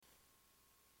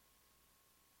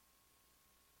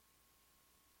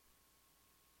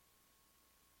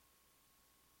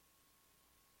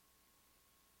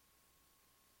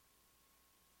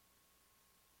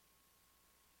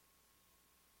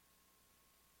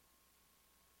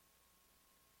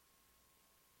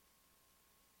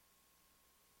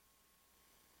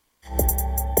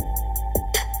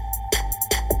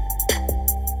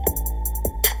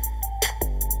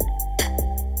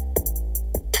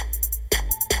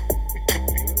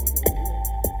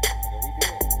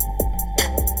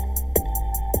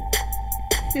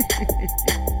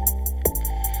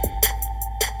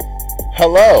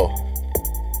Hello.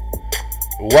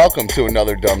 Welcome to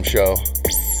another dumb show.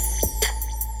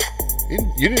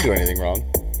 You didn't do anything wrong.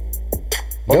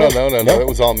 Oh, no. It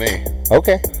was all me.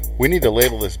 Okay. We need to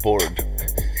label this board.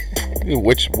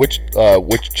 Which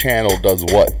channel does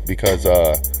what? Because,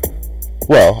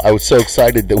 well, I was so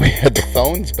excited that we had the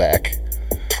phones back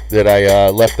that I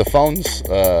left the phones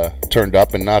turned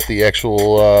up and not the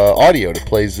actual audio that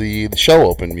plays the show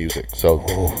open music. So,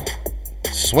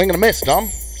 swing and a miss, dumb.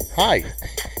 Hi.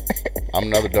 I'm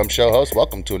another dumb show host.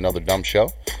 Welcome to another dumb show.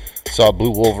 Saw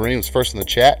Blue Wolverine was first in the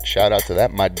chat. Shout out to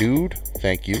that, my dude.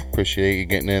 Thank you. Appreciate you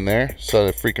getting in there. Saw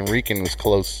the freaking Rican was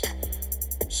close.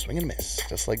 Swing and miss,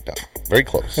 just like dumb. Very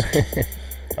close.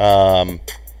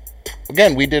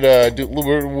 Again, we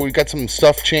got some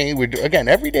stuff changed. Again,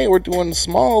 every day we're doing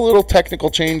small little technical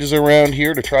changes around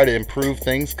here to try to improve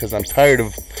things because I'm tired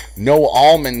of No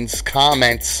Almonds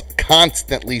comments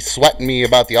constantly sweating me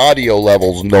about the audio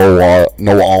levels.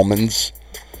 No almonds.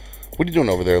 What are you doing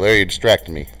over there, Larry? You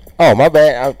distracted me. Oh, my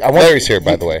bad. Larry's here,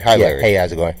 by the way. Hi, Larry. Hey,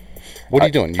 how's it going? What are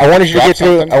you doing? I wanted you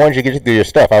to get through your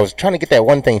stuff. I was trying to get that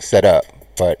one thing set up,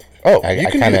 but you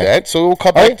can do that. So we'll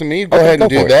cut back to me. Go ahead and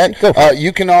do that.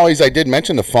 You can always. I did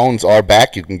mention the phones are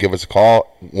back. You can give us a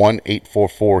call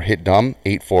 1-844-HIT-DUMB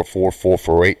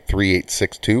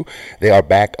 844-448-3862. They are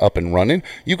back up and running.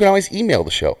 You can always email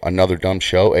the show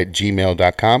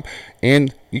anotherdumbshow@gmail.com,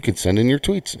 and you can send in your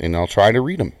tweets, and I'll try to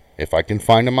read them if I can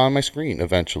find them on my screen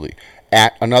eventually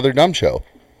at Another Dumb Show.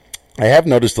 I have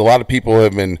noticed a lot of people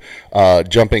have been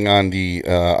jumping on the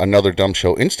Another Dumb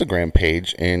Show Instagram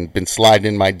page and been sliding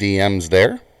in my DMs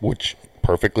there, which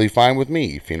perfectly fine with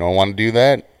me. If you don't want to do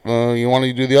that, you want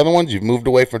to do the other ones, you've moved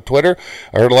away from Twitter.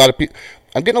 I heard a lot of people.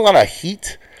 I'm getting a lot of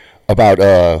heat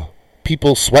about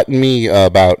people sweating me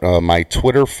about my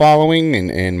Twitter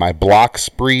following and my block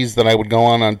sprees that I would go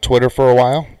on Twitter for a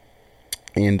while.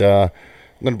 And I'm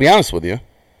going to be honest with you.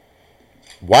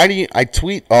 I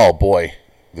tweet? Oh, boy.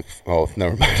 Oh,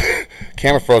 never mind.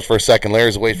 Camera froze for a second.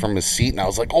 Larry's away from his seat, and I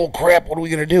was like, oh, crap, what are we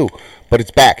going to do? But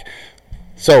it's back.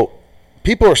 So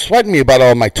people are sweating me about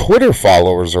all my Twitter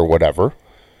followers or whatever.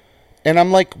 And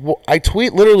I'm like, well, I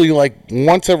tweet literally like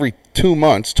once every 2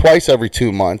 months, twice every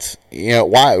 2 months,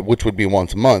 which would be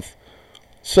once a month.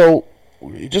 So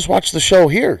you just watch the show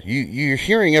here. You're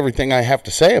hearing everything I have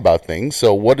to say about things.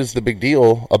 So what is the big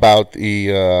deal about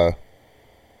the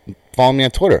follow me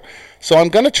on Twitter? So I'm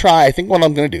going to try, I think what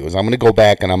I'm going to do is I'm going to go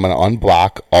back and I'm going to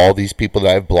unblock all these people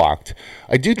that I've blocked.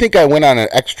 I do think I went on an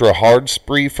extra hard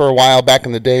spree for a while back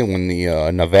in the day when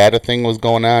the Nevada thing was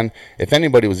going on. If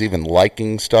anybody was even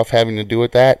liking stuff having to do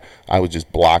with that, I was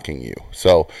just blocking you.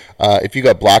 So if you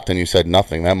got blocked and you said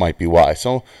nothing, that might be why.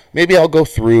 So maybe I'll go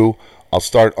through, I'll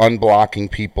start unblocking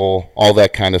people, all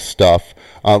that kind of stuff.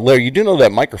 Larry, you do know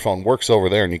that microphone works over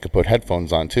there, and you can put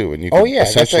headphones on, too. And you can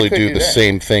essentially do the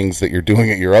same things that you're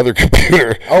doing at your other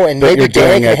computer. Oh, and maybe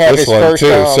Dan could have his first...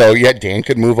 So, Dan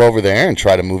could move over there and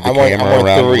try to move the camera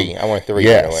around. I want three.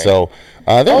 Yeah, so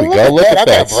there we go. Look at that.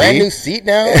 I got a brand new seat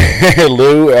now.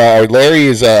 Larry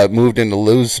is moved into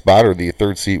Lou's spot, or the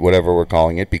third seat, whatever we're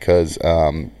calling it, because...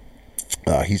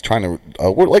 he's trying to,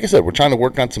 like I said, we're trying to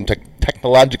work on some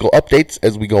technological updates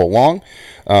as we go along.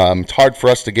 It's hard for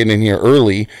us to get in here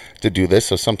early to do this,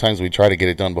 so sometimes we try to get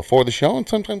it done before the show, and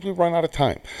sometimes we run out of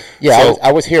time. Yeah, so,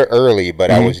 I was here early,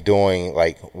 but I was doing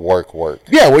like work.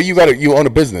 Yeah, well, you own a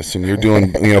business, and you're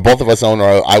doing, both of us own.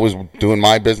 I was doing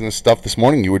my business stuff this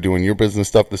morning. You were doing your business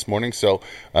stuff this morning. So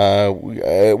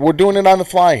we're doing it on the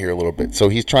fly here a little bit. So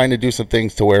he's trying to do some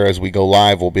things to where as we go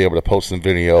live, we'll be able to post some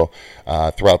video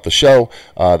throughout the show.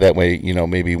 That way,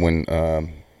 maybe when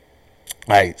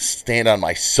I stand on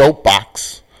my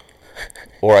soapbox,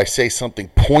 or I say something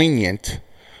poignant,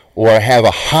 or I have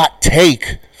a hot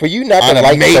take for you not on to a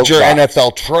like major soapbox.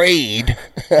 NFL trade,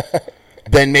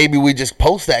 then maybe we just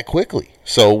post that quickly.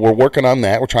 So we're working on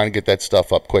that. We're trying to get that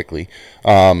stuff up quickly.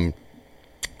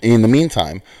 In the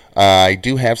meantime, I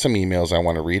do have some emails I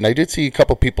want to read. And I did see a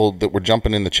couple people that were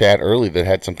jumping in the chat early that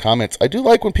had some comments. I do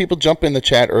like when people jump in the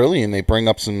chat early and they bring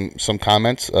up some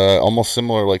comments, almost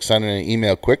similar like sending an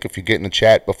email quick. If you get in the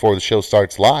chat before the show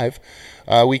starts live,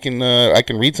 I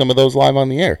can read some of those live on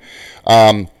the air.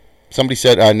 Somebody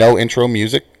said no intro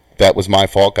music. That was my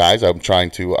fault, guys. I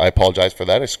apologize for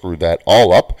that. I screwed that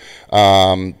all up.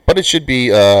 But it should be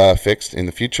fixed in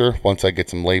the future once I get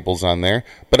some labels on there.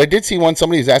 But I did see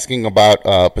somebody's asking about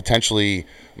potentially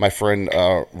my friend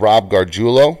Rob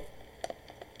Gargiulo,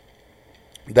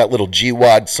 that little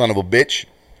G-Wad son of a bitch,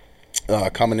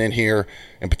 coming in here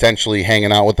and potentially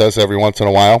hanging out with us every once in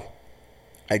a while.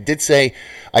 I did say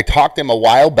I talked to him a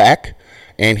while back,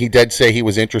 and he did say he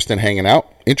was interested in hanging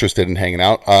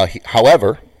out.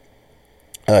 However,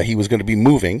 he was going to be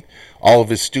moving. All of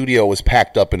his studio was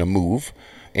packed up in a move.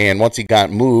 And once he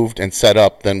got moved and set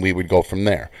up, then we would go from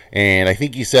there. And I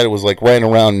think he said it was like right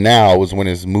around now was when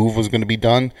his move was going to be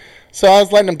done. So I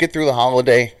was letting him get through the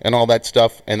holiday and all that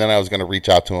stuff. And then I was going to reach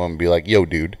out to him and be like, yo,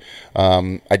 dude.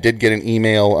 I did get an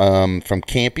email from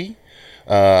Campy.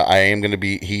 I am going to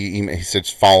be, he said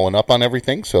following up on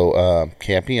everything. So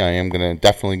Campy, I am going to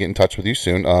definitely get in touch with you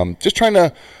soon. Just trying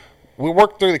to, we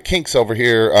work through the kinks over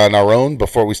here on our own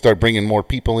before we start bringing more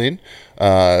people in.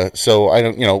 So I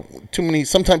don't,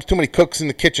 sometimes too many cooks in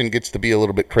the kitchen gets to be a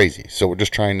little bit crazy. So we're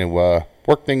just trying to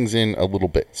work things in a little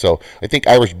bit. So I think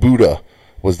Irish Buddha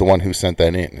was the one who sent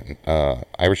that in.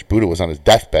 Irish Buddha was on his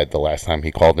deathbed the last time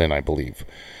he called in, I believe.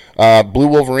 Blue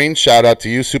Wolverine, shout out to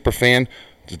you, super fan.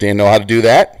 Does Dan know how to do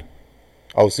that?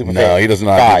 Oh, super fan. No, he doesn't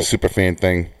know how to do the super fan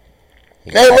thing.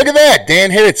 Hey, look at that.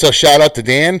 Dan hit it. So shout out to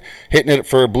Dan hitting it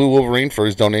for Blue Wolverine for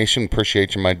his donation.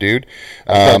 Appreciate you, my dude.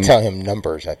 I'm going to tell him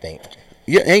numbers, I think.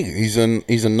 Yeah, hey, he's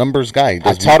a numbers guy.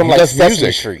 I taught him like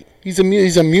Sesame Street. He's a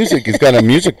music. He's got a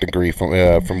music degree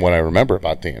from what I remember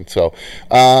about Dan. So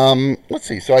let's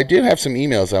see. So I did have some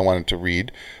emails I wanted to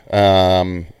read.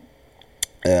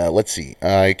 Let's see.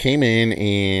 I came in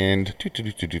and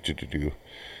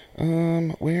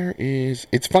where is?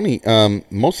 It's funny.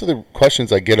 Most of the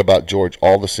questions I get about George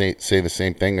all say the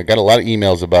same thing. I got a lot of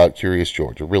emails about Curious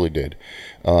George. I really did.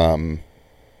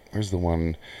 Where's the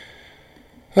one?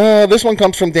 This one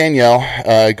comes from Danielle.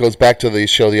 It goes back to the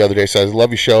show the other day. Says,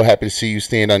 "Love your show. Happy to see you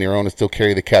stand on your own and still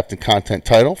carry the Captain Content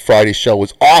title. Friday's show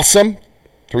was awesome."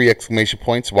 3 exclamation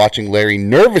points. Watching Larry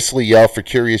nervously yell for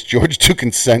Curious George to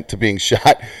consent to being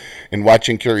shot, and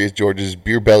watching Curious George's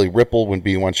beer belly ripple when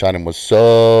B1 shot him was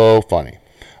so funny.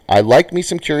 I like me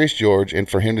some Curious George, and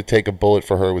for him to take a bullet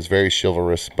for her was very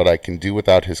chivalrous, but I can do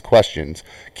without his questions.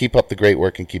 Keep up the great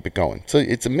work and keep it going. So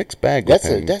it's a mixed bag.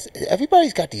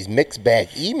 Everybody's got these mixed bag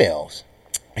emails.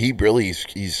 He really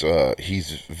he's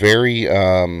very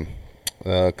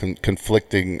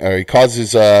conflicting. He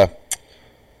causes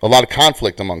a lot of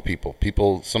conflict among people.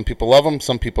 Some people love him,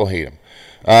 some people hate him.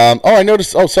 I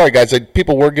noticed. Oh, sorry, guys.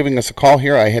 People were giving us a call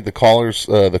here. I had the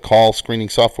call screening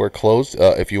software closed.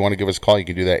 If you want to give us a call, you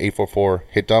can do that.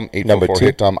 844-HIT-DUM,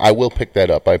 844-HIT-DUM. I will pick that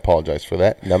up. I apologize for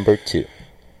that. Number 2.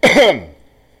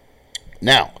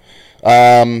 Now,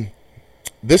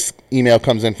 this email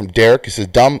comes in from Derek. He says,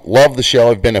 "Dumb, love the show.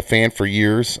 I've been a fan for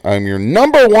years. I'm your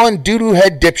number one doo-doo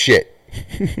head dipshit."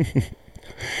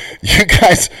 You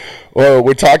guys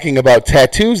were talking about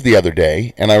tattoos the other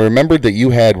day, and I remembered that you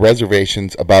had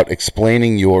reservations about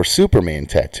explaining your Superman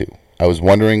tattoo. I was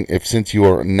wondering if, since you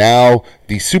are now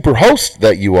the super host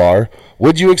that you are,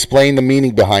 would you explain the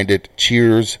meaning behind it?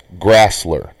 Cheers,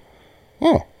 Grassler.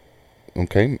 Oh,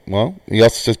 okay. Well, he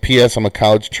also says, P.S. I'm a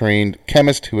college-trained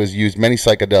chemist who has used many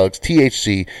psychedelics,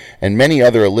 THC, and many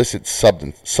other illicit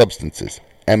substances,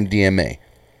 MDMA,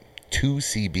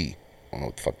 2CB. I don't know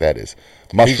what the fuck that is.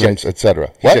 Mushrooms,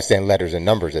 etc. He's just saying letters and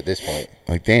numbers at this point.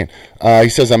 Like Dan. He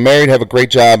says, I'm married, have a great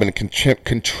job, and a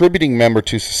contributing member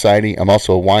to society. I'm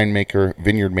also a winemaker,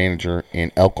 vineyard manager,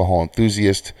 and alcohol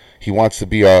enthusiast. He wants to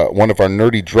be one of our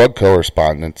nerdy drug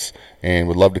correspondents and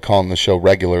would love to call on the show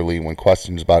regularly when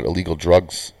questions about illegal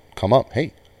drugs come up.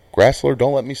 Hey, Grassler,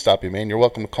 don't let me stop you, man. You're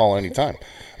welcome to call anytime.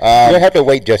 You don't have to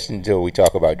wait just until we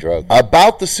talk about drugs.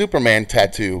 About the Superman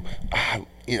tattoo,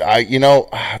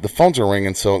 the phones are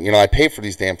ringing, so, I pay for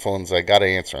these damn phones. I got to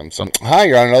answer them. So, hi,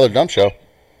 you're on another dumb show.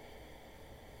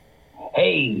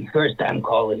 Hey, first time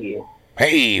caller here.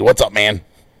 Hey, what's up, man?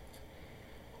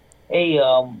 Hey,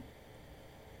 you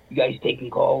guys taking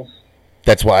calls?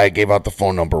 That's why I gave out the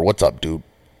phone number. What's up, dude?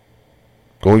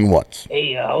 Going once.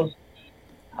 Hey, I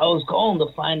was calling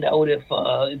to find out if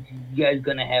you guys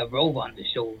gonna have Rove on the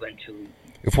show eventually.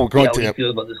 If we're going how to you feel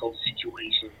about this whole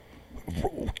situation.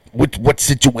 What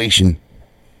situation?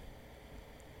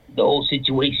 The whole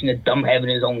situation of Dumb having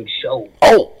his own show.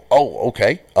 Oh,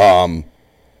 okay.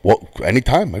 Well,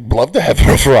 anytime. I'd love to have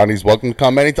Rover on. He's welcome to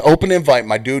come anytime. Open invite,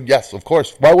 my dude. Yes, of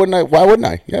course. Why wouldn't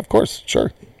I? Yeah, of course.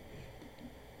 Sure.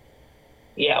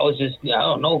 Yeah, I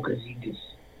don't know, because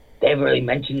they haven't really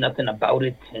mentioned nothing about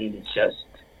it, and it's just...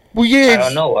 Well, yeah, I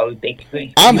don't know. I would think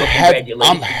I'm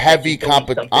heavy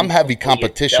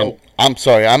competition. I'm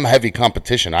sorry, I'm heavy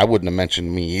competition. I wouldn't have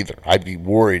mentioned me either. I'd be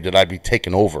worried that I'd be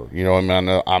taken over. You know,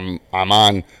 I'm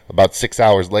on about 6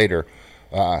 hours later.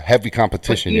 Heavy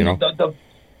competition.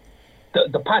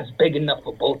 The pot's big enough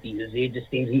for both of you. It just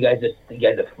seems you guys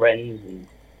are friends, and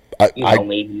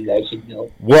maybe you guys should know.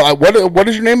 Well, what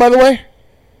is your name, by the way?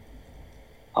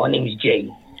 My name is Jay.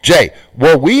 Jay,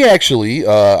 well, we actually,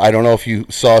 I don't know if you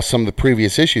saw some of the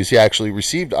previous issues. I actually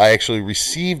received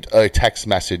a text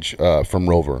message from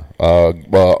Rover,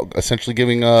 essentially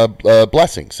giving a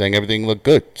blessing, saying everything looked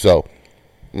good. So,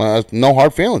 no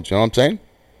hard feelings. You know what I'm saying?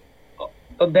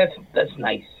 Oh, that's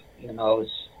nice. You know,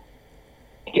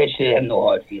 I guess you have no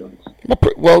hard feelings.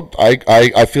 Well,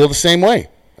 I feel the same way.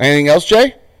 Anything else,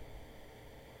 Jay?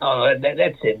 Oh,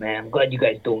 that's it, man. I'm glad you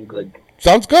guys doing good.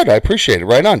 Sounds good. I appreciate it.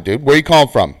 Right on, dude. Where you calling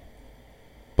from?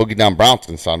 Boogie Down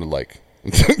Brownston sounded like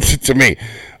to me.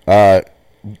 That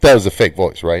was a fake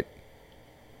voice, right?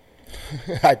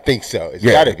 I think so. It's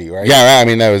got to be, right? Yeah, I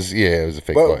mean it was a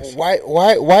fake voice.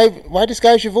 Why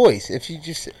disguise your voice if you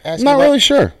just ask? I'm not really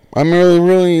sure. I'm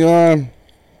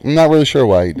not really sure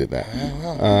why he did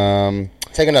that.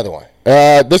 Take another one.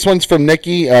 This one's from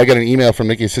Nikki. I got an email from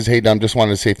Nikki. It says, "Hey, Dom, just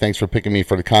wanted to say thanks for picking me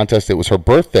for the contest. It was her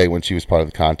birthday when she was part of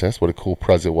the contest. What a cool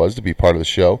present it was to be part of the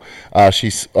show.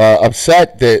 She's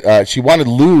upset that she wanted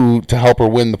Lou to help her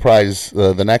win the prize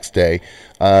the next day.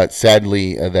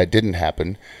 Sadly, that didn't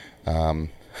happen.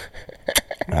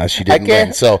 She didn't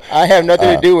win. So I have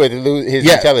nothing to do with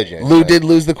his intelligence. Lou did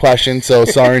lose the question, so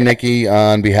sorry, Nikki,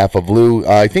 on behalf of Lou.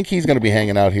 I think he's going to be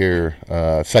hanging out here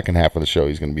second half of the show.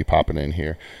 He's going to be popping in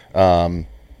here. I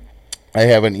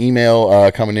have an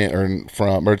email coming in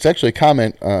or it's actually a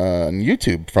comment on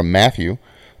YouTube from Matthew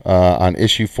on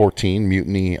issue 14,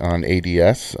 Mutiny on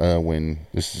ADS. When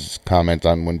this is comment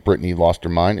on when Brittany lost her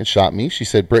mind and shot me. She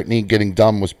said, "Brittany getting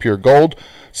dumb was pure gold.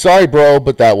 Sorry, bro,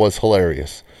 but that was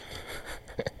hilarious."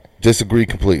 Disagree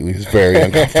completely. It's very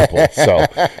uncomfortable. So,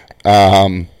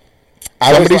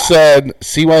 somebody said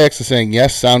CYX is saying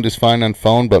yes, sound is fine on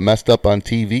phone, but messed up on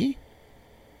TV.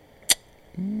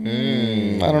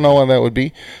 I don't know what that would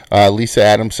be. Lisa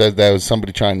Adams said that was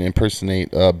somebody trying to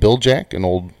impersonate Bill Jack, an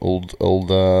old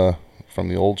from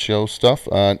the old show stuff.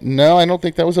 No, I don't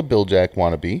think that was a Bill Jack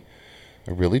wannabe.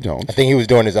 I really don't. I think he was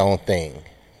doing his own thing.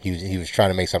 He was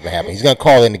trying to make something happen. He's gonna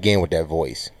call in again with that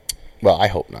voice. Well, I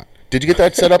hope not. Did you get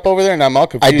that set up over there? And I'm all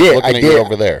confused looking at you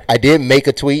over there. I did make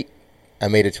a tweet. I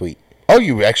made a tweet. Oh,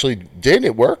 you actually did?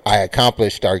 It worked? I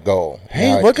accomplished our goal.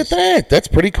 Hey, look at that. That's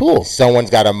pretty cool. Someone's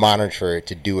got to monitor it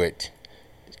to do it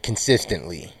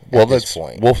consistently at this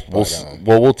point.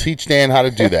 We'll teach Dan how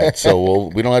to do that. So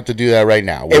we don't have to do that right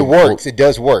now. It works. It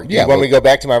does work. Yeah, when we go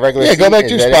back to my regular seat? Go back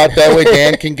to your spot. That way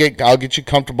Dan can I'll get you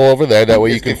comfortable over there. That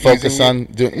way you can focus on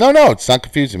doing. No, it's not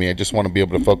confusing me. I just want to be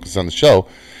able to focus on the show.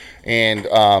 And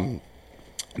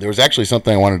there was actually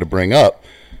something I wanted to bring up.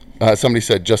 Somebody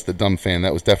said just a dumb fan.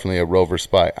 That was definitely a Rover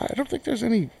spy. I don't think there's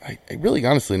any. I really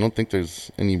honestly don't think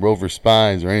there's any Rover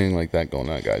spies or anything like that going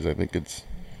on, guys. I think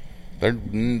they're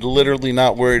literally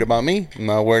not worried about me. I'm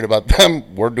not worried about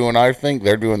them. We're doing our thing.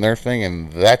 They're doing their thing,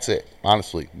 and that's it.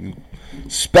 Honestly,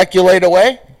 speculate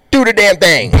away. Do the damn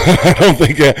thing. I don't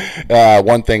think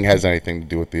one thing has anything to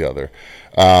do with the other.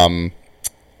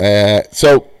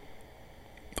 So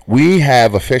we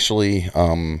have officially.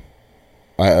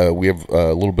 We have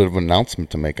a little bit of an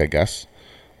announcement to make, I guess.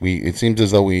 It seems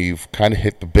as though we've kind of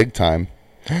hit the big time.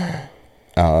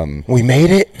 We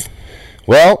made it?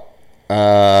 Well,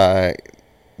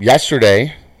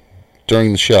 yesterday,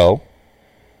 during the show,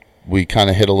 we kind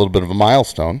of hit a little bit of a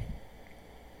milestone.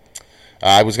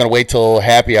 I was going to wait till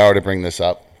happy hour to bring this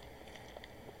up.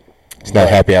 It's not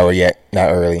happy hour yet. Not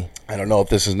early. I don't know if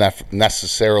this is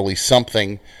necessarily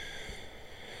something...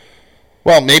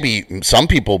 Well, maybe some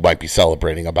people might be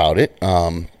celebrating about it,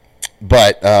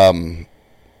 but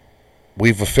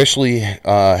we've officially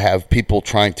have people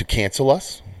trying to cancel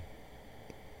us.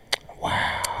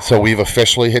 Wow. So we've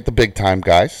officially hit the big time,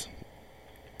 guys.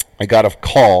 I got a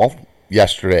call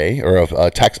yesterday, or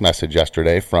a text message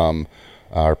yesterday from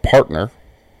our partner,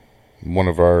 one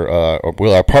of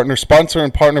our partner, sponsor,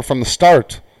 and partner from the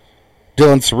start,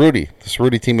 Dylan Cerruti, the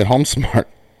Cerruti team at HomeSmart.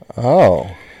 Oh.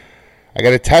 I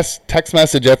got a text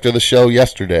message after the show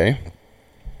yesterday.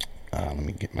 Let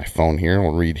me get my phone here.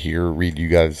 I'll read you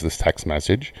guys this text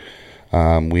message.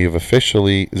 We have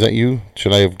officially... Is that you?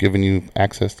 Should I have given you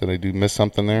access? Did I miss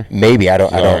something there? Maybe. I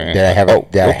don't. Did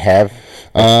I have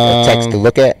a text to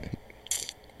look at?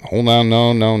 Hold on.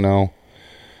 No.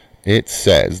 It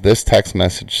says... This text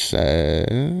message says...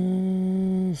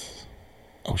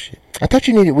 Oh, shit. I thought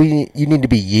you need to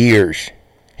be years.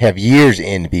 Have years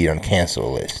in to be on the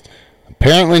cancel list.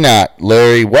 Apparently not,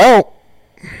 Larry. Well,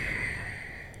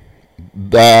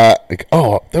 there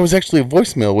was actually a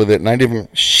voicemail with it, and I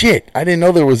didn't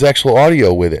know there was actual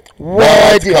audio with it. What?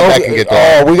 I'll have to come back and get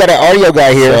that. Oh, we got an audio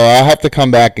guy here. So I'll have to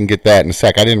come back and get that in a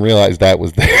sec. I didn't realize that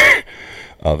was there.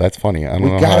 Oh, that's funny. I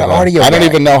don't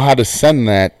even know how to send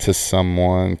that to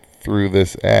someone. through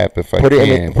this app if I Put can.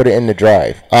 it in the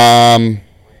drive. I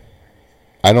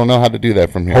don't know how to do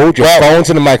that from here. Hold your phone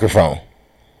to the microphone.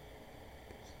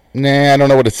 Nah, I don't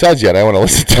know what it says yet. I want to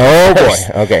listen to it. Oh first.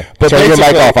 boy. Okay. But turn your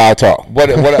mic off. I'll talk.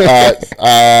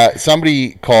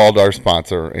 Somebody called our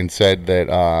sponsor and said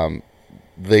that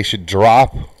they should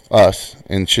drop us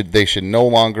and they should no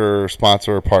longer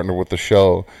sponsor or partner with the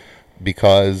show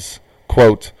because,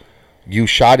 quote, you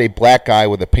shot a black guy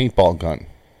with a paintball gun.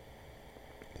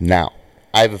 Now,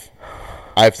 I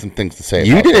have some things to say.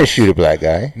 You didn't shoot a black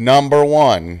guy. Number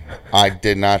one, I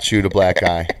did not shoot a black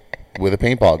guy with a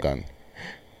paintball gun.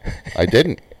 I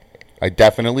didn't. I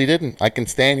definitely didn't. I can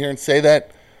stand here and say that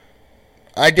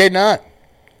I did not.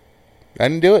 I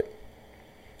didn't do it.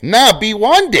 Nah,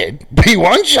 B1 did.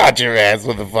 B1 shot your ass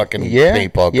with a fucking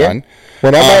paintball gun.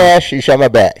 When I'm my ass, you shot my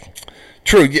back.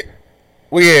 True. Yeah.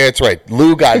 Well, yeah, that's right.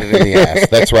 Lou got it in the ass.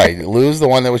 That's right. Lou's the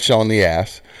one that was showing the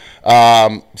ass.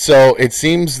 So it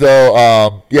seems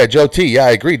though, Joe T. Yeah,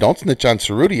 I agree. Don't snitch on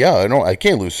Cerruti. Yeah, I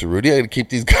can't lose Cerruti. I got to keep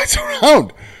these guys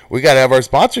around. We got to have our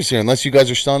sponsors here, unless you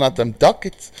guys are selling out them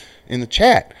ducats in the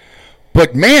chat.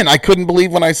 But man, I couldn't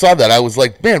believe when I saw that. I was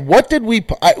like, man, what did we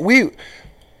I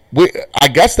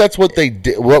guess that's what they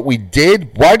did. What we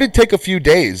did. Why did it take a few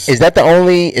days? Is that the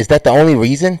only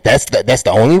reason? That's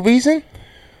the only reason?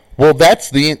 Well,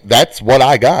 that's what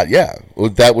I got. Yeah,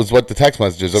 that was what the text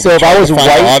messages. So if I was find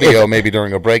white, audio maybe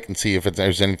during a break and see if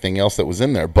there's anything else that was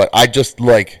in there. But I just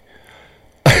like.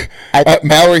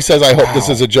 Mallory says, "I hope this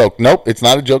is a joke." Nope, it's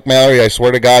not a joke, Mallory. I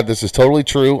swear to God, this is totally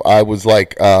true. I was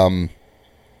like, I'm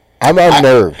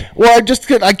unnerved.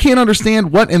 I can't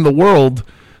understand what in the world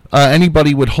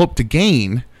anybody would hope to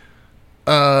gain.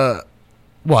 Well,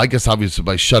 I guess obviously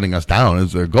by shutting us down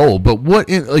is their goal. But what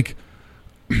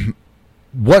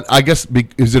I guess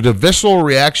is it a visceral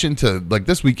reaction to like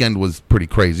this weekend was pretty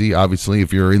crazy. Obviously,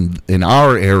 if you're in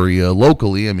our area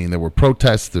locally, I mean there were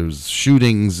protests, there's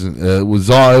shootings, it was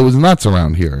nuts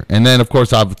around here. And then of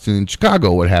course, obviously in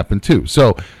Chicago, what happened too.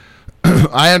 So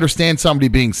I understand somebody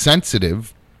being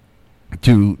sensitive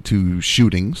to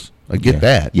shootings. I get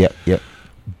that. Yep.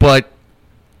 But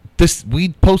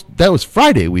that was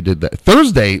Friday we did that.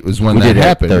 Thursday was when that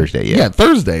happened. Thursday, yeah. Yeah,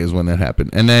 Thursday is when that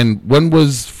happened. And then when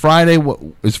was Friday?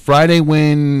 Was Friday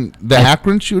when the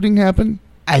Akron shooting happened?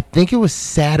 I think it was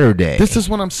Saturday. This is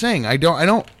what I'm saying. I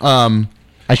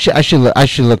should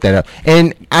look that up.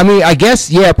 And I mean, I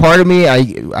guess part of me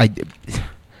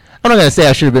I'm not gonna say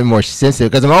I should have been more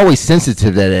sensitive because I'm always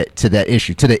sensitive to that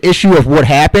issue, to the issue of what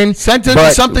happened. Sensitive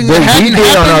to something that hadn't happened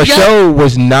yet. On our show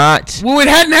was not. Well, it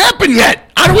hadn't happened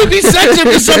yet. How do we be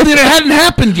sensitive to something that hadn't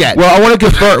happened yet? Well, I want to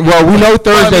confirm. Well, we know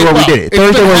Thursday when we did it.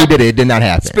 Thursday when we did it, it did not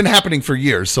happen. It's been happening for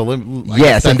years. So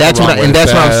yes, and that's what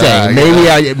I'm saying.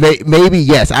 Maybe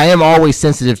yes, I am always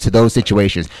sensitive to those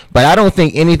situations, but I don't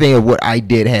think anything of what I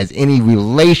did has any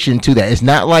relation to that. It's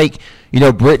not like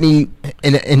Brittany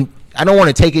and I don't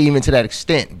want to take it even to that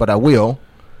extent, but I will.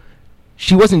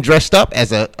 She wasn't dressed up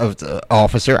as a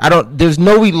officer. There's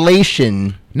no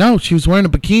relation. No, she was wearing a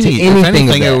bikini. To anything if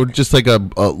anything, it was just like a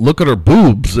look at her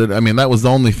boobs. I mean, that was the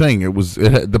only thing.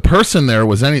 The person there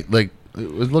was it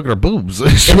was look at her boobs.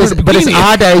 But it's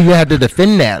odd that you have to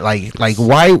defend that. Like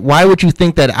why would you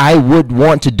think that I would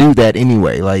want to do that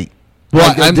anyway?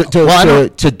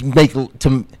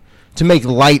 To make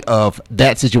light of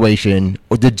that situation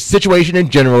or the situation in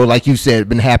general, like you said,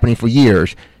 been happening for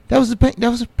years. That was a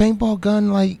paintball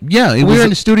gun. We were in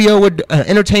the studio with an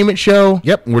entertainment show.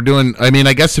 Yep, we're doing. I mean,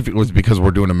 I guess if it was because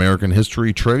we're doing American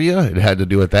history trivia, it had to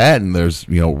do with that. And there's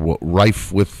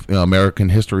rife with American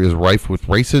history is rife with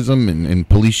racism and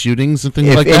police shootings and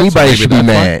things like that. If anybody should be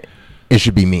mad, it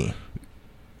should be me.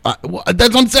 That's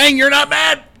what I'm saying. You're not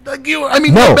mad. You're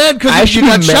mad because you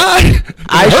got shot.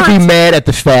 I should be mad at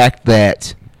the fact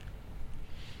that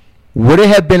would it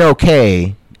have been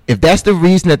okay if that's the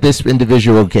reason that this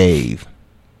individual gave?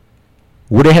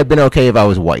 Would it have been okay if I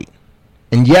was white?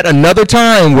 And yet another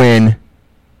time when.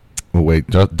 Oh wait,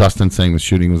 Dustin's saying the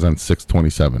shooting was on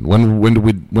 6/27.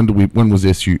 When was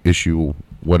issue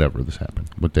whatever this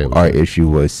happened? What day was our it? issue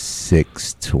was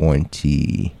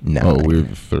 6/29. Oh, we're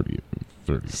 30.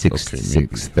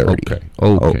 6:30.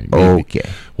 Okay.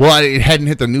 Well, it hadn't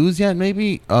hit the news yet.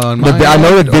 Maybe. I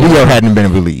know the video hadn't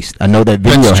been released. I know that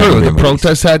video. That's true. The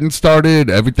protests hadn't started.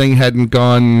 Everything hadn't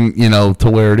gone, to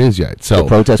where it is yet. So the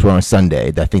protests were on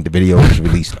Sunday. I think the video was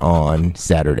released on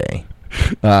Saturday.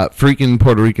 Freaking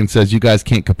Puerto Rican says you guys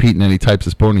can't compete in any types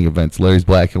of sporting events. Larry's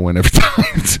black and win every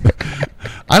time.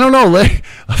 I don't know, Larry.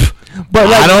 But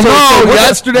I don't know.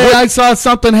 Yesterday I saw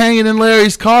something hanging in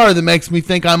Larry's car that makes me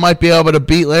think I might be able to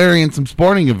beat Larry in some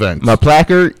sporting events. My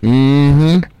placard.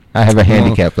 Mm-hmm. I have a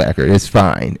handicap placard. It's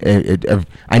fine.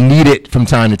 I need it from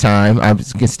time to time. I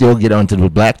can still get onto the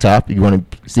blacktop. If you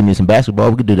want to see me some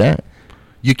basketball, we could do that.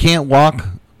 You can't walk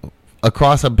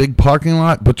across a big parking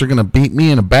lot, but you're gonna beat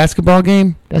me in a basketball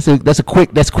game. That's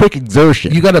quick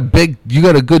exertion. You got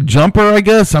a good jumper, I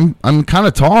guess. I'm kind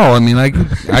of tall. I mean, I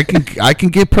can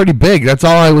get pretty big. That's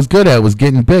all I was good at, was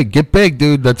getting big. Get big,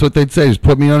 dude. That's what they'd say. Just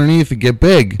put me underneath and get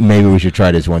big. Maybe we should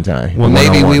try this one time. Well,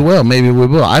 maybe we will. Maybe we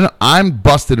will. I'm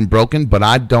busted and broken, but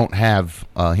I don't have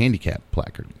a handicap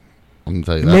placard. I'm gonna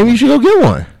tell you that. Maybe you should go get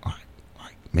one.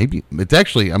 Maybe it's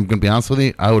actually, I'm going to be honest with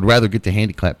you, I would rather get the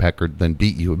handicap placard than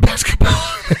beat you in basketball.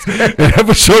 Have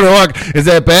a shorter walk. Is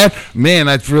that bad? Man,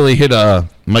 I've really hit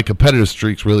my competitive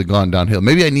streak's really gone downhill.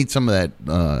 Maybe I need some of that,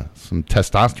 some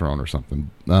testosterone or something.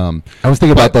 I was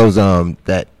thinking about those,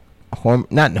 not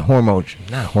hormone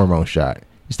shot.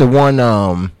 It's the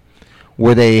one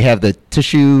where they have the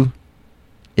tissue,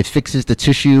 it fixes the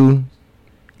tissue.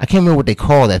 I can't remember what they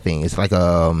call that thing. It's like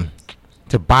to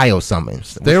bio something.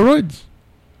 Steroids?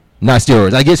 Not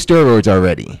steroids. I get steroids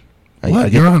already.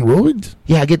 You're on roids?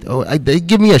 Yeah, they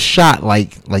give me a shot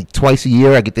like twice a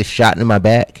year. I get this shot in my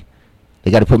back. They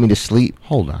got to put me to sleep.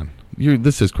 Hold on.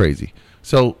 This is crazy.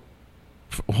 So,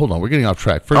 hold on. We're getting off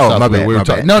track. First off, my bad. We were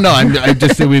talking. No. I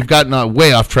just say we've gotten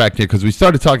way off track here because we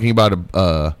started talking about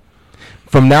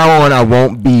From now on, I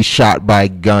won't be shot by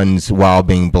guns while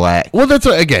being black. Well, that's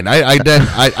again. I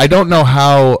don't know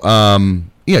how.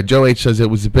 Yeah, Joe H says it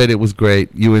was a bit. It was great.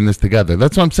 You in this together.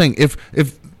 That's what I'm saying. If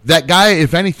that guy,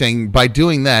 if anything, by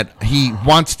doing that, he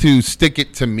wants to stick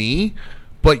it to me,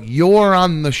 but you're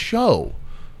on the show,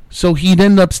 so he'd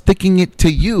end up sticking it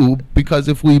to you because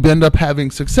if we end up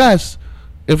having success,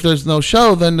 if there's no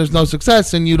show, then there's no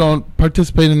success, and you don't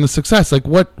participate in the success. Like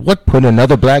what? Put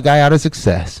another black guy out of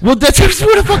success. Well, that's just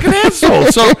what a fucking asshole.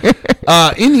 So,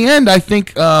 in the end, I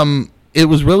think. It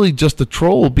was really just a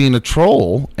troll being a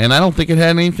troll, and I don't think it had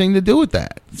anything to do with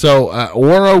that. So,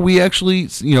 or are we actually,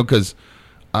 because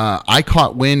I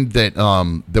caught wind that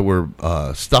there were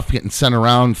stuff getting sent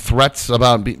around, threats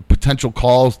about potential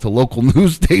calls to local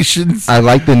news stations. I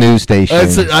like the news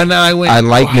stations. I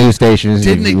like news stations.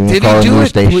 Didn't he do news it?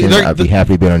 Station, I'd be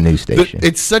happy to be on a news station.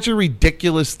 It's such a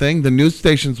ridiculous thing. The news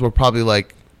stations were probably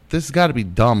like, this has got to be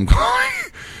dumb.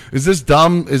 Is this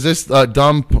dumb? Is this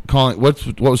dumb calling?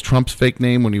 What was Trump's fake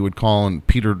name when he would call on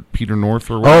Peter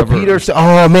North or whatever?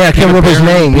 Oh man, I can't remember his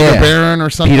name. Peter Barron or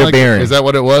something. Peter like Barron. That. Is that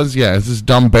what it was? Yeah. Is this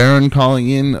dumb Barron calling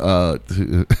in?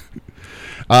 So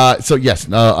yes,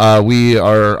 we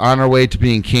are on our way to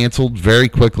being canceled very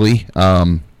quickly.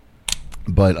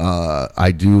 But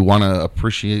I do want to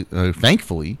appreciate,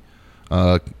 thankfully,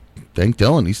 thank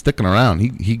Dylan. He's sticking around.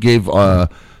 He gave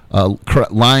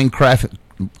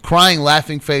crying,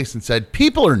 laughing face and said,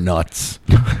 "People are nuts."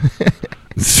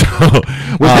 So,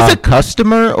 was this a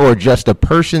customer or just a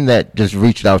person that just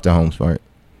reached out to HomeSmart?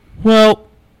 Well,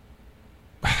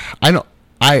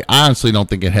 I honestly don't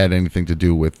think it had anything to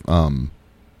do with. I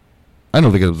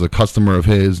don't think it was a customer of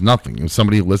his. Nothing. It was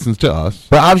somebody who listens to us.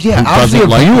 But obviously a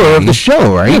viewer of the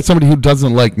show, right? Yeah, somebody who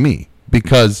doesn't like me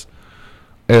because.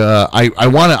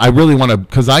 I really want to,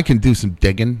 because I can do some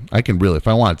digging. I can really, if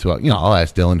I wanted to, I'll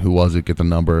ask Dylan who was it, get the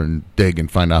number and dig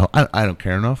and find out. I don't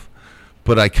care enough,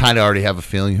 but I kind of already have a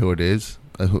feeling who it is.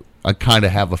 I kind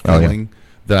of have a feeling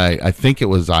that I think it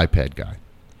was iPad guy.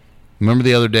 Remember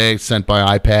the other day, sent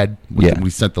by iPad? We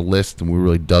sent the list and we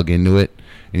really dug into it.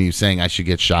 And he was saying I should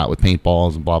get shot with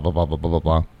paintballs and blah, blah, blah, blah, blah, blah,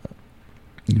 blah.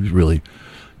 He was really...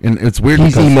 And it's weird.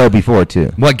 He's emailed before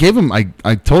too. Well, I gave him. I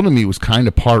told him he was kind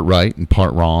of part right and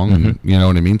part wrong, and you know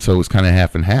what I mean. So it was kind of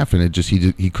half and half, and it just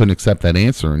he couldn't accept that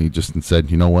answer, and he just said,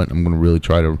 you know what, I'm going to really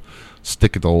try to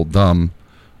stick it to old dumb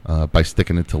by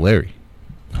sticking it to Larry.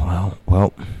 Well,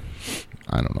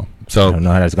 I don't know. So I don't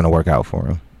know how that's going to work out for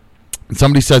him.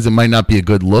 Somebody says it might not be a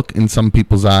good look in some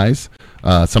people's eyes.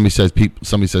 Somebody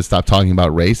says stop talking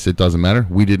about race. It doesn't matter.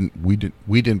 We didn't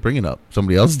bring it up.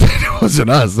 Somebody else did. It wasn't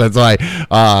us. That's why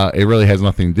it really has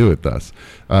nothing to do with us.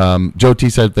 Joe T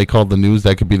said if they called the news,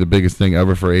 that could be the biggest thing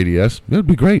ever for ADS. It'd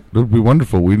be great. It'd be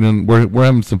wonderful. We're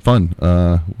having some fun.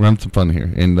 We're having some fun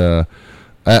here. And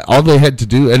all they had to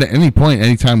do at any point,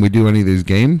 anytime we do any of these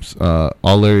games,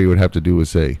 all Larry would have to do was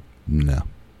say no.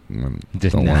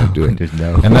 Just don't no. want to do it. Just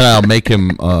no. And then I'll make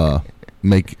him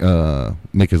make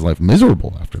his life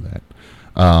miserable after that.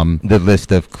 The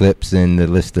list of clips and the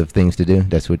list of things to do.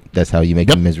 That's how you make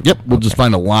him miserable. Yep. We'll just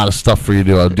find a lot of stuff for you to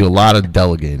do. I'll do a lot of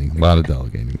delegating.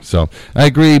 So I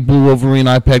agree. Blue Wolverine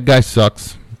iPad guy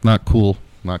sucks. Not cool.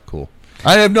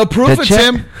 I have no proof it's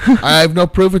him. I have no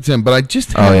proof it's him, but I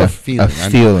just have a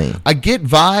feeling. I get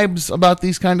vibes about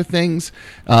these kind of things,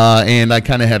 and I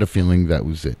kind of had a feeling that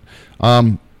was it.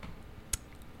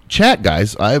 Chat,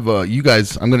 guys, I have you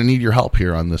guys. I'm going to need your help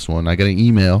here on this one. I got an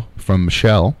email from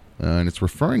Michelle, and it's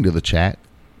referring to the chat.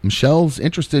 Michelle's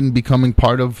interested in becoming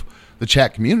part of the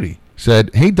chat community. Said,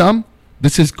 "Hey, dumb,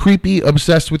 this is creepy,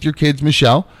 obsessed with your kids,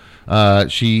 Michelle."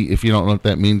 She, if you don't know what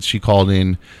that means, she called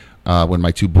in when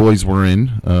my two boys were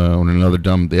in on another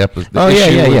dumb episode.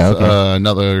 Okay.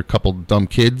 Another couple dumb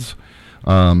kids.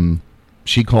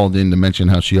 She called in to mention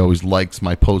how she always likes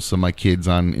my posts of my kids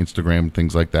on Instagram and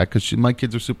things like that because my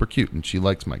kids are super cute and she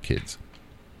likes my kids.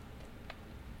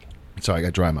 Sorry, I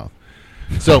got dry mouth.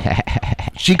 So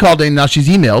she called in. Now she's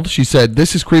emailed. She said,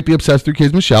 "This is creepy, obsessed with your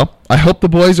kids, Michelle. I hope the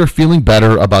boys are feeling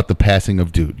better about the passing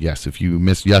of Dude." Yes, if you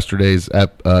missed yesterday's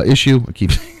issue,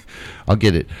 I'll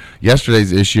get it.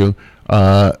 Yesterday's issue,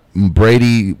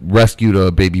 Brady rescued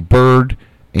a baby bird,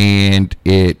 and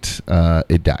it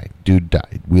died. Dude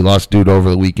died. We lost Dude over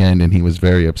the weekend, and he was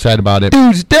very upset about it.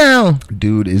 Dude's down.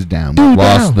 Dude is down. We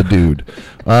lost the dude.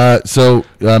 So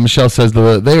Michelle says,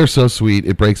 they are so sweet.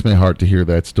 It breaks my heart to hear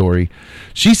that story.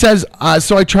 She says,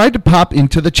 so I tried to pop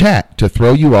into the chat to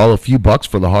throw you all a few bucks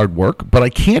for the hard work, but I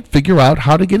can't figure out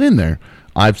how to get in there.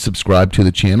 I've subscribed to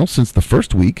the channel since the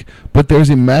first week, but there's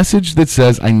a message that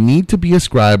says I need to be a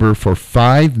subscriber for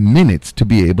 5 minutes to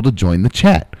be able to join the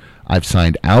chat. I've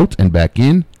signed out and back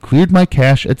in, cleared my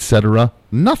cache, etc.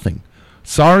 Nothing.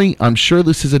 Sorry, I'm sure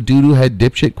this is a doo-doo head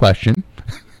dipshit question.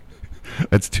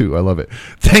 That's 2. I love it.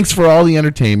 Thanks for all the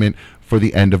entertainment for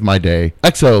the end of my day.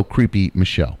 XO, Creepy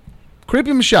Michelle.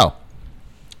 Creepy Michelle.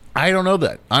 I don't know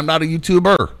that. I'm not a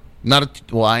YouTuber.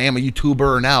 I am a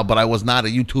YouTuber now, but I was not a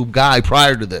YouTube guy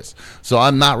prior to this. So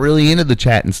I'm not really into the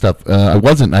chat and stuff. I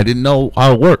didn't know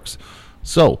how it works.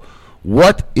 So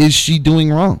what is she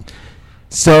doing wrong?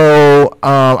 So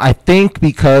I think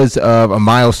because of a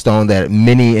milestone that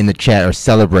many in the chat are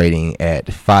celebrating at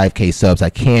 5K subs, I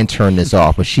can turn this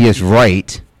off. But she is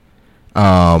right.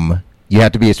 You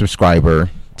have to be a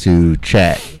subscriber to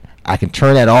chat. I can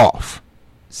turn that off,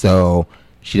 so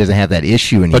she doesn't have that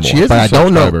issue anymore. But she is a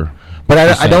subscriber.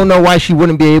 I don't know why she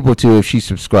wouldn't be able to if she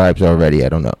subscribes already. I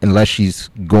don't know. Unless she's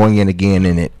going in again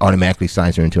and it automatically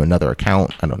signs her into another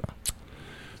account. I don't know.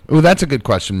 Oh, that's a good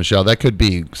question, Michelle. That could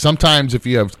be. Sometimes if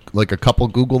you have like a couple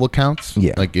Google accounts,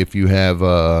 like if you have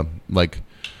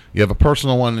you have a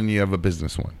personal one and you have a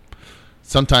business one.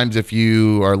 Sometimes if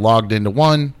you are logged into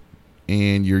one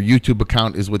and your YouTube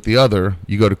account is with the other,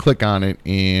 you go to click on it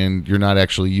and you're not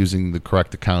actually using the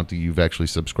correct account that you've actually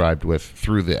subscribed with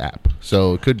through the app.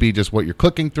 So it could be just what you're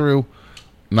clicking through.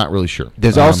 I'm not really sure.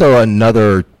 There's also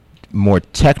another more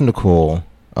technical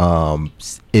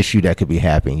issue that could be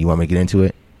happening. You want me to get into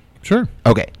it? Sure.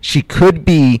 Okay. She could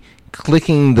be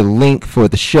clicking the link for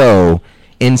the show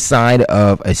inside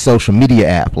of a social media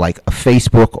app like a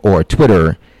Facebook or a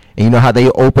Twitter. And you know how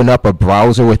they open up a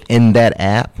browser within that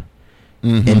app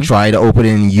and try to open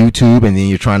it in YouTube, and then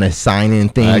you're trying to sign in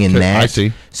that. I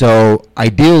see. So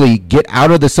ideally, get out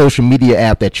of the social media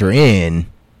app that you're in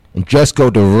and just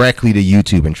go directly to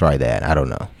YouTube and try that. I don't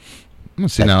know.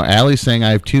 Let's see now. Allie's saying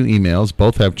I have 2 emails.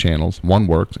 Both have channels. One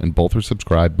works, and both are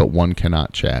subscribed, but one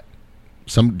cannot chat.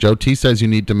 Joe T says you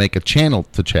need to make a channel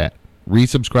to chat.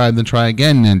 Resubscribe, then try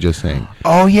again. Ninja saying.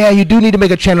 Oh yeah, you do need to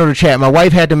make a channel to chat. My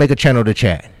wife had to make a channel to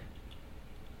chat.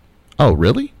 Oh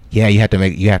really? Yeah,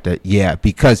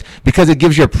 because it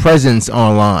gives your presence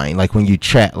online, like when you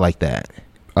chat like that.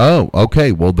 Oh,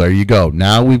 okay. Well, there you go.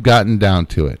 Now we've gotten down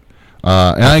to it.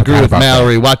 And I agree with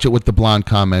Mallory. That. Watch it with the blonde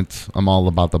comments. I'm all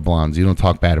about the blondes. You don't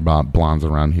talk bad about blondes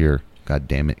around here. God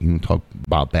damn it. You don't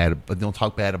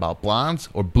talk bad about blondes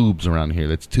or boobs around here.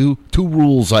 That's two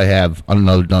rules I have on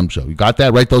another dumb show. You got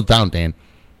that? Write those down, Dan.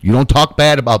 You don't talk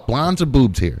bad about blondes or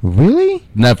boobs here. Really?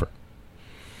 Never.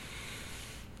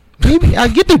 Maybe I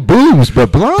get the boobs,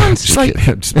 but blondes.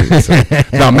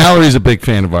 No, Mallory's a big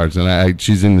fan of ours, and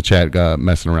she's in the chat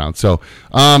messing around. So,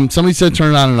 somebody said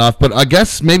turn it on and off, but I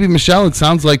guess maybe Michelle. It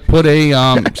sounds like put a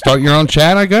start your own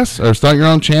chat, I guess, or start your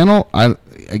own channel.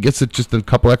 I guess it's just a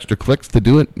couple extra clicks to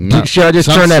do it. Should I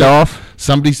just turn that off?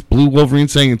 Somebody's Blue Wolverine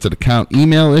saying it's an account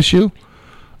email issue.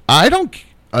 I don't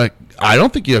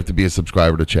think you have to be a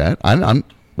subscriber to chat.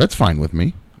 That's fine with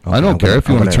me. Okay, I don't care if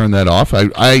you want to turn that off.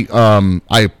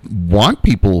 I want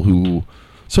people who.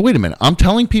 So wait a minute. I'm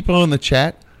telling people in the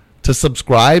chat to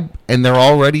subscribe, and they're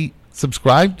already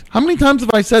subscribed. How many times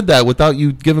have I said that without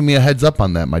you giving me a heads up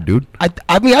on that, my dude?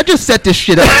 I mean, I just set this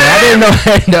shit up. I didn't know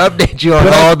I had to update you on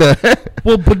all the.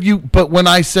 Well, but when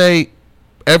I say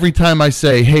every time I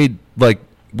say, hey, like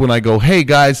when I go, hey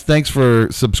guys, thanks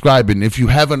for subscribing. If you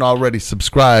haven't already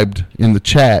subscribed in the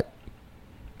chat,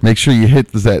 make sure you hit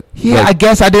that. Yeah, I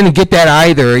guess I didn't get that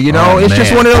either. It's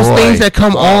just one of those things that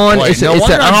come on. Boy. It's No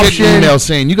an option. Email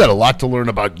saying you got a lot to learn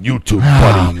about YouTube,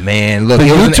 buddy. Oh man, look, The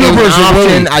it was an YouTubers are option.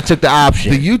 really- I took the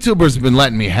option. The YouTubers have been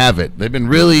letting me have it. They've been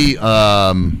really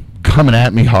coming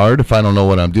at me hard if I don't know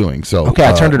what I'm doing. So Okay,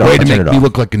 I turned it off. Way to I turned make it me off.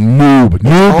 look like a noob.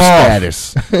 Noob Off.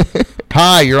 status.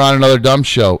 Hi, you're on another dumb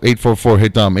show. 844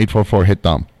 hit dumb. 844 hit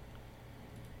dumb.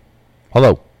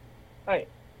 Hello. Hey,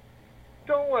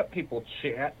 don't let people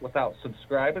chat without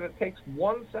subscribing. It takes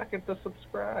 1 second to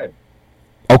subscribe.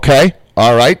 Okay.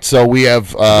 All right. So we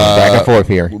have Back and forth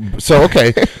here. So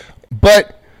okay,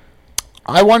 but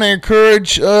I want to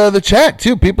encourage the chat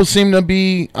too. People seem to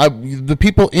be the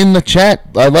people in the chat.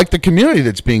 I like the community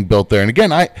that's being built there. And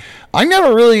again, I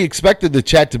never really expected the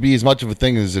chat to be as much of a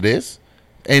thing as it is.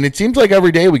 And it seems like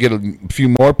every day we get a few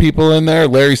more people in there.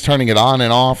 Larry's turning it on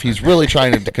and off. He's really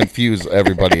trying to confuse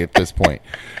everybody at this point.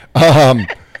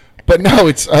 But no,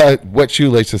 it's Wet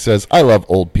Shoelaces says, I love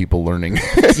old people learning.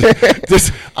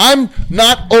 I'm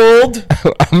not old.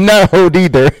 I'm not old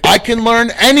either. I can learn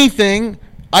anything.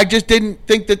 I just didn't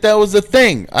think that was a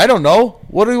thing. I don't know.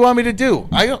 What do you want me to do?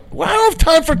 I don't have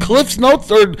time for Cliff's Notes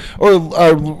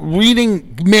or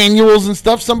reading manuals and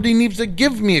stuff. Somebody needs to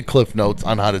give me a Cliff Notes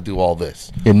on how to do all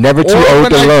this. You're never too old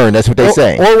to learn. That's what they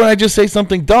say. Or when I just say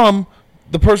something dumb,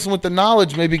 the person with the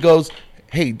knowledge maybe goes,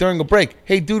 hey, during a break,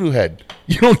 hey, doo-doo head,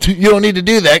 you don't need to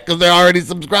do that because they're already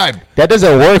subscribed. That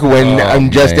doesn't work when I'm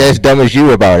just as dumb as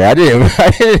you about it. I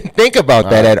didn't think about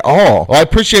that at all. Well, I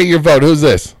appreciate your vote. Who's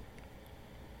this?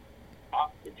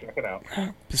 Check it out.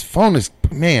 His phone is,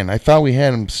 man, I thought we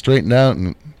had him straightened out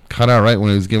and cut out right when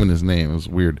he was giving his name. It was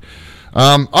weird.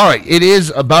 All right, it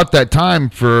is about that time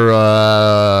for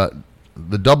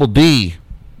the Double D.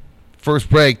 First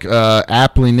break,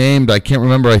 aptly named. I can't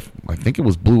remember. I think it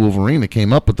was Blue Wolverine that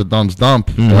came up with the Dumb's Dump.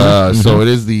 So it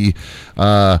is the,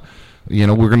 we're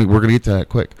gonna get to that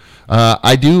quick.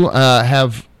 I do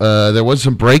have. There was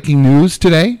some breaking news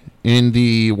today in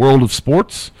the world of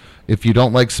sports. If you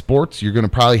don't like sports, you're gonna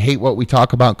probably hate what we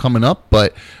talk about coming up.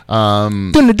 But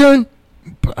Dun, dun, dun.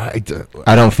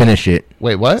 I don't finish it.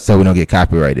 Wait, what? So we don't get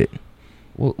copyrighted.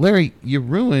 Well, Larry, you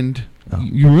ruined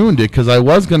it because I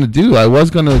was gonna. You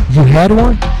had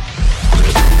one?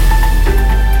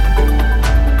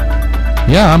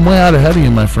 Yeah, I'm way out ahead of you,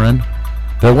 my friend.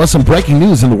 There was some breaking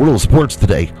news in the world of sports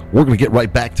today. We're going to get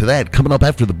right back to that coming up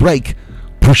after the break.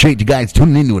 Appreciate you guys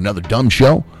tuning in to another dumb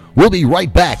show. We'll be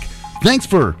right back. Thanks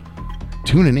for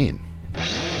tuning in.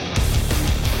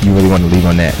 You really want to leave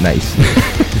on that? Nice.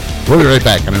 We'll be right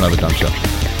back on another dumb show.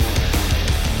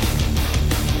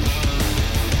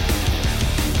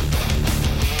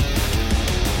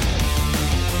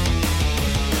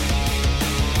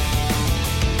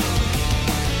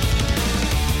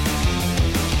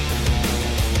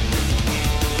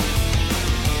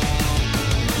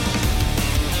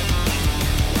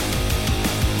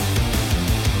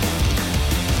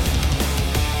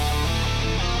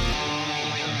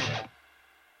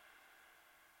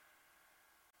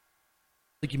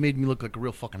 You made me look like a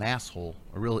real fucking asshole,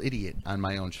 a real idiot on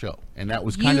my own show. And that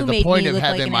was kind of the point of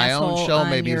having my own show,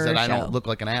 maybe, is that I don't look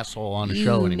like an asshole on the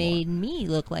show anymore. You made me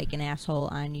look like an asshole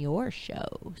on your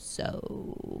show,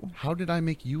 so... How did I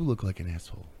make you look like an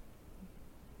asshole?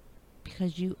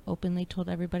 Because you openly told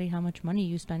everybody how much money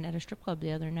you spent at a strip club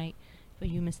the other night, but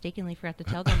you mistakenly forgot to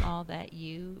tell them all that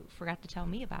you forgot to tell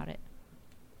me about it.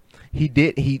 He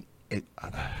did.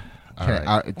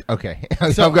 Okay.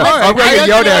 So, I'm going to get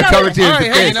yelled at coming to his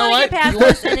defense. Hey, you know what? Pass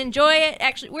this and enjoy it.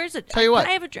 Actually, where's it? Tell you what. Can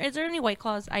I have is there any White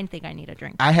Claws? I think I need a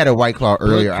drink. I had a White Claw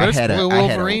earlier. Blue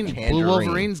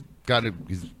Wolverine's got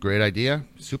he's a great idea.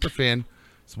 Super fan.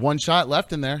 There's one shot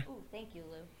left in there. Ooh, thank you,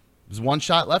 Lou. There's one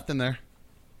shot left in there.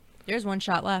 There's one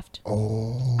shot left.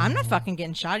 Oh. I'm not fucking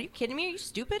getting shot. Are you kidding me? Are you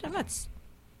stupid? I'm not.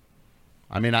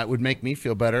 I mean, it would make me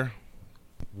feel better.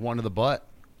 One to the butt.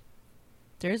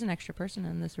 There is an extra person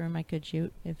in this room I could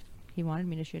shoot if he wanted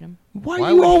me to shoot him. Why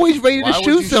are you always ready to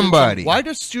shoot somebody? Why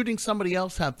does shooting somebody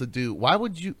else have to do? Why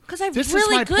would you? Because I'm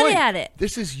really good at it.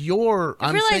 This is your.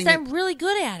 I realize I'm really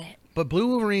good at it. But Blue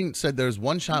Wolverine said there's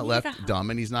one shot left, dumb,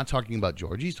 and he's not talking about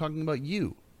George. He's talking about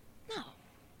you. No,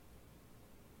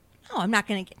 I'm not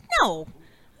going to get...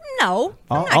 No.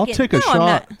 I'll take a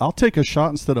shot. I'll take a shot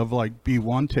instead of like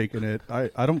B1 taking it.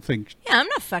 I don't think... Yeah, I'm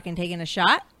not fucking taking a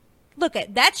shot. Look,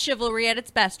 that's chivalry at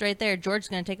its best right there. George's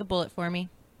going to take a bullet for me.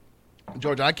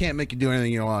 George, I can't make you do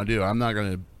anything you don't want to do. I'm not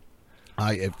going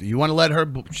to... if you want to let her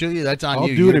shoot you, that's on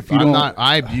you. I'll do it if you don't...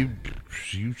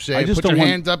 You say, put your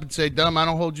hands up and say, dumb, I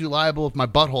don't hold you liable if my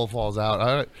butthole falls out.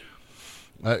 All right.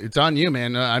 It's on you,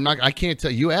 man. I'm not. I can't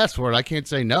tell. You asked for it. I can't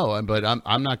say no. But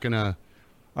I'm not gonna.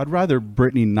 I'd rather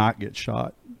Brittany not get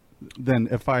shot than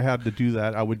if I had to do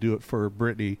that. I would do it for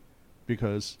Brittany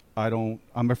because I'm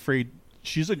afraid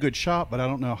she's a good shot, but I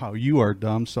don't know how you are,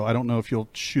 dumb. So I don't know if you'll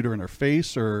shoot her in her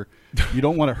face or you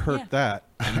don't want to hurt that.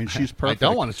 I mean, she's perfect. I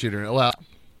don't want to shoot her. Well,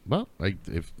 like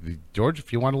George,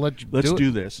 if you want to let's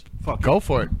do this. Fuck go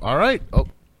for it. All right. Oh,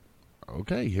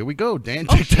 okay. Here we go. Dan,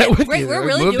 take that with you. We're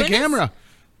really Move doing the camera. This?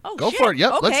 Oh, go shit. for it.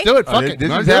 Yep. Okay. Let's do it. Fuck it.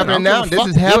 This is happening now. This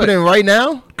is happening right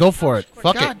now. Go for it.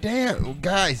 Fuck God it. damn,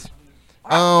 guys.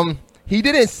 He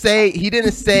didn't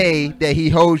say that he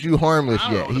holds you harmless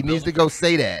yet. He needs to go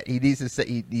say that. He needs to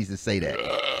say that.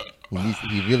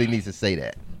 He really needs to say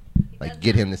that. Like,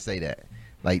 get him to say that.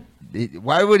 Like,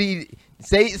 why would he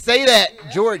say that?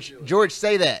 George,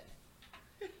 say that.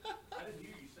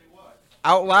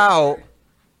 Out loud.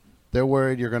 They're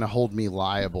worried you're going to hold me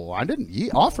liable. I didn't.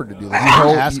 He offered to do that. I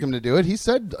didn't ask him to do it. He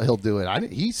said he'll do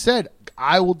it. He said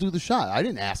I will do the shot. I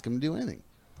didn't ask him to do anything.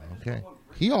 Okay.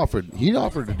 He offered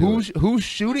to do it. Who's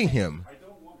shooting him?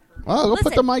 Oh, go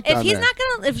put the mic down there.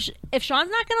 If Sean's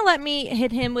not gonna let me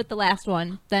hit him with the last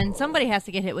one, then somebody has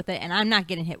to get hit with it, and I'm not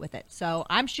getting hit with it. So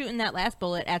I'm shooting that last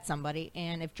bullet at somebody,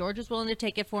 and if George is willing to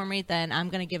take it for me, then I'm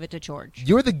gonna give it to George.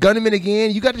 You're the gunman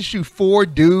again. You got to shoot 4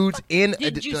 dudes in.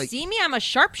 Did you see me? I'm a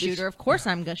sharpshooter. Of course,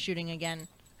 I'm shooting again.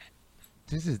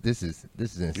 This is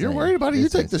insane. You're worried about it. You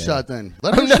take the shot then.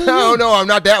 No, I'm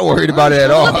not that worried about it at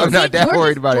all. I'm not that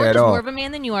worried about it at all. George is more of a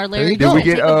man than you are, Larry. Did we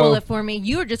Take get the bullet for me.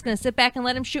 You are just going to sit back and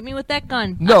let him shoot me with that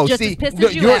gun. No, just see, as pissed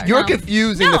as you're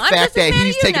confusing the fact that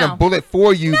he's taking a bullet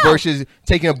for you versus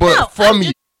taking a bullet from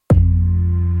you.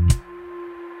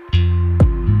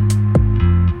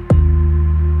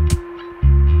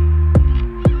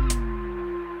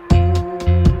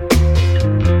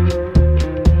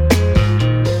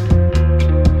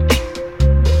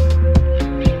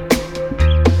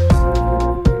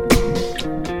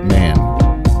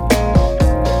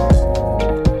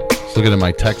 Looking at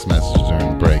my text messages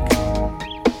during the break.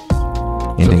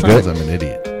 Sometimes I'm an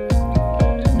idiot.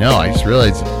 No, I just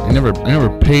realized I never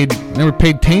paid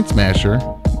Taint Smasher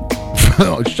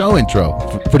for show intro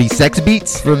for these sex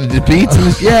beats, for the beats.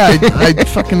 Yeah,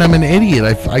 I'm an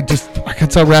idiot. I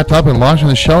got so wrapped up in launching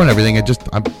the show and everything. I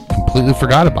completely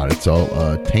forgot about it. So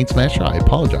Taint Smasher, I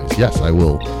apologize. Yes, I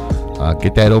will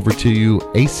get that over to you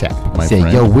ASAP. My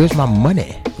friend. Yo, where's my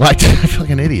money? Well, I feel like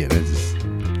an idiot.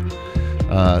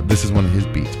 This is one of his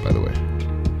beats, by the way.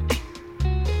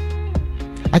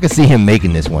 I could see him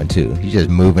making this one too. He's just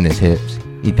moving his hips.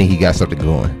 You think he got something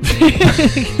going? You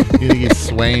think he's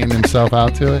swaying himself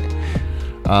out to it?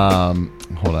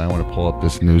 Hold on, I want to pull up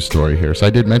this news story here. So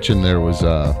I did mention there was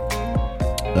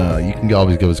you can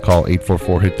always give us a call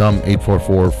 844-HIT-THUMB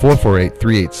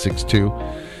 844-448-3862.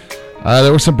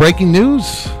 There was some breaking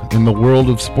news in the world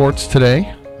of sports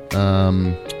today.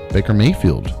 Baker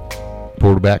Mayfield,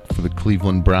 quarterback for the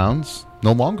Cleveland Browns,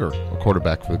 no longer a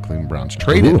quarterback for the Cleveland Browns,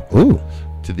 traded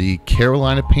to the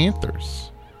Carolina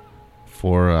Panthers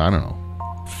for I don't know,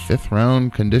 5th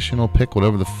round conditional pick,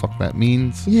 whatever the fuck that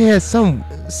means. Yeah, some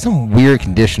weird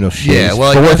conditional shit. Yeah,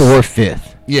 well, fourth or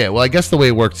 5th. Yeah, well, I guess the way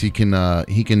it works, he can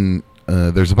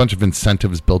there's a bunch of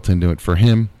incentives built into it for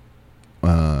him.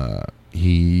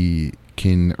 He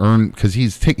can earn because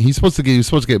he's supposed to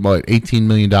get about $18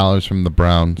 million from the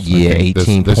Browns. Yeah,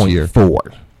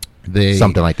 18.4.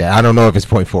 Something like that. I don't know if it's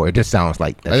 0.4. It just sounds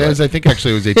like that. I think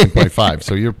actually it was 18.5.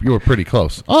 So you were pretty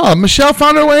close. Oh, Michelle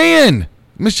found her way in.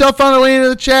 Michelle found her way into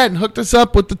the chat and hooked us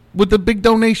up with the big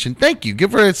donation. Thank you.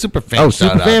 Give her a super fan. Oh,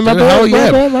 super fan, my boy. Hell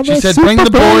yeah. She said, "Bring the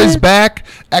boys back."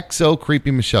 XO,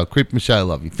 creepy Michelle. Creepy Michelle, I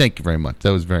love you. Thank you very much.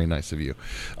 That was very nice of you.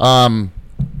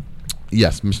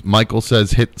 Yes, Michael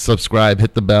says hit subscribe,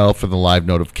 hit the bell for the live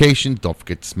notification. Don't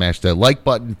forget to smash that like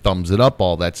button, thumbs it up,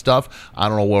 all that stuff. I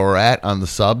don't know where we're at on the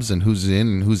subs and who's in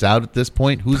and who's out at this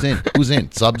point. Who's in? Who's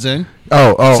in? Subs in?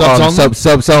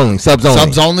 Subs only.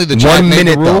 Subs only. The chat 1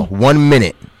 minute rule. though. 1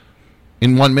 minute.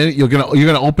 In 1 minute, you're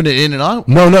gonna open it in and out.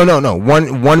 No.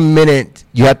 1 minute.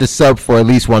 You have to sub for at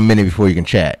least 1 minute before you can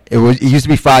chat. It used to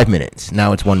be 5 minutes.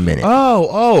 Now it's 1 minute.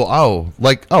 So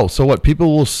what?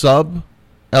 People will sub.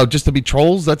 Oh, just to be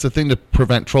trolls? That's a thing to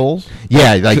prevent trolls?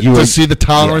 Yeah, to see the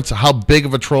tolerance, how big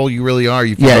of a troll you really are.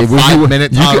 You feel a 5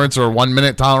 minute tolerance or 1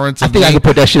 minute tolerance? I think I could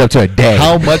put that shit up to a day.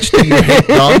 How much do you hit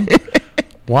dumb?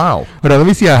 Wow. Hold on, let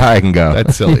me see how high I can go.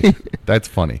 That's silly. That's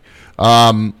funny.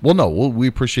 We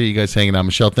appreciate you guys hanging out.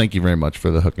 Michelle, thank you very much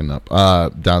for the hooking up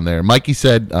down there. Mikey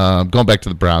said, going back to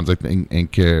the Browns, I think,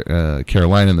 and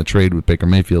Carolina in the trade with Baker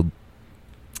Mayfield,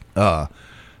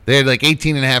 they had like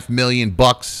 $18.5 million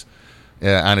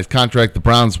on his contract. The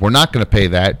Browns were not going to pay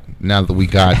that. Now that we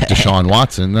got Deshaun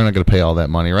Watson, they're not going to pay all that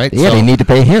money, right? Yeah, they need to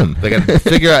pay him. They got to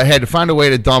figure out, had to find a way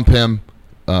to dump him.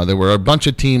 There were a bunch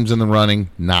of teams in the running.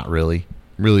 Not really.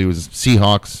 Really, it was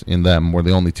Seahawks and them were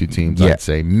the only two teams. Yeah. I'd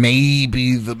say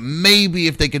maybe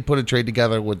if they could put a trade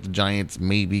together with the Giants,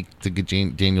 maybe to get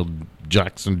Daniel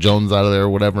Jackson Jones out of there or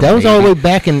whatever. That was all the way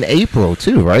back in April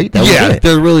too, right?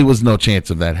 There really was no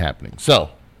chance of that happening. So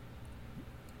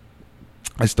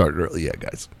I started early,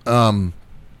 guys.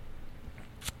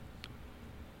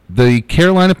 The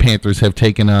Carolina Panthers have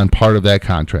taken on part of that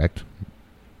contract,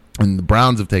 and the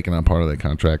Browns have taken on part of that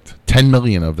contract. $10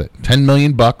 million of it, $10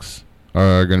 million bucks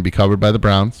are going to be covered by the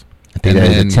Browns. I think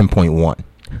that is 10.1.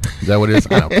 Is that what it is?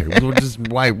 I don't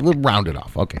care. We'll round it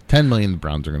off. Okay, $10 million the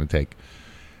Browns are going to take.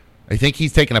 I think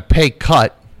he's taking a pay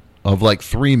cut of like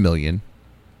 $3 million.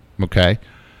 Okay,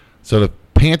 so the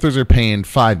Panthers are paying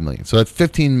 $5 million. So that's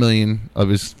 $15 million of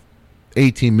his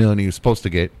 $18 million he was supposed to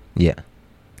get. Yeah.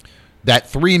 That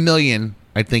 $3 million,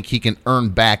 I think he can earn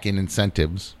back in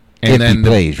incentives. And if then he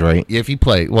plays, right? If he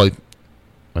plays, well,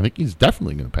 I think he's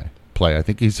definitely going to play. I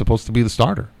think he's supposed to be the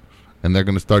starter, and they're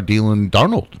going to start dealing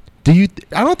Darnold. I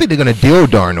don't think they're going to deal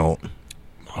Darnold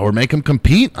or make him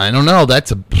compete. I don't know. And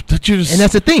that's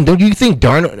the thing. Don't you think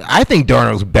Darnold? I think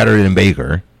Darnold's better than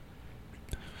Baker.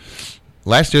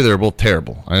 Last year they were both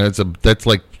terrible. That's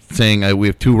like saying we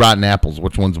have two rotten apples.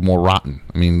 Which one's more rotten?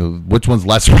 I mean, which one's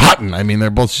less rotten? I mean, they're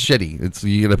both shitty.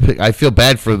 You gotta pick. I feel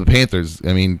bad for the Panthers.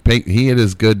 I mean, he had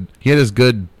his good. He had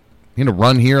a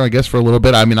run here, I guess, for a little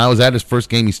bit. I mean, I was at his first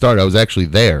game he started. I was actually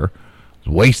there. I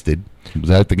was wasted. I was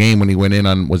at the game when he went in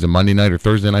on, was it Monday night or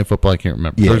Thursday night football? I can't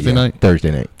remember. Thursday night?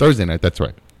 Thursday night, that's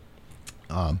right.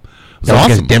 It was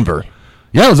awesome. Denver.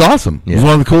 Yeah, it was awesome. Yeah. It was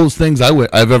one of the coolest things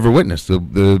I've ever witnessed.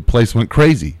 The place went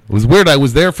crazy. It was weird. I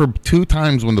was there for 2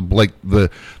 times when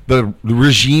the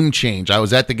regime change. I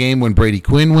was at the game when Brady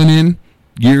Quinn went in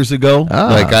years ago.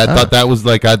 I thought that was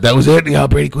that was it. Yeah,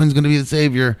 Brady Quinn's going to be the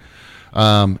savior.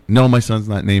 No, my son's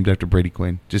not named after Brady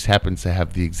Quinn. Just happens to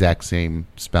have the exact same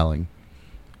spelling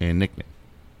and nickname.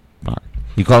 Fine.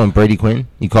 You call him Brady Quinn?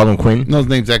 You call him Quinn? No, his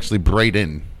name's actually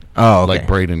Braden. Oh, okay. Like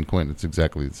Braden Quinn. It's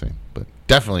exactly the same, but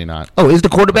definitely not. Oh, is the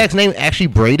quarterback's name actually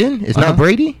Braden? It's not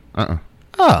Brady? Oh.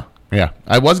 Yeah.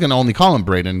 I was going to only call him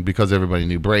Braden because everybody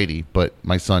knew Brady, but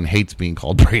my son hates being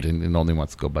called Braden and only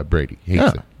wants to go by Brady. He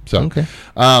hates it. So, okay.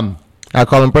 I'll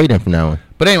call him Braden from now on.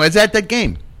 But anyway, it's at that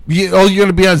game. You're going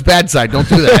to be on his bad side. Don't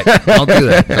do that.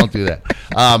 Don't do that.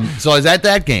 So I was at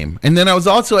that game. And then I was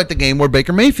also at the game where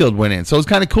Baker Mayfield went in. So it was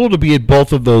kind of cool to be at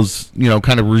both of those,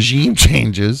 kind of regime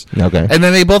changes. Okay. And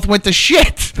then they both went to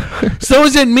shit. So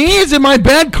is it me? Is it my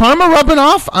bad karma rubbing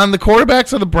off on the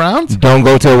quarterbacks of the Browns? Don't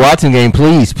go to a Watson game,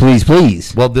 please, please,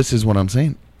 please. Well, this is what I'm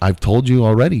saying. I've told you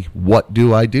already. What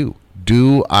do I do?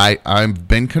 I've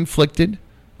been conflicted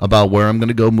about where I'm going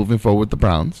to go moving forward with the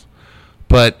Browns.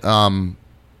 But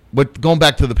going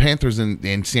back to the Panthers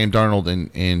and Sam Darnold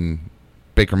and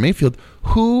Baker Mayfield,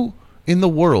 who in the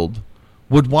world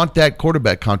would want that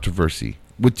quarterback controversy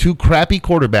with 2 crappy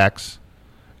quarterbacks,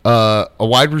 a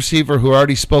wide receiver who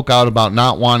already spoke out about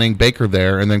not wanting Baker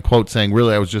there, and then quote saying,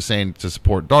 "Really, I was just saying to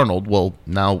support Darnold." Well,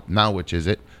 now which is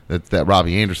it? That's that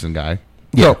Robbie Anderson guy.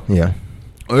 Yeah, yeah.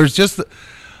 There's just.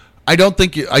 I don't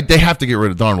think they have to get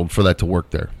rid of Darnold for that to work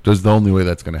there. That's the only way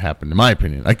that's going to happen, in my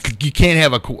opinion. You can't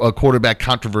have a quarterback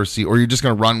controversy, or you're just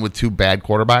going to run with 2 bad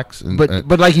quarterbacks.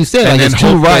 But like you said, it's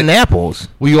 2 rotten apples.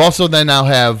 Well, you also then now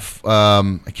have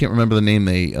I can't remember the name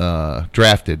they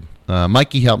drafted.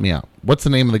 Mikey, help me out. What's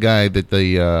the name of the guy that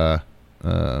they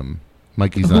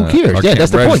Mikey's? Who cares? Yeah,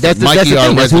 that's the point. That's Mikey, the our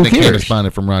thing. resident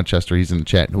correspondent from Rochester. He's in the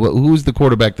chat. Who's the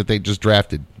quarterback that they just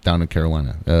drafted down in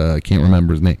Carolina? I can't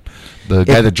remember his name. The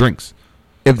guy that drinks.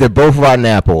 If they're both rotten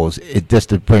apples, it just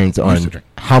depends on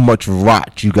how much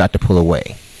rot you got to pull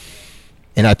away.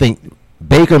 And I think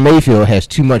Baker Mayfield has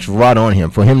too much rot on him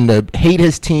for him to hate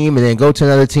his team and then go to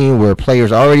another team where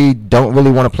players already don't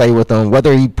really want to play with him,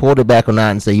 whether he pulled it back or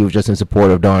not and say he was just in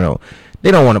support of Darnold.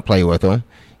 They don't want to play with him.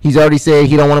 He's already said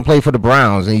he don't want to play for the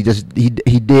Browns, and he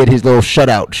did his little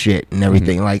shutout shit and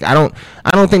everything. Mm-hmm. Like I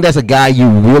don't think that's a guy you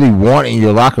really want in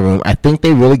your locker room. I think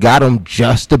they really got him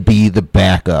just to be the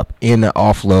backup in the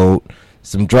offload,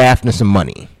 some draft and some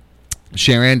money.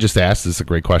 Sharon just asked, this is a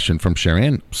great question from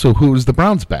Sharon. So who's the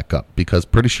Browns backup? Because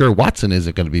pretty sure Watson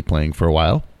isn't going to be playing for a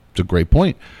while. It's a great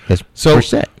point. That's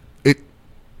Brissett.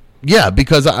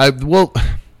 Because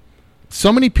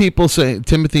so many people say,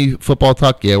 Timothy, football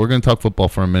talk. Yeah, we're going to talk football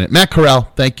for a minute. Matt Corral,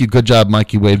 thank you. Good job,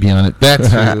 Mikey, way beyond it.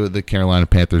 That's who the Carolina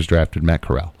Panthers drafted, Matt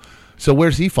Corral. So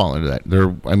where's he fall into that?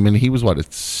 He was, a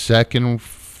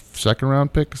second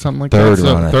round pick or something like Third that.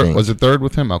 round, I think. Was it third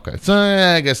with him? Okay, so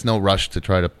I guess no rush to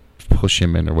try to push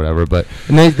him in or whatever. But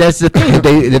that's the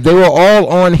thing. If they were all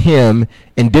on him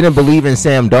and didn't believe in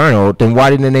Sam Darnold, then why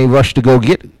didn't they rush to go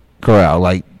get Corral?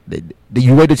 Like,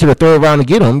 you waited to the third round to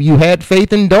get him. You had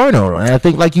faith in Darnold, and I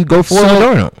think like you go for it with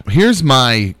Darnold. Here's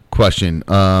my question,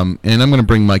 and I'm going to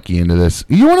bring Mikey into this.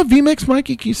 You want a VMix,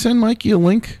 Mikey? Can you send Mikey a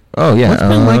link? Oh yeah, let's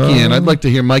bring Mikey in. I'd like to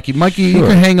hear Mikey. Mikey, sure. You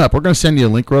can hang up. We're going to send you a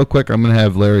link real quick. I'm going to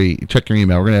have Larry check your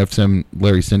email. We're going to have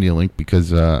Larry send you a link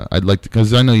because I'd like to,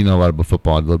 because I know you know a lot about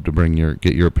football. I'd love to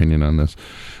get your opinion on this.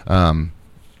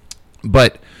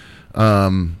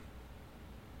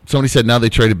 Somebody said now they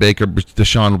traded Baker,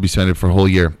 Deshaun will be suspended for a whole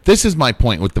year. This is my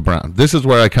point with the Browns. This is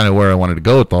where I wanted to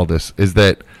go with all this, is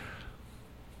that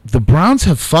the Browns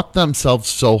have fucked themselves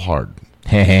so hard.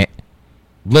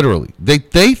 Literally.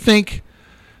 They think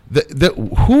that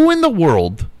who in the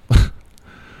world,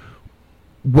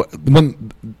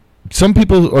 when some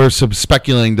people are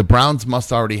speculating the Browns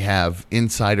must already have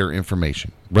insider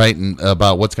information, right, and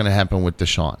about what's going to happen with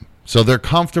Deshaun. So they're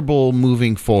comfortable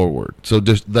moving forward. So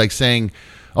just like saying,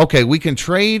 okay, we can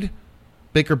trade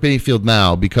Baker Mayfield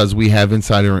now because we have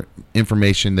insider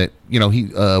information that,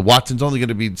 Watson's only going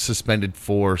to be suspended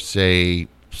for, say,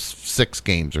 6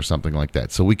 games or something like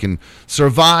that. So we can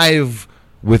survive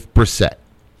with Brissett.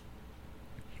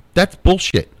 That's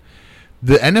bullshit.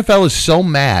 The NFL is so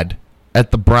mad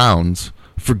at the Browns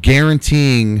for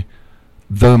guaranteeing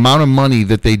the amount of money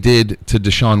that they did to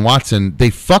Deshaun Watson. They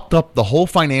fucked up the whole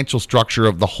financial structure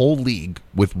of the whole league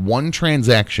with one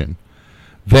transaction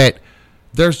that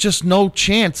there's just no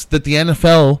chance that the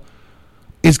NFL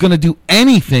is going to do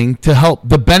anything to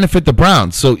benefit the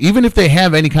Browns. So even if they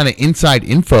have any kind of inside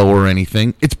info or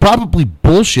anything, it's probably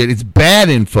bullshit. It's bad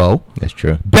info. That's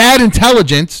true. Bad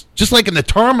intelligence, just like in the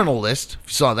terminal list.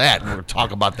 If you saw that, we're going to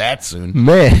talk about that soon.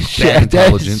 Man,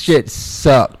 that shit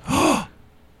sucked.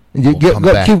 Keep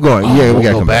going. Yeah, we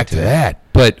got to go back to that.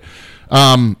 But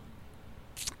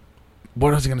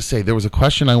what was I going to say? There was a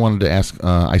question I wanted to ask.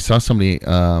 I saw somebody.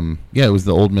 It was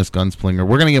the Old Miss Gunslinger.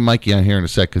 We're going to get Mikey on here in a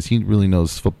sec because he really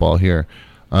knows football here.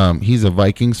 He's a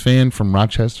Vikings fan from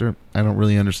Rochester. I don't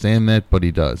really understand that, but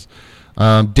he does.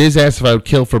 Diz asked if I would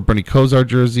kill for Bernie Kosar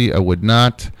jersey. I would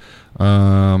not.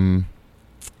 Where's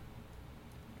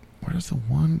the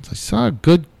one? I saw a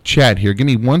good chat here. Give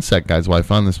me 1 sec, guys, while I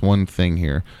found this one thing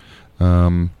here.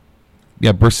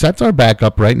 Brissett's our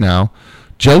backup right now.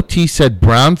 Joe T said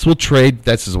Browns will trade.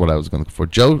 This is what I was going to look for.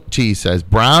 Joe T says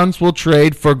Browns will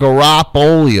trade for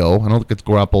Garoppolo. I don't think it's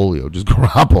Garoppolo, just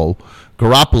Garoppolo,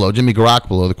 Jimmy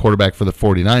Garoppolo, the quarterback for the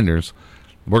 49ers.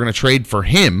 We're going to trade for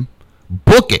him.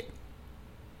 Book it.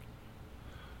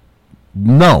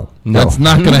 No, that's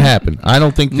not going to happen. I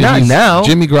don't think not now.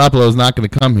 Jimmy Garoppolo is not going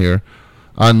to come here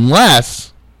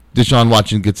unless Deshaun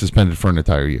Watson gets suspended for an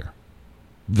entire year.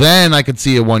 Then I could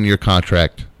see a 1-year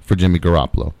contract for Jimmy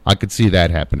Garoppolo. I could see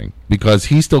that happening because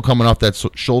he's still coming off that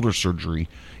shoulder surgery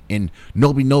and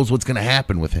nobody knows what's going to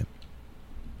happen with him.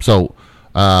 So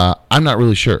I'm not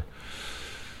really sure.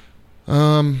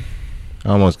 I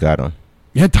almost got him.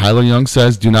 Yeah, Tyler Young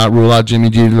says, do not rule out Jimmy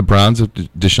G to the Browns if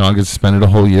Deshaun gets suspended a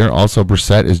whole year. Also,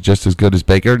 Brissett is just as good as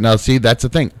Baker. Now, see, that's the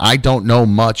thing. I don't know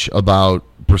much about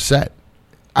Brissett.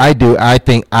 I do. I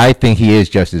think he is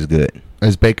just as good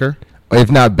as Baker. If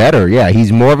not better, yeah.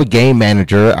 He's more of a game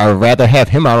manager. I would rather have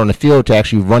him out on the field to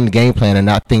actually run the game plan and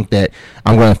not think that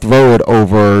I'm going to throw it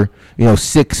over,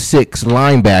 6'6"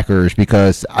 linebackers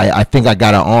because I think I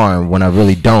got an arm when I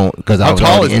really don't because I was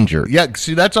already injured. Yeah,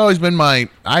 see, that's always been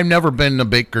I've never been a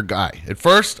Baker guy. At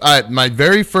first, my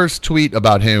very first tweet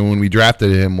about him when we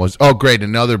drafted him was, oh, great,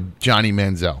 another Johnny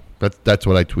Manziel. That's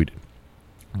what I tweeted.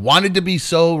 Wanted to be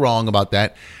so wrong about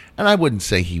that, and I wouldn't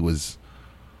say he was.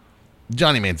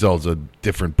 Johnny Manziel's a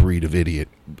different breed of idiot.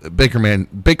 Baker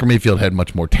Mayfield had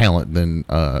much more talent than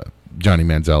Johnny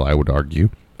Manziel, I would argue.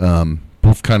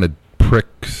 Both kind of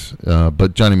pricks,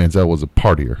 but Johnny Manziel was a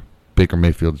partier. Baker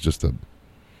Mayfield's just a.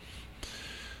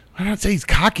 I don't say he's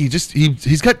cocky. Just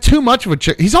he's got too much of a.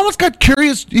 He's almost got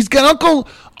curious. He's got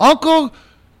Uncle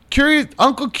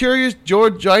Curious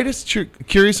Georgitis.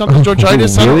 Curious Uncle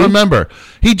Georgitis. Really? I don't remember.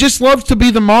 He just loves to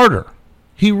be the martyr.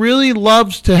 He really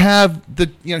loves to have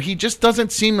he just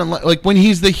doesn't seem like when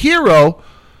he's the hero,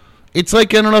 it's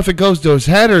like, I don't know if it goes to his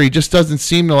head or he just doesn't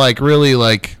seem to I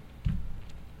don't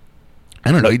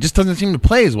know, he just doesn't seem to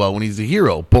play as well when he's the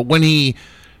hero. But when he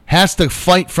has to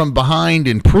fight from behind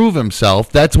and prove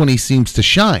himself, that's when he seems to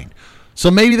shine. So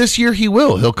maybe this year he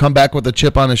will. He'll come back with a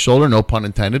chip on his shoulder, no pun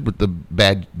intended, with the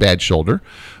bad shoulder.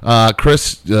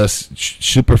 Chris,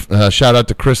 shout out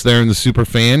to Chris there in the super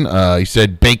fan. He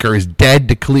said Baker is dead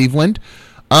to Cleveland.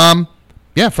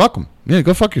 Yeah, fuck him. Yeah,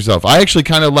 go fuck yourself. I actually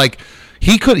kind of like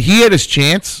he had his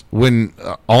chance when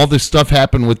all this stuff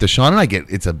happened with Deshaun, and I get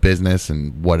it's a business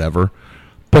and whatever,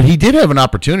 but he did have an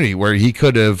opportunity where he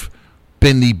could have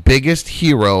been the biggest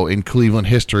hero in Cleveland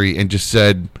history and just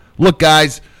said, "Look,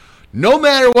 guys, no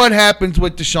matter what happens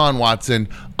with Deshaun Watson,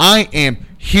 I am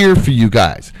here for you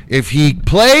guys. If he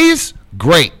plays,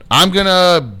 great. I'm going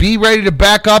to be ready to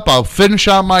back up. I'll finish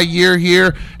out my year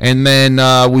here, and then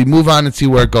we move on and see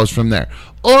where it goes from there."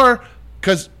 Or,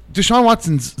 because Deshaun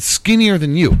Watson's skinnier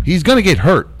than you. He's going to get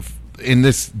hurt in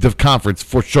this conference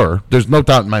for sure. There's no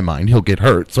doubt in my mind he'll get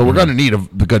hurt. So we're going to need a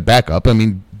good backup. I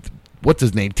mean, what's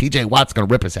his name? TJ Watt's going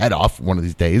to rip his head off one of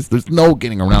these days. There's no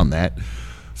getting around that.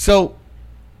 So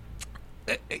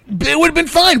it would have been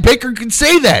fine. Baker could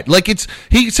say that. Like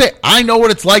he could say, I know what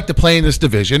it's like to play in this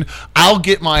division. I'll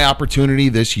get my opportunity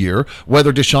this year.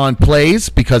 Whether Deshaun plays,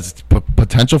 because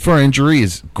potential for injury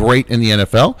is great in the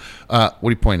NFL. What are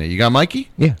you pointing at? You got Mikey?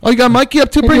 Yeah. Oh, you got Mikey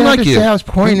up to bring Mikey. I was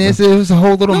pointing. It was a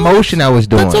whole little motion I was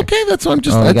doing. That's okay. That's what I'm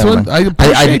just.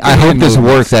 I hope this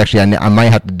works. Actually, I might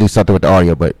have to do something with the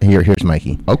audio, but here's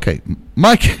Mikey. Okay,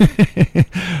 Mike.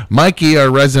 Mikey, our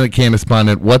resident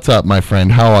correspondent. What's up, my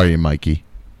friend? How are you, Mikey?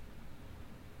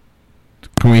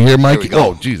 Can we hear Mikey?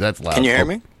 Oh, geez, that's loud. Can you hear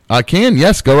me? I can.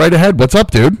 Yes, go right ahead. What's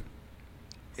up, dude?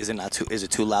 Is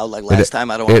it too loud like last time?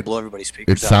 I don't want to blow everybody's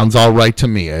speakers out. It sounds all right to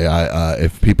me.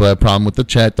 If people have a problem with the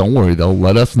chat, don't worry. They'll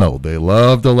let us know. They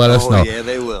love to let us know. Oh, yeah,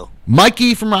 they will.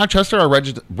 Mikey from Rochester, our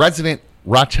resident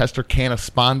Rochester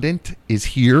correspondent, is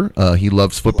here. He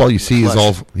loves football. You see,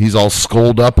 he's all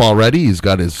skulled up already. He's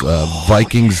got his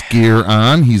Vikings gear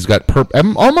on. He's got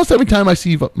almost every time I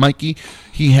see Mikey,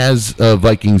 he has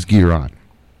Vikings gear on.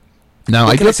 Now,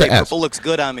 I get to ask. Purple looks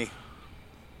good on me.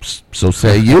 So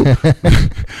say you.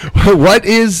 What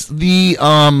is the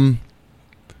how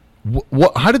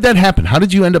did that happen? How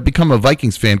did you end up becoming a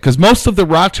Vikings fan? Because most of the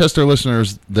Rochester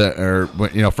listeners that are,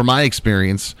 from my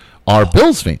experience, are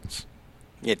Bills fans.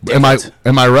 Yeah, am I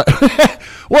right?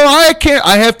 Well, I can't.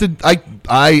 I have to.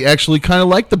 I actually kind of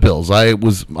like the Bills. I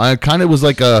kind of was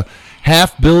like a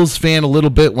half Bills fan a little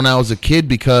bit when I was a kid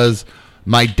because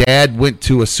my dad went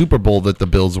to a Super Bowl that the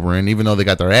Bills were in, even though they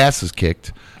got their asses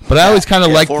kicked. But I always kind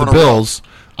of liked the Bills.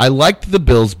 I liked the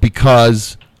Bills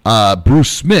because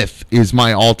Bruce Smith is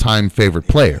my all-time favorite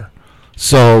player.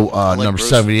 So number Bruce.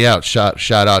 70 out. Shout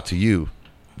out to you.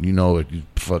 You know it, you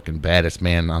fucking baddest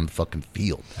man on the fucking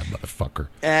field, that motherfucker.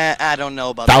 I don't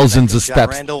know about thousands of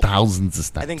steps. Randall, thousands of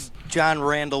steps. I think John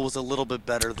Randall was a little bit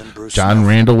better than Bruce. John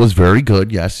Randall was very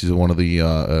good. Yes, he's one of the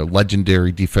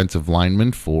legendary defensive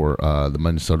linemen for the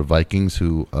Minnesota Vikings,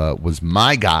 who was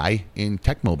my guy in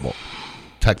Tecmo Bowl.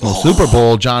 Super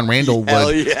Bowl. John Randall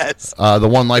was yes. The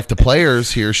One Life to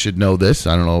players here should know this.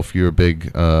 I don't know if you're a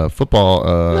big football.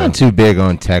 Not too big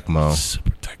on Tecmo. Super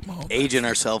Tecmo. Aging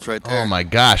ourselves right there. Oh my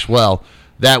gosh! Well,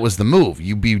 that was the move.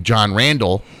 You be John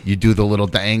Randall. You do the little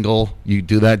angle. You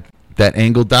do that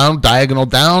angle down, diagonal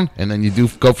down, and then you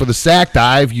go for the sack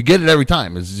dive. You get it every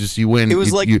time. It's just you win. It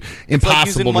was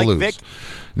impossible like to lose. Vic.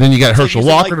 Then you got Herschel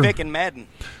Walker. Like Vic and Madden.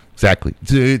 Exactly.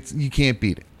 You can't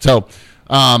beat it. So.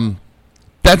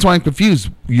 That's why I'm confused.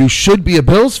 You should be a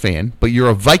Bills fan, but you're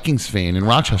a Vikings fan in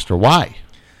Rochester. Why?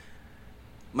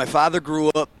 My father grew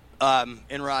up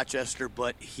in Rochester,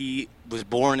 but he was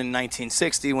born in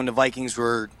 1960 when the Vikings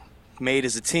were made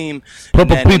as a team.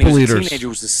 Purple and then People when he was Eaters. A teenager, it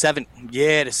was the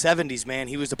 70s, man.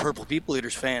 He was the Purple People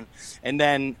Eaters fan. And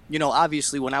then,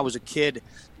 obviously when I was a kid,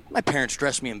 my parents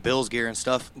dressed me in Bills gear and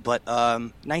stuff. But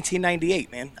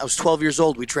 1998, man, I was 12 years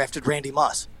old. We drafted Randy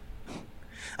Moss.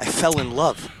 I fell in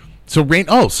love. So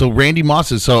Randy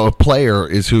Moss is a player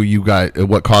is who you got.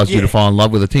 What caused you to fall in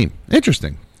love with the team?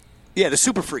 Interesting. Yeah, the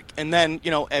super freak. And then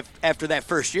after that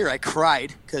first year, I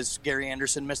cried because Gary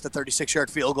Anderson missed a 36-yard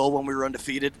field goal when we were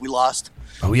undefeated. We lost.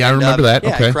 Oh yeah, I remember that.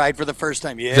 Yeah, okay. I cried for the first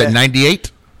time. Yeah. Is that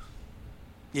 98?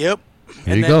 Yep. There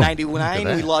and you then go.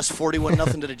 99, we lost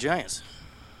 41-0 to the Giants.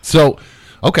 So,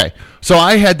 okay. So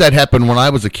I had that happen when I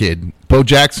was a kid. Bo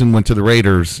Jackson went to the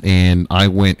Raiders, and I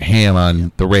went ham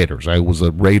on the Raiders. I was a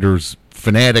Raiders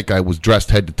fanatic. I was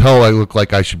dressed head to toe. I looked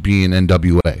like I should be in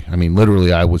NWA. I mean,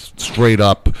 literally, I was straight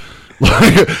up,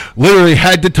 literally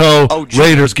head to toe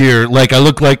Raiders gear. Like, I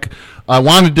looked like I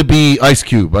wanted to be Ice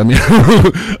Cube. I mean,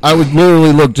 I would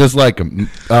literally look just like him.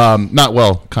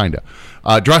 Kind of.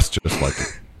 Dressed just like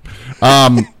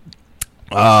him.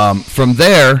 From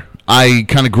there, I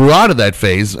kind of grew out of that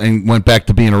phase and went back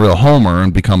to being a real homer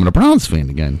and becoming a Browns fan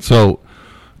again. So,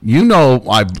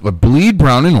 I bleed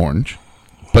brown and orange,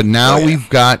 but now we've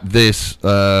got this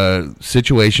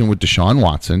situation with Deshaun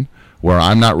Watson where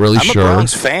I'm not really sure. I'm a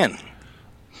Browns fan.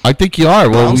 I think you are.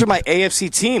 Well, Browns are my AFC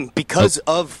team because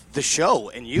of the show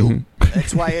and you. Mm-hmm.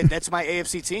 That's why. That's my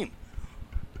AFC team.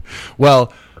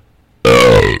 Well,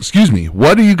 excuse me.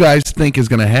 What do you guys think is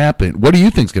going to happen? What do you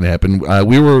think is going to happen?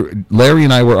 Larry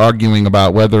and I were arguing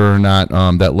about whether or not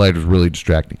that light is really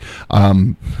distracting.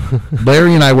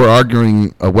 Larry and I were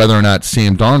arguing whether or not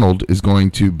Sam Darnold is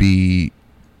going to be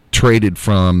traded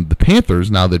from the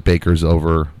Panthers now that Baker's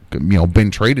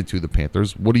been traded to the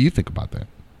Panthers. What do you think about that?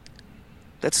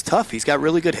 That's tough. He's got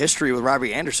really good history with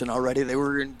Robbie Anderson already. They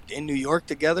were in New York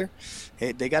together.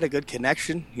 They got a good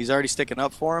connection. He's already sticking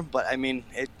up for him. But, I mean,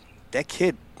 that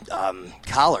kid,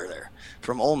 Collar there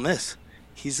from Ole Miss,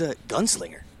 he's a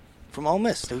gunslinger from Ole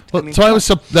Miss. Dude. Well, I mean,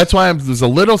 that's why I was a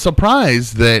little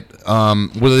surprised that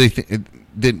whether they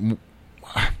did.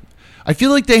 I feel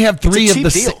like they have three of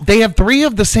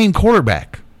the same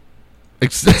quarterback.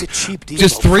 It's a cheap deal.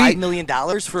 Just $3 million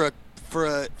for a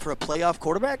playoff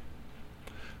quarterback.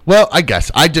 Well, I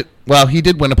guess I did. Well, he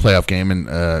did win a playoff game,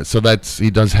 and so he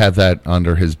does have that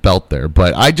under his belt there.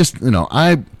 But I just,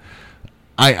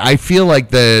 I feel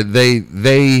like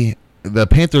the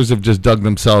Panthers have just dug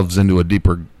themselves into a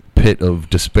deeper pit of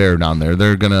despair down there.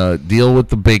 They're gonna deal with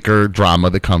the Baker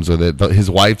drama that comes with it. His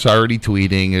wife's already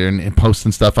tweeting and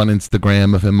posting stuff on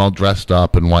Instagram of him all dressed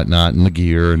up and whatnot in the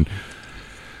gear and.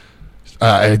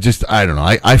 I don't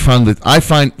know. I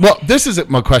find. Well, this is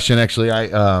my question actually.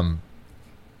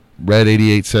 Red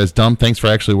 88 says, "Dumb, thanks for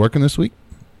actually working this week.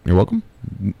 You're welcome.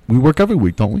 We work every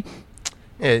week, don't we?"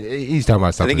 Yeah, he's talking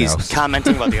about something else. I think he's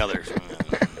commenting about the others.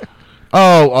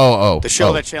 Oh. The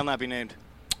show that shall not be named.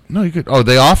 No, you could. Oh,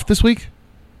 they off this week?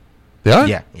 They are?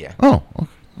 Yeah. Oh,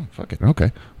 fuck it.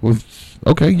 Okay. Well,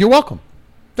 okay. You're welcome.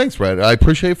 Thanks, Red. I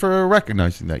appreciate for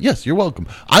recognizing that. Yes, you're welcome.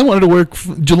 I wanted to work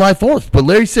July 4th, but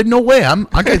Larry said, "No way.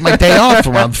 I got my day off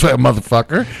around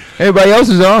motherfucker." Everybody else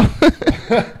is off.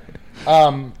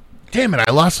 Damn it!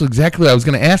 I lost exactly. I was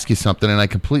going to ask you something, and I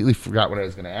completely forgot what I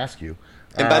was going to ask you.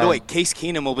 And by the way, Case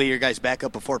Keenum will be your guys'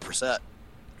 backup before Brissett.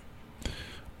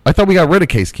 I thought we got rid of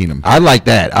Case Keenum. I like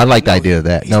that. I like the idea of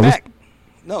that. He's back.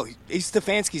 No, he's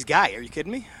Stefanski's guy. Are you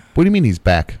kidding me? What do you mean he's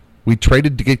back? We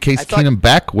traded to get Case Keenum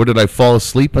back? What, did I fall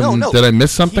asleep and No. did I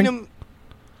miss something?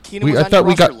 Keenum was on your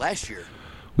roster last year.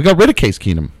 We got rid of Case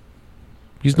Keenum.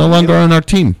 He's no longer on our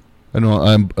team. I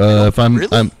know.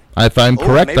 If I'm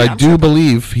correct, I do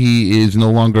believe he is no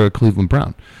longer a Cleveland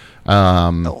Brown.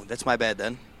 No, that's my bad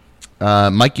then.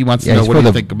 Mikey wants to know what do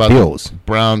you think about Bills. The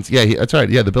Browns. Yeah, that's right.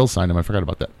 Yeah, the Bills signed him. I forgot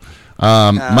about that.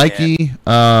 Mikey,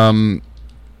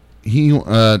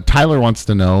 Tyler wants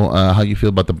to know how you feel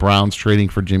about the Browns trading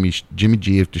for Jimmy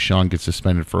G if Deshaun gets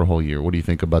suspended for a whole year. What do you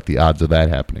think about the odds of that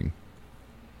happening?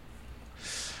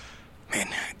 Man,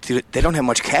 dude, they don't have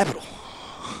much capital.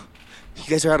 You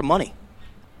guys are out of money.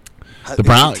 The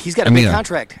Browns. He's got a big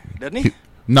contract, doesn't he?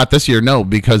 Not this year, no,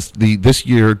 because this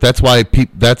year that's why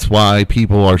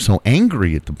people are so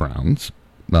angry at the Browns.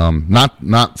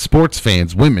 Not sports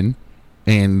fans, women,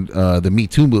 and the Me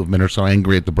Too movement are so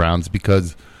angry at the Browns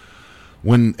because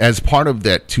when, as part of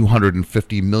that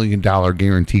 $250 million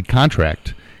guaranteed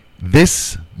contract,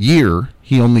 this year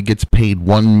he only gets paid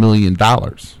 $1 million.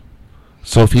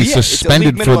 So if he's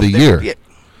suspended for the year,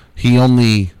 he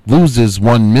only loses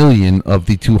 $1 million of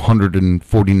the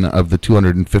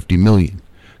 $250 million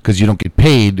because you don't get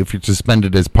paid if you're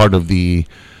suspended as part of the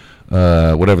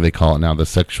whatever they call it now, the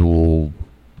sexual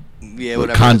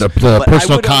conduct,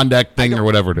 personal conduct thing or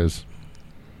whatever it is.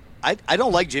 I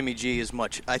don't like Jimmy G as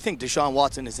much. I think Deshaun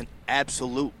Watson is an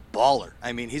absolute baller.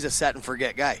 I mean, he's a set and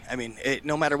forget guy. I mean,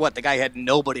 no matter what, the guy had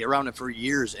nobody around him for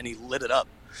years, and he lit it up.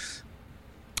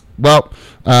 Well,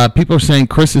 people are saying,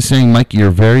 Chris is saying, Mikey, you're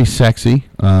very sexy.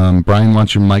 Brian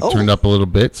wants your mic turned up a little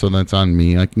bit, so that's on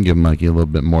me. I can give Mikey a little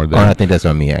bit more there. Oh, I think that's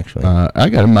on me, actually. I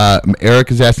got him. Eric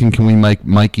is asking, can we make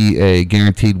Mikey a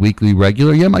guaranteed weekly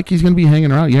regular? Yeah, Mikey's going to be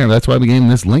hanging around. Yeah, that's why we gave him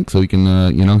this link, so he can,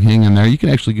 hang in there. You can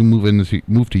actually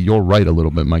move to your right a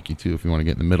little bit, Mikey, too, if you want to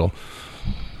get in the middle.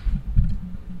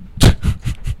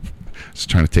 Just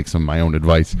trying to take some of my own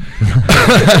advice.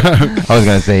 I was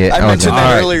going to say it. I mentioned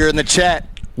that earlier in the chat.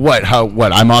 What?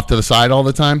 I'm off to the side all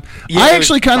the time? Yeah, I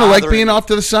actually kind of like being off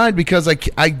to the side because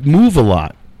I move a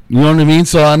lot. You know what I mean?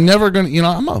 So I'm never going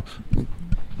to,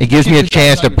 it gives me a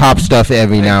chance to pop stuff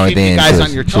every now and then. Keep you guys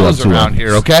on your toes around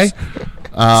here, okay?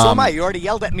 So am I. You already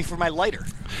yelled at me for my lighter.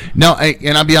 No,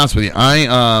 and I'll be honest with you.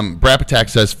 Brap Attack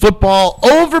says, football,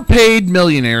 overpaid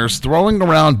millionaires throwing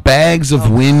around bags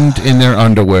of wind in their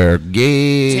underwear.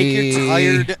 Gay. Take your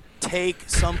tired take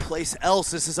someplace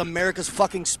else. This is America's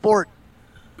fucking sport.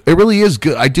 It really is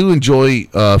good. I do enjoy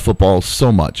football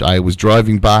so much. I was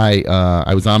driving by.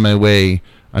 I was on my way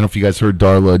I don't know if you guys heard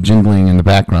Darla jingling in the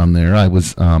background there. I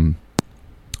was on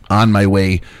my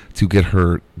way to get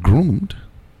her groomed,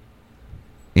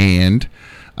 and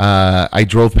I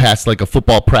drove past like a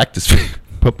football practice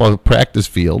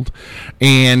field,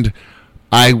 and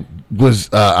I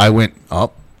went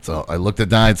up. So I looked at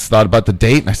that. I thought about the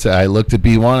date, and I looked at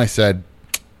B1. I said,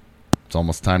 it's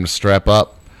almost time to strap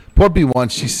up. Poor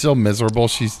B1, she's so miserable.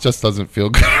 She just doesn't feel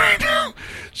good right now.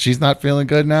 She's not feeling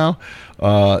good now.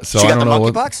 So she got I don't know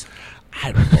monkeypox?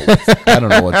 I don't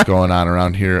know what's going on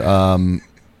around here.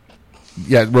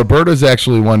 Yeah, Roberta's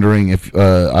actually wondering if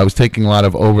I was taking a lot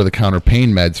of over-the-counter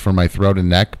pain meds for my throat and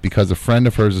neck because a friend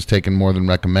of hers has taken more than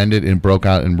recommended and broke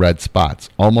out in red spots.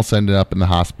 Almost ended up in the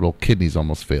hospital. Kidneys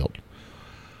almost failed.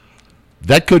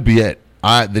 That could be it.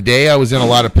 The day I was in a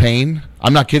lot of pain,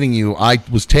 I'm not kidding you, I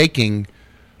was taking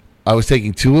 2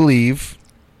 Aleve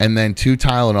and then 2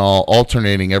 Tylenol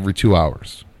alternating every 2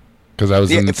 hours because I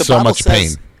was in so much pain.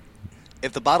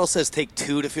 If the bottle says take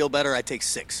 2 to feel better, I take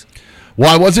 6.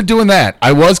 Well, I wasn't doing that.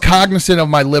 I was cognizant of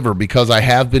my liver because I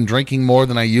have been drinking more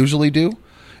than I usually do.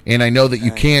 And I know that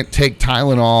you can't take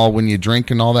Tylenol when you drink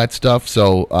and all that stuff.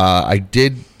 So I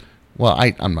did. Well,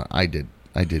 I did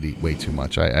eat way too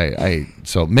much.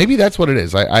 So maybe that's what it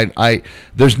is.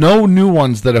 There's no new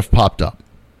ones that have popped up.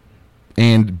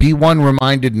 And B1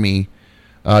 reminded me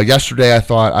yesterday. I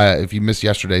thought if you missed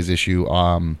yesterday's issue,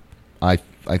 I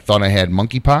thought I had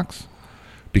monkeypox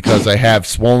because I have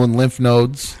swollen lymph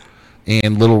nodes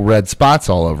and little red spots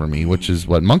all over me, which is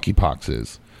what monkeypox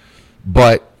is.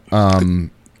 But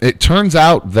it turns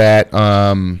out that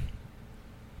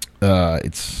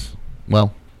it's,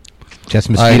 well, just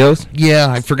mosquitoes?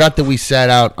 I forgot that we sat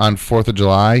out on 4th of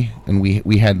July and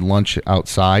we had lunch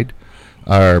outside.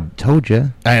 Told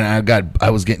you. And I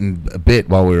was getting bit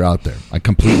while we were out there. I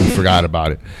completely forgot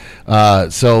about it.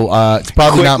 So it's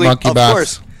probably not monkeypox. Of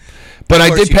course. But of I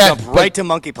course did pass right to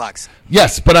monkeypox.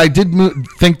 Yes, but I did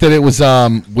think that it was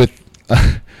with.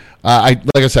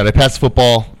 Like I said, I passed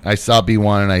football. I saw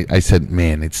B1, and I said,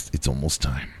 "Man, it's almost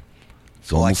time.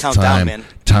 It's almost count time. down, man.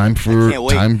 Time for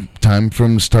time for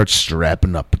them to start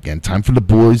strapping up again. Time for the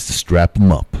boys to strap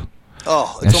them up."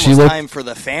 Oh, it's almost time for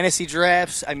the fantasy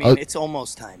drafts. I mean, it's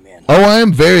almost time, man. Oh, I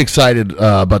am very excited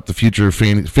about the future of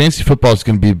fantasy football. Is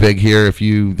going to be big here. If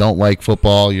you don't like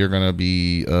football, you're going to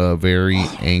be very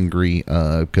angry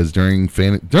because during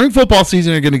football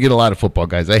season, you're going to get a lot of football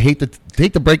guys. I hate to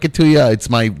break it to you. It's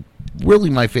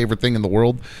really my favorite thing in the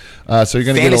world. So you're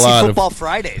going to get a lot Fantasy of football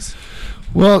Fridays.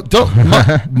 Well,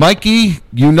 Mikey,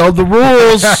 you know the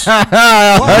rules. You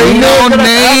know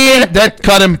name. That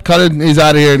cut him. He's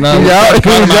out of here. No, he's out.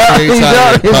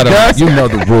 You know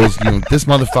the rules. This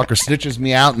motherfucker snitches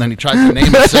me out, and then he tries to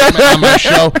name a segment on my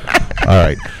show. All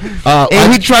right.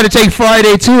 And we try to take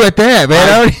Friday too at that,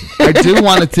 man. I do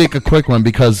want to take a quick one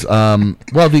because, I'm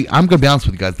going to be honest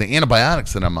with you guys. The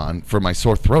antibiotics that I'm on for my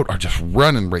sore throat are just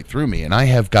running right through me, and I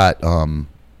have got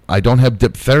I don't have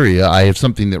diphtheria. I have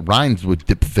something that rhymes with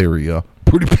diphtheria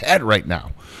pretty bad right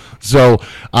now. So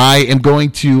I am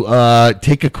going to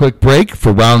take a quick break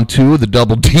for round 2 of the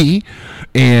Double D.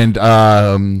 And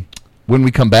when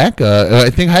we come back, I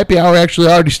think happy hour actually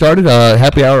already started.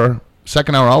 Happy hour,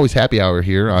 second hour, always happy hour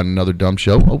here on another dumb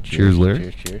show. Oh, cheers,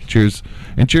 Larry. Cheers.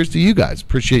 And cheers to you guys.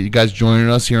 Appreciate you guys joining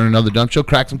us here on another dumb show.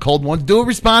 Crack some cold ones. Do it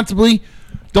responsibly.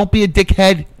 Don't be a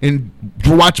dickhead and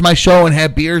watch my show and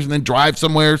have beers and then drive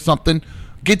somewhere or something.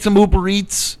 Get some Uber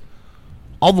Eats.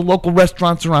 All the local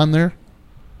restaurants are on there.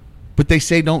 But they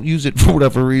say don't use it for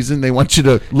whatever reason. They want you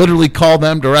to literally call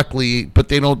them directly, but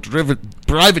they don't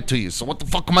drive it to you. So what the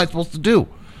fuck am I supposed to do?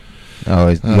 Oh,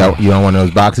 you on one of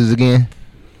those boxes again?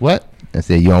 What? I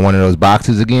said, you on one of those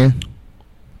boxes again?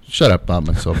 Shut up, Bob,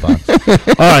 my soapbox. All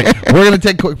right, we're going to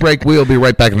take a quick break. We'll be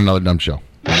right back in another dumb show.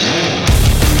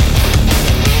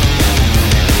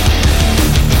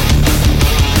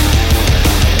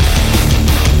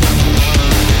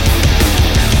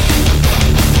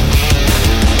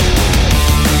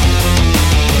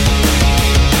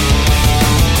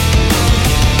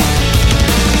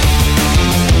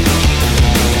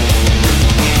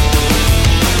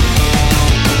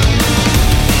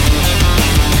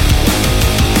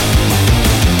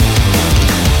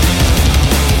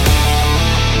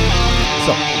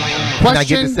 Can I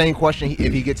get the same question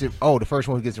if he gets it? Oh, the first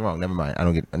one gets it wrong. Never mind.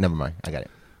 Never mind. I got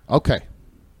it. Okay.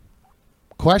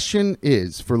 Question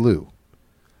is for Lou.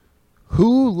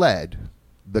 Who led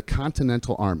the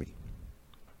Continental Army?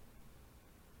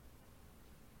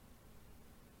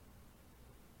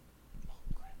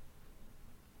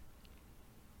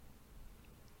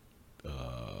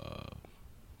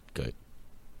 Good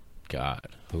God,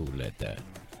 who led that?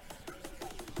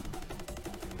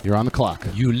 You're on the clock.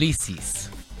 Ulysses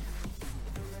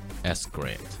S.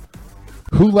 Grant.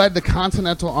 Who led the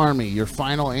Continental Army? Your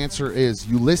final answer is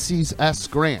Ulysses S.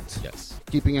 Grant. Yes.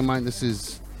 Keeping in mind this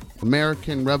is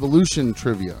American Revolution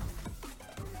trivia.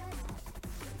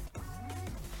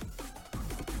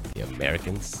 The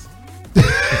Americans.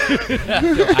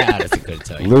 I honestly couldn't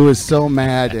tell you. Lou is so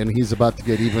mad, and he's about to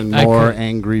get even more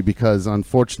angry because,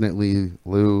 unfortunately,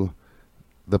 Lou,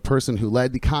 the person who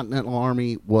led the Continental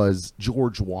Army was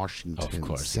George Washington. Of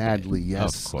course, sadly,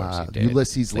 yes. Of course, he did.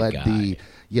 Ulysses led guy.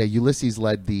 Ulysses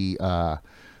led the.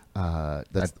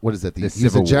 What is it? He's a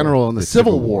Civil general War. in the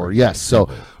Civil War. Yes. So,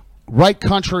 right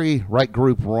country, right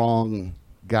group, wrong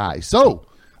guy. So,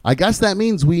 I guess that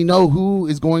means we know who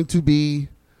is going to be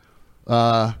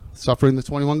suffering the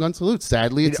 21 gun salute.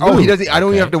 Sadly, it's Lou. He doesn't. I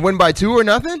don't even have to win by 2 or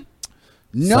nothing.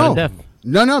 No.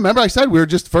 No. Remember, I said we were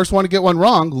just first one to get one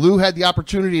wrong. Lou had the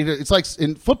opportunity to. It's like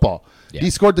in football. Yeah.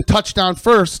 He scored the touchdown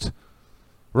first,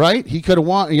 right? He could have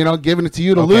won. Given it to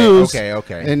you to lose.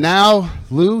 Okay. And now,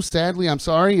 Lou, sadly, I'm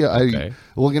sorry. We're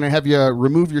gonna have you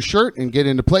remove your shirt and get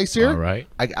into place here. All right.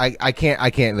 I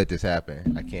can't let this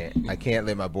happen. I can't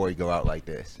let my boy go out like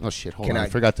this. Oh shit! Hold on. I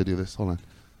forgot to do this. Hold on.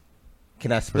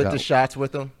 Can I split the shots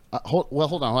with him?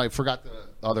 Hold on. I forgot the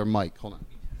other mic. Hold on.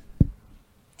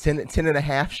 10 and a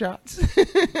half shots?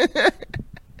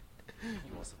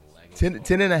 10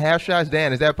 and a half shots?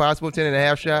 Dan, is that possible? 10 and a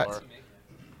half shots?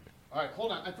 All right,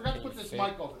 hold on. I forgot to put this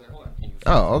mic over there. Hold on.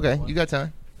 Oh, okay. You got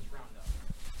time.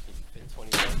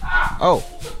 Oh.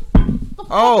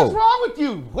 What's wrong with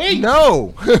you? Wait.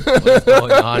 No. What's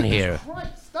going on here?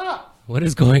 Christ, stop. What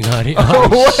is going on here?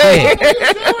 Oh, shit. What are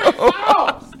you doing?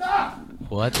 No, stop.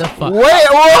 What the fuck? Wait,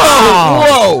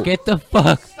 whoa. Get the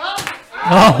fuck. Stop.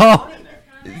 Oh.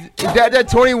 Is that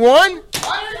 21?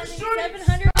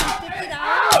 $750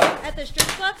 at the strip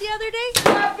club the other day.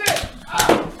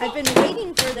 I've been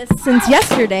waiting for this since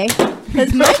yesterday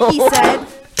because Mikey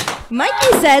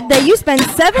said that you spent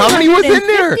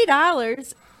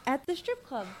 $750 at the strip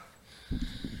club.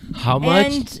 How much?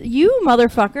 And you,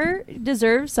 motherfucker,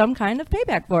 deserve some kind of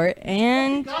payback for it.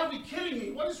 And You gotta be kidding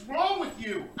me. What is wrong with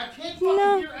you? I can't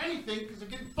fucking hear anything because I'm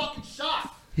getting fucking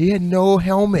shot. He had no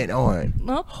helmet on.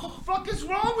 well, What the fuck is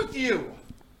wrong with you?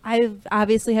 I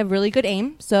obviously have really good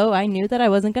aim, so I knew that I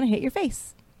wasn't going to hit your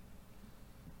face.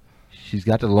 She's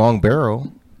got the long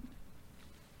barrel.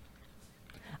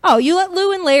 Oh, you let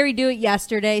Lou and Larry do it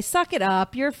yesterday. Suck it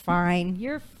up. You're fine.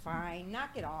 You're fine.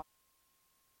 Knock it off.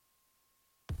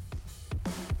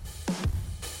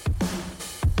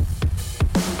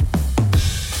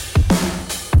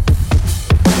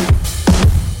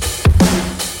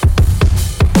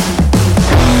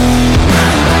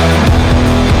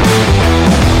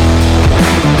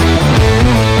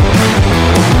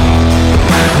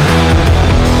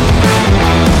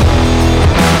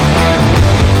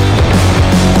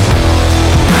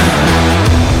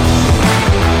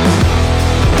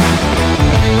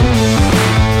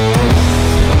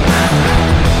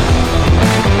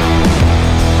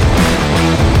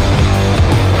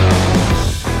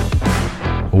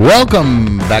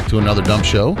 Welcome back to another dumb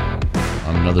show.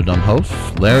 I'm another dumb host.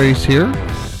 Larry's here.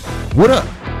 What are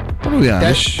we on?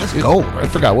 Let's go. I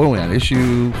forgot. What are we on?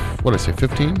 Issue, what did I say,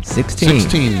 15? 16.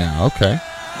 16 now. Okay.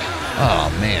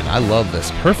 Oh, man. I love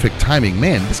this. Perfect timing.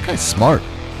 Man, this guy's smart.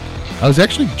 I was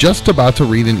actually just about to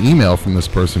read an email from this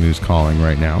person who's calling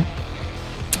right now.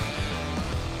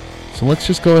 So let's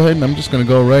just go ahead and I'm just going to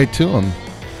go right to him.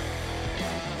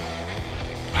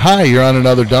 Hi, you're on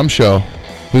another dumb show.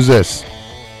 Who's this?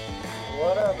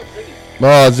 What up, Ziggy?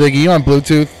 Oh, Ziggy, you on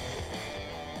Bluetooth?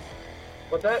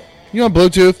 What's that? You on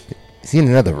Bluetooth? Is he in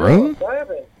another room? What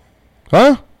happened?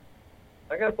 Huh?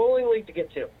 I got a bowling league to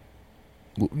get to.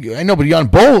 I know, but you're on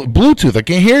Bluetooth. I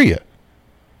can't hear you.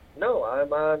 No, I'm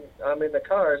in the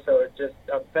car, so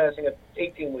I'm passing a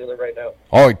 18-wheeler right now.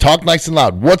 All right, talk nice and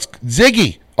loud. What's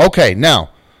Ziggy? Okay,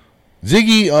 now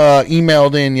Ziggy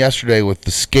emailed in yesterday with the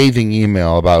scathing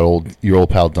email about your old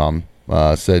pal Dom.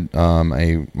 Said I'm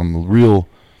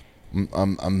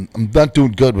not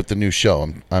doing good with the new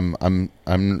show.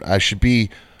 I should be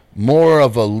more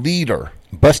of a leader.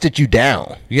 Busted you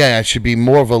down. Yeah, I should be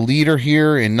more of a leader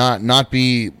here and not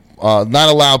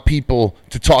allow people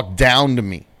to talk down to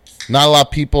me. Not allow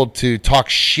people to talk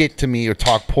shit to me or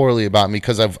talk poorly about me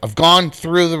because I've gone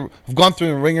through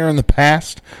the ringer in the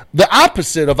past. The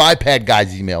opposite of iPad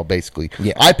Guy's email, basically.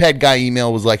 Yeah. iPad Guy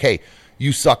email was like, "Hey,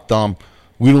 you suck, Dom.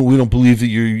 We don't believe that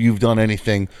you've done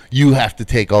anything. You have to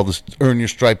take all this, earn your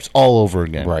stripes all over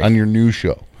again on your new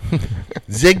show."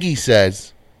 Ziggy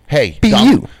says, "Hey,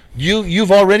 Dom,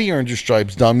 you've already earned your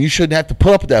stripes, Dom. You shouldn't have to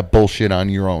put up with that bullshit on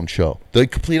your own show." The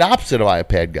complete opposite of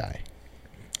iPad Guy.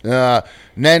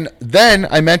 Then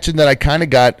I mentioned that I kind of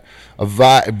got a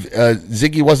vibe.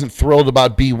 Ziggy wasn't thrilled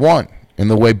about B1 and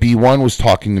the way B1 was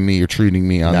talking to me or treating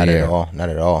me on the air. Not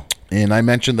at all. And I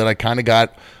mentioned that I kind of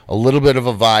got a little bit of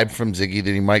a vibe from Ziggy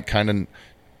that he might kind of,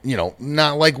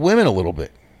 not like women a little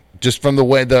bit, just from the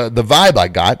way the vibe I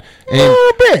got. And a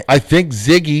little bit. I think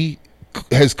Ziggy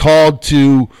has called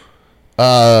to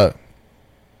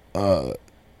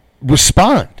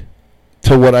respond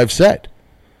to what I've said.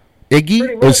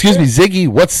 Ziggy,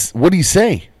 what do you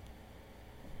say?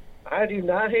 I do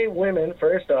not hate women.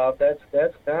 First off, that's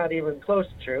not even close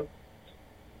to true.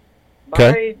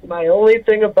 My only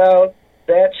thing about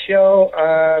that show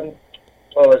on,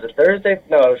 what was it, Thursday?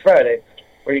 No, it was Friday,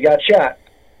 where you got shot.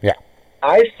 Yeah.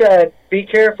 I said, be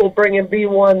careful bringing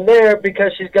B1 there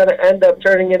because she's going to end up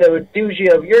turning into a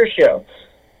doozy of your show.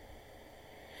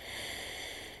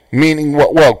 Meaning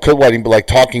what? Well, could what? Like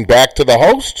talking back to the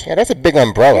host? Yeah, that's a big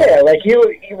umbrella. Yeah, like you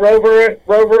Rover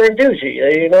and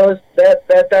Doogie. You know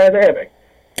that dynamic.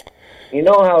 You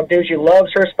know how Doogie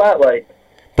loves her spotlight.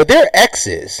 But they're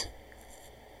exes.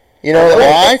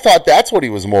 I thought that's what he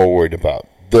was more worried about.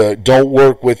 Don't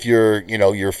work with your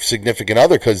significant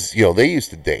other because they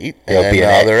used to date and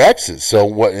now they're exes. So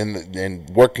what? And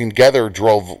working together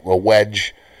drove a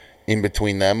wedge in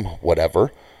between them.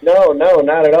 Whatever. No,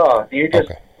 not at all. You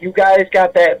guys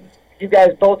got that. You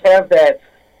guys both have that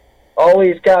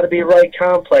always got to be right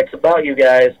complex about you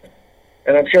guys,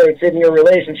 and I'm sure it's in your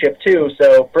relationship too.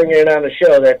 So bringing it on the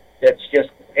show, that's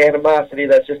just animosity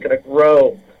that's just going to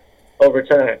grow over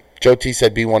time. Joe T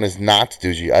said B1 is not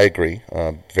Doogie. I agree.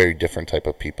 Very different type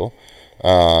of people.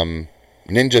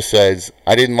 Ninja says,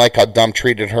 I didn't like how Dumb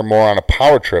treated her more on a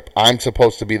power trip. I'm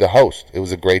supposed to be the host. It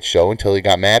was a great show until he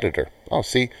got mad at her. Oh,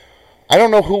 see? I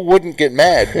don't know who wouldn't get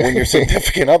mad when your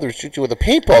significant other shoots you with a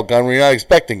paintball gun when you're not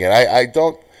expecting it. I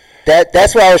don't.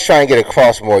 That's what I was trying to get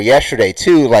across more yesterday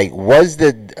too. Like, was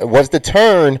the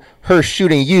turn her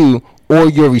shooting you or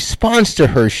your response to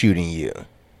her shooting you?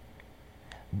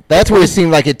 That's where it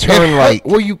seemed like it turned like.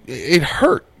 Well, it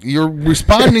hurt. You're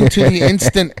responding to the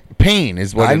instant pain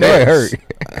is what I know it hurt.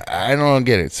 I don't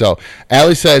get it. So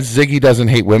Allie says Ziggy doesn't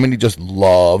hate women. He just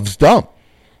loves Dumb.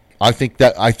 I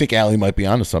think Allie might be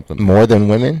onto something. More than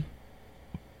women?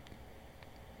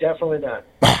 Definitely not.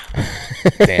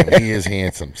 Damn, he is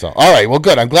handsome. So, all right, well,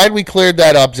 good. I'm glad we cleared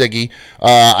that up, Ziggy.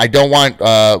 I don't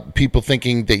want people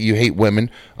thinking that you hate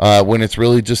women when it's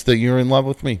really just that you're in love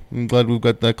with me. I'm glad we've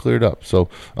got that cleared up. So,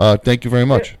 thank you very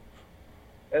much.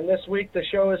 And this week, the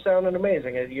show is sounding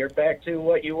amazing. You're back to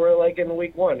what you were like in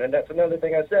week one, and that's another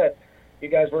thing I said. You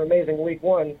guys were amazing week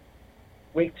one.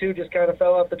 Week two just kind of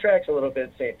fell off the tracks a little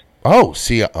bit, it seemed. I've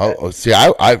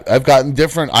gotten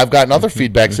different. I've gotten other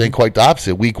feedback saying quite the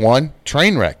opposite. Week one,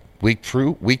 train wreck. Week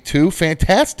two,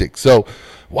 fantastic. So,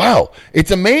 wow,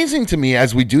 it's amazing to me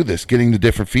as we do this, getting the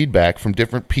different feedback from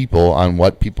different people on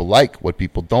what people like, what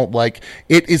people don't like.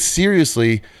 It is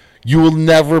seriously. You will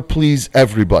never please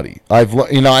everybody. I've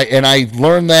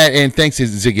learned that, and thanks,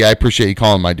 Ziggy. I appreciate you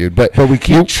calling, my dude. But we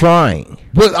keep trying.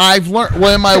 But I've learned.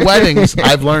 Well, in my weddings,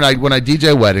 I've learned when I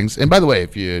DJ weddings. And by the way,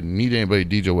 if you need anybody to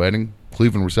DJ a wedding,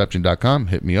 ClevelandReception.com.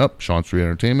 Hit me up. Sean Street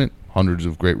Entertainment. Hundreds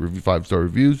of great 5-star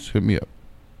reviews. Hit me up.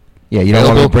 Yeah, you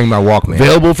don't want to bring my Walkman.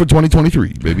 Available for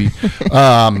 2023, baby.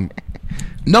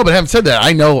 No, but having said that,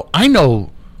 I know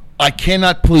I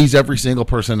cannot please every single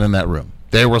person in that room.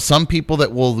 There were some people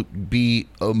that will be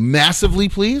massively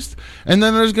pleased, and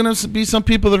then there's going to be some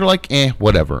people that are like,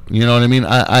 whatever. You know what I mean?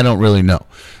 I don't really know.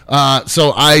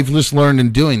 So I've just learned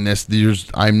in doing this,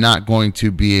 I'm not going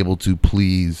to be able to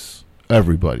please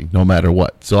everybody, no matter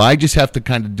what. So I just have to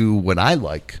kind of do what I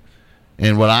like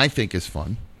and what I think is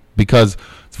fun, because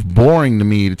it's boring to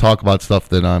me to talk about stuff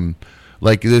that I'm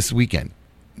like this weekend.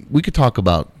 We could talk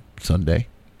about Sunday.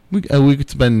 We could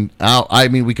spend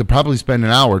we could probably spend an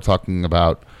hour talking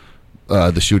about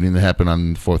the shooting that happened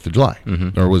on the 4th of July,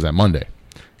 or was that Monday?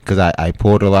 Because I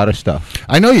pulled a lot of stuff.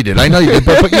 I know you did.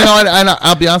 But you know,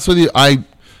 I'll be honest with you. I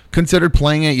considered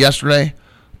playing it yesterday,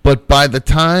 but by the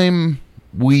time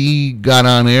we got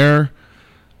on air,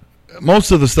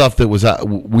 most of the stuff that was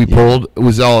we pulled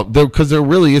was all there, because there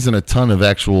really isn't a ton of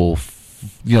actual.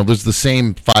 There's the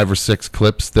same 5 or 6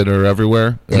 clips that are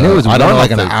everywhere. And it was one like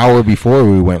an hour before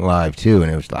we went live too,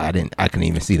 and it was like I couldn't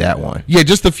even see that one. Yeah,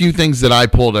 just a few things that I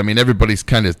pulled. I mean, everybody's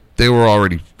they were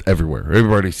already everywhere.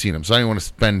 Everybody's seen them, so I didn't want to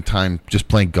spend time just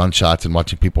playing gunshots and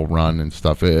watching people run and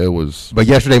stuff. It was. But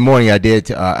yesterday morning, I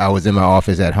did. I was in my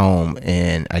office at home,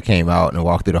 and I came out and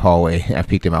walked through the hallway. I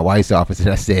peeked in my wife's office, and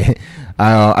I said,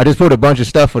 "I just put a bunch of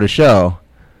stuff for the show,"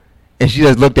 and she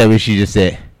just looked at me. She just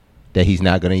said, that he's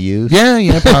not going to use?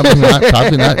 Yeah, probably not.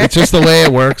 Probably not. It's just the way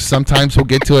it works. Sometimes we'll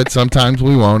get to it. Sometimes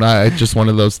we won't. It's just one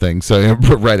of those things. So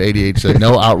Red 88 said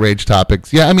no outrage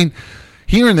topics. Yeah, I mean,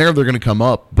 here and there they're going to come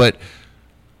up, but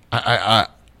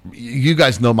you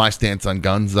guys know my stance on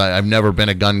guns. I've never been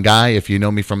a gun guy. If you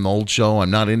know me from the old show,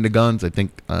 I'm not into guns. I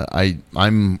think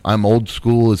I'm old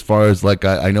school as far as like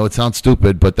I know it sounds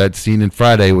stupid, but that scene in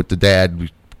Friday with the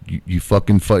dad. You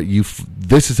fucking fight.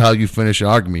 This is how you finish an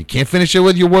argument. You can't finish it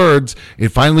with your words. It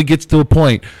finally gets to a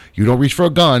point. You don't reach for a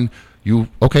gun.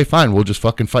 Okay, fine. We'll just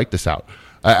fucking fight this out.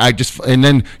 And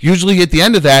then usually at the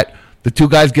end of that, the two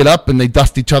guys get up and they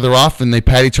dust each other off and they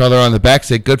pat each other on the back,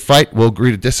 say good fight. We'll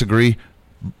agree to disagree,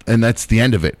 and that's the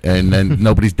end of it. And then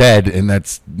nobody's dead, and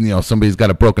that's somebody's got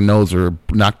a broken nose or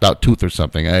knocked out tooth or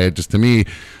something. To me,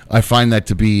 I find that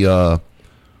to be.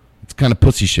 It's kind of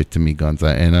pussy shit to me, guns.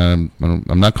 And I'm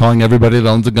not calling everybody that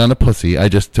owns a gun a pussy.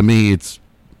 To me, it's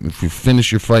if you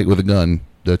finish your fight with a gun,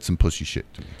 that's some pussy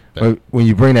shit to me. Well, when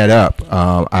you bring that up,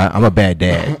 I'm a bad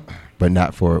dad, but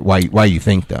not for why you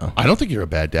think though. I don't think you're a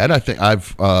bad dad. I think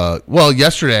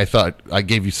yesterday I thought I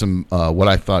gave you some what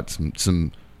I thought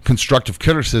some constructive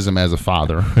criticism as a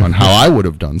father on how I would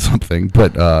have done something,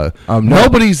 but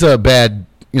nobody's a bad.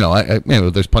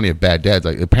 There's plenty of bad dads.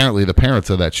 Apparently, the parents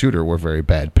of that shooter were very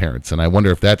bad parents, and I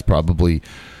wonder if that's probably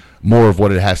more of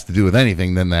what it has to do with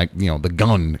anything than that. The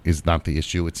gun is not the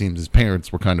issue. It seems his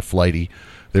parents were kind of flighty.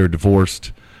 They were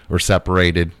divorced or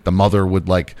separated. The mother would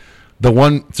like the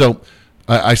one. So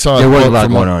I saw there was a lot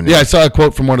going on. Yeah, I saw a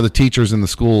quote from one of the teachers in the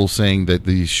school saying that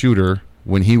the shooter,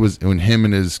 when him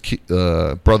and his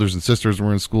brothers and sisters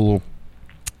were in school.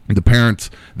 The parents,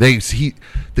 the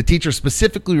teacher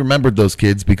specifically remembered those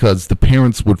kids because the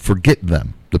parents would forget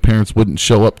them. The parents wouldn't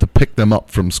show up to pick them up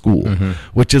from school,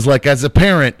 which is like, as a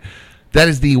parent, that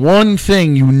is the one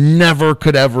thing you never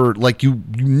could ever, like, you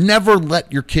never let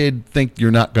your kid think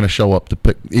you're not going to show up to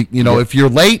pick. If you're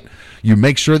late, you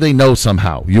make sure they know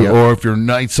somehow. Or if you're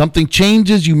not, something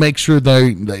changes, you make sure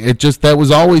that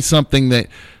was always something that,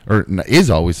 or is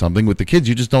always something with the kids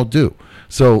you just don't do.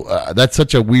 So that's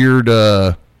such a weird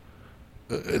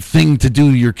thing to do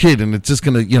to your kid, and it's just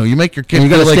gonna, you make your kid. And you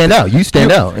gotta feel stand out. You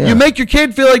stand out. Yeah. You make your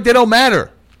kid feel like they don't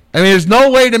matter. I mean, there's no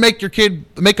way to make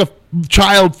a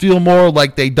child feel more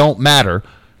like they don't matter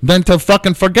than to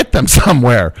fucking forget them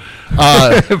somewhere.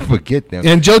 Forget them.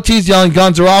 And Joe T's yelling,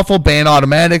 "Guns are awful. Ban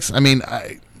automatics." I mean,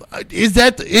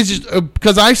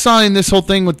 because I saw in this whole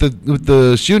thing with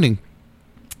the shooting,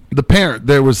 the parent,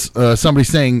 there was somebody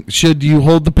saying, "Should you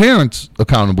hold the parents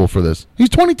accountable for this?" He's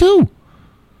 22.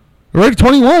 Right,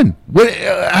 21.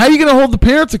 How are you going to hold the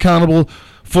parents accountable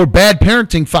for bad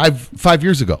parenting 5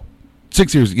 years ago,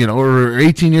 6 years, or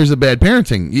 18 years of bad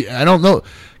parenting? I don't know.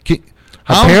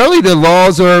 Apparently, the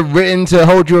laws are written to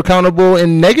hold you accountable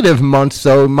in negative months,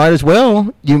 so might as well.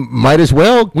 What do you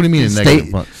mean in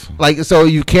negative months? Like, so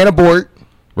you can't abort,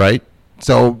 right?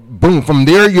 So boom, from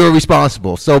there you're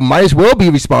responsible. So might as well be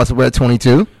responsible at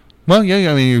 22. Well,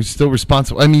 yeah. I mean, you're still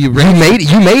responsible. I mean, you made it.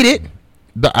 You made it.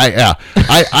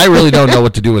 I really don't know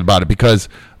what to do about it because,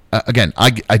 again, I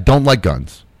don't like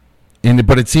guns,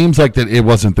 but it seems like that it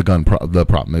wasn't the gun the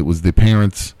problem. It was the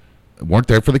parents weren't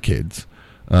there for the kids,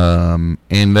 and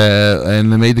they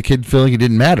made the kid feel like it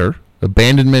didn't matter.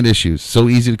 Abandonment issues, so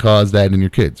easy to cause that in your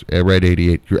kids. Red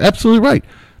 88, you're absolutely right.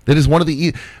 That is one of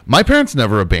the. My parents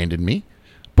never abandoned me,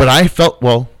 but I felt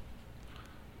my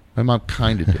mom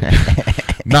kind of did.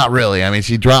 Not really. I mean,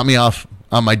 she dropped me off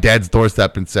on my dad's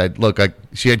doorstep and said, look,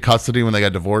 she had custody when they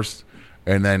got divorced,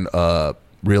 and then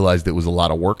realized it was a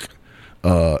lot of work,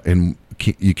 and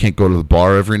you can't go to the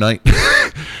bar every night.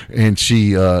 And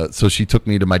so she took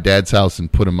me to my dad's house and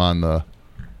put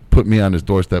me on his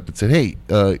doorstep and said, hey,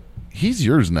 he's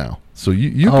yours now. So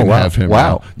you can have him.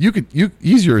 Wow. Now.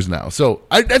 He's yours now. So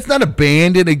that's not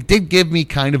abandoned. It did give me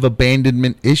kind of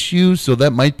abandonment issues, so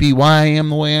that might be why I am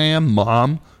the way I am,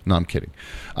 Mom. No, I'm kidding.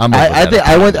 I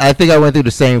think I went through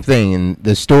the same thing, and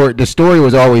the story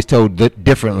was always told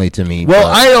differently to me. Well,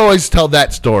 I always tell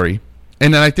that story,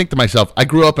 and then I think to myself, I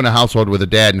grew up in a household with a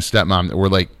dad and stepmom that were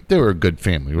like, they were a good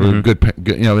family. They were good,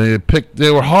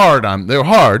 they were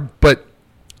hard, but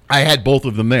I had both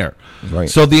of them there. Right.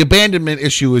 So the abandonment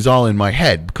issue is all in my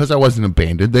head because I wasn't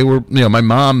abandoned. They were, my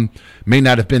mom may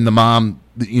not have been the mom,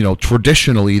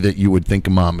 traditionally that you would think a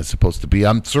mom is supposed to be.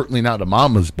 I'm certainly not a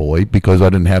mama's boy because I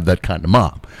didn't have that kind of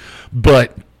mom.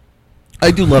 But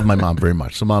I do love my mom very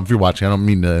much. So, Mom, if you're watching, I don't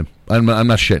mean to. I'm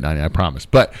not shitting on you. I promise.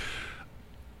 But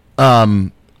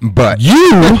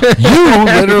you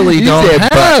literally don't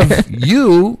have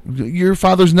your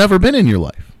father's never been in your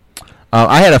life.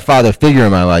 I had a father figure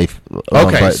in my life.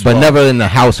 Okay, but never in the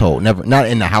household. Not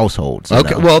in the household. So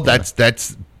okay, no. well,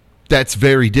 that's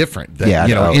very different. That, Yeah, I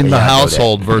know. in the Yeah, I know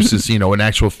household that. versus an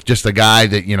actual just a guy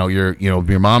that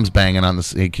your mom's banging on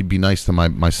this. It could be nice to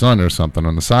my son or something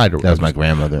on the side. Or That was my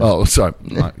grandmother. Oh, sorry,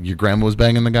 your grandma was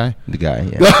banging the guy. The guy.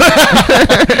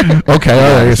 Yeah. Okay,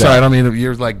 all right. Yeah, Sorry, I don't mean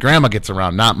you're like grandma gets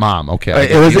around, not mom. Okay,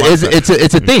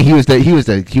 It's a thing. He was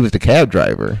the cab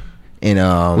driver. And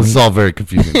this is all very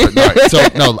confusing. But, all right, so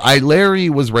no, Larry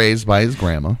was raised by his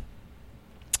grandma,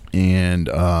 and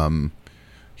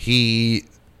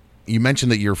you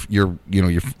mentioned that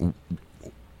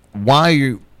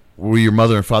why were your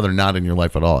mother and father not in your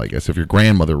life at all? I guess if your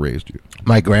grandmother raised you.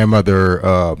 My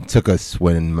grandmother took us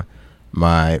when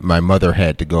my mother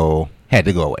had to go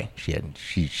away.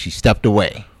 She stepped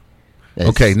away.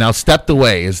 Okay, now stepped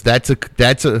away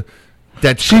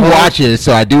she watches,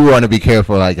 so I do want to be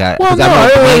careful. Like I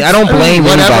don't blame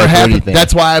whatever anybody for happened. anything.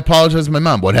 That's why I apologize to my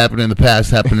mom. What happened in the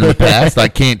past happened in the past. I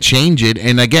can't change it.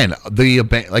 And again,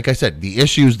 like I said, the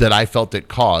issues that I felt it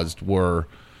caused were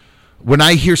when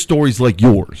I hear stories like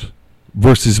yours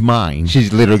versus mine.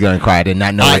 She's literally gonna cry. I did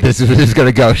not know where this is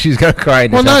gonna go. She's gonna cry.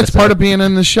 Well, no, it's part of being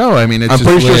in the show. I mean, I'm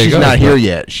pretty sure she's not here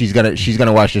yet. She's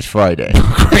gonna watch this Friday.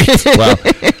 Great.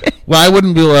 Well, I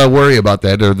wouldn't be worry about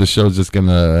that, or the show's just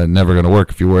never gonna work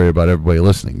if you worry about everybody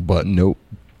listening. But nope.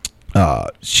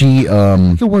 She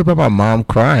you worry about my mom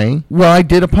crying. Well, I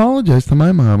did apologize to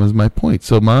my mom. Is my point.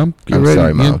 So, mom, I'm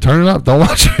sorry, Mom. Turn it up. Don't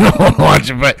watch it. Don't watch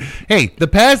it. But hey, the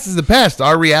past is the past.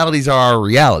 Our realities are our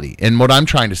reality. And what I'm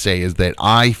trying to say is that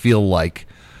I feel like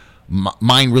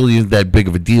mine really isn't that big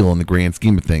of a deal in the grand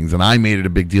scheme of things, and I made it a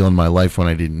big deal in my life when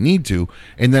I didn't need to.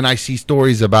 And then I see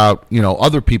stories about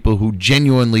other people who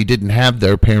genuinely didn't have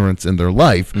their parents in their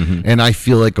life, and I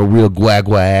feel like a real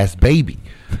guagua ass baby.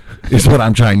 Is what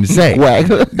I'm trying to say.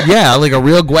 Yeah, like a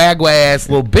real guagua ass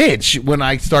little bitch when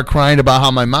I start crying about how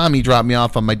my mommy dropped me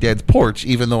off on my dad's porch,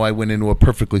 even though I went into a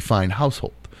perfectly fine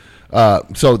household.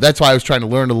 So that's why I was trying to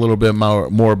learn a little bit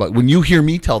more about when you hear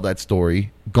me tell that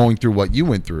story, going through what you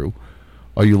went through.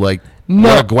 Are you like,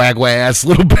 what a guagua ass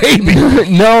little baby?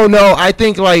 No. I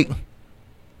think I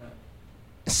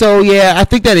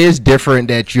think that is different.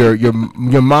 That your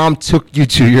mom took you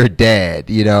to your dad.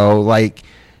 Like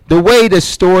the way the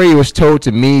story was told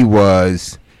to me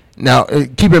was. Now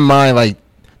keep in mind, like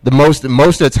the most of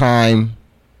the time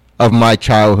of my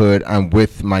childhood, I'm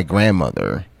with my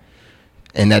grandmother,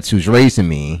 and that's who's raising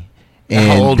me. And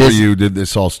how old were you? Did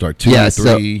this all start? 2 or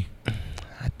 3?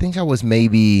 I think I was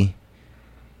maybe.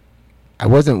 I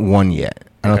wasn't 1 yet.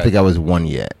 I don't think I was 1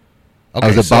 yet. Okay,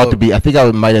 I was about to be. I think I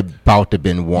might have about to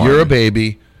been 1. You're a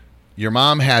baby. Your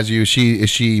mom has you. Is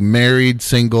she married,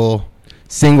 single?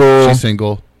 Single. She's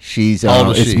single. She's. How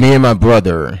old is it's she? me and my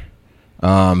brother.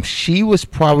 She was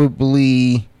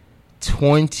probably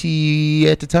 20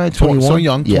 at the time. 21. So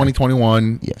young. Yeah. 20,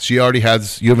 21. Yeah. She already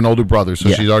has. You have an older brother, so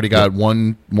she's already got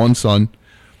one son.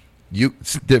 You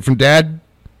from dad?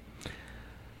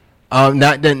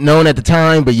 Not known at the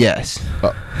time, but yes.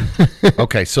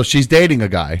 Okay, so she's dating a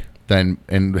guy then,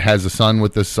 and has a son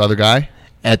with this other guy.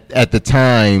 At the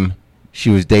time, she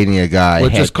was dating a guy.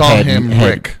 Let's just call him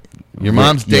Rick. Your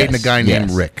mom's dating a guy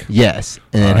named Rick. Yes,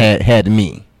 and it had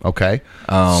me. Okay.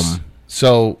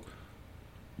 So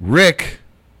Rick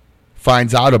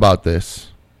finds out about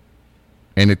this,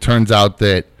 and it turns out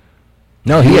that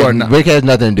Rick has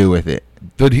nothing to do with it.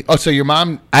 Did he? Oh, so your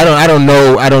mom? I don't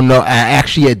know.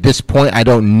 Actually, at this point, I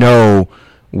don't know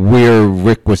where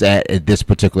Rick was at this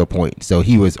particular point. So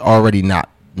he was already not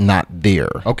there.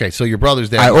 Okay, so your brother's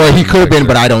there, or he could have been,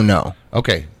 but I don't know.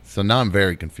 Okay, so now I'm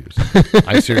very confused.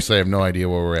 I seriously have no idea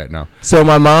where we're at now. So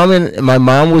my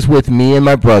mom was with me and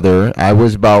my brother. I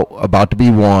was about to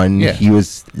be 1. Yeah. He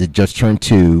was just turned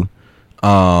 2. We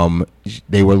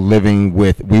were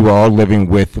all living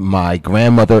with my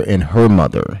grandmother and her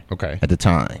mother. Okay. At the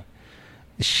time,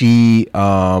 she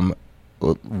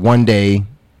one day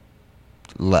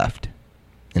left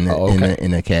in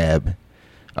a cab.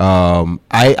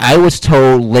 I was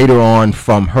told later on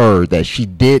from her that she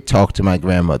did talk to my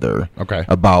grandmother. Okay.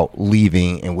 About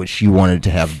leaving and what she wanted to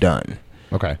have done.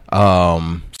 Okay.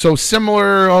 So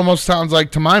similar, almost sounds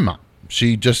like to my mom.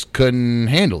 She just couldn't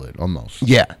handle it, almost.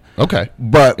 Yeah. Okay,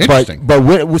 but interesting. But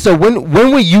when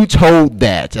were you told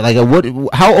that? Like,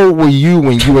 how old were you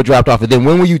when you were dropped off? And then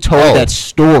when were you told that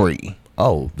story?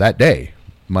 Oh, that day,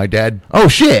 my dad. Oh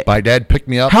shit! My dad picked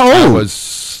me up. How old? I was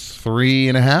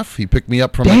 3.5. He picked me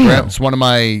up from my grandma. It's one of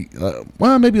my,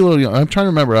 maybe a little young. I'm trying to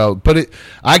remember but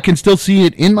I can still see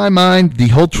it in my mind. The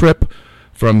whole trip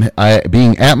from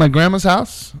being at my grandma's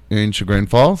house in Chagrin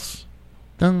Falls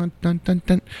dun, dun, dun,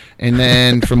 dun. And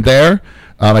then from there,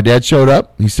 my dad showed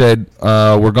up. He said,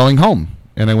 "We're going home."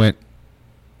 And I went,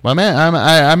 "I'm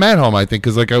at home, I think,"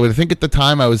 because like I would think at the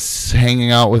time I was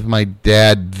hanging out with my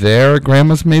dad there, at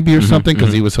grandma's maybe or something,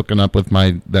 because he was hooking up with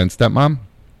my then stepmom,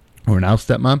 or now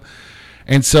stepmom.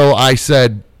 And so I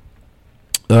said,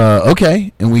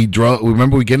 "Okay." And we drove.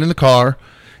 Remember, we get in the car.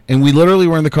 And we literally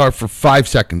were in the car for 5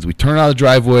 seconds. We turned out of the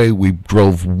driveway. We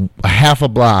drove a half a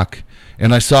block.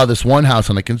 And I saw this one house,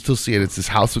 and I can still see it. It's this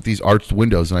house with these arched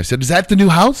windows. And I said, "Is that the new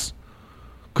house?"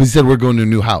 Because he said, "We're going to a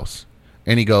new house."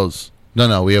 And he goes,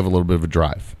 No, we have a little bit of a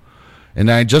drive."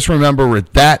 And I just remember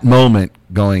at that moment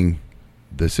going,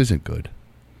 this isn't good.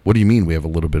 What do you mean we have a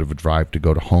little bit of a drive to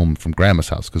go to home from Grandma's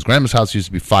house? Because Grandma's house used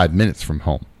to be 5 minutes from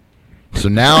home. So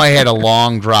now I had a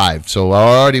long drive. So I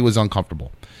already was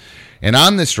uncomfortable. And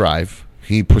on this drive,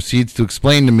 he proceeds to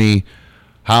explain to me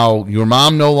how your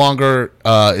mom no longer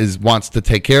wants to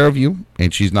take care of you,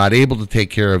 and she's not able to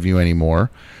take care of you anymore.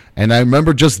 And I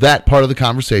remember just that part of the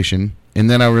conversation.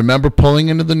 And then I remember pulling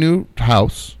into the new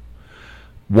house,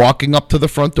 walking up to the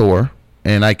front door,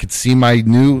 and I could see my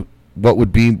new, what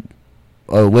would be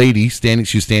a lady standing.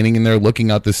 She was standing in there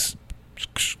looking out this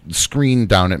screen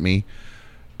down at me.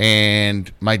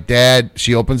 And my dad,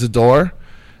 she opens the door.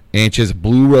 And she has a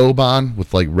blue robe on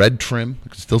with like red trim. I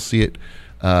can still see it.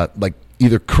 Like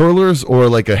either curlers or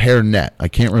like a hair net. I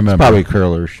can't remember. Probably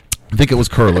curlers. I think it was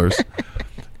curlers.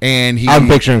 And I'm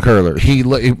picturing curlers.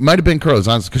 It might have been curlers,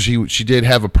 honestly, because she did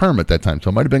have a perm at that time, so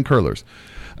it might have been curlers.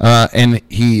 And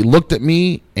he looked at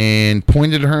me and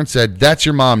pointed at her and said, "That's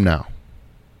your mom now."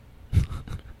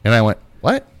 And I went,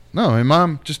 "What? No, my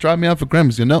mom just dropped me off at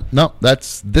Grandma's." He goes, No,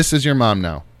 this is your mom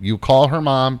now. You call her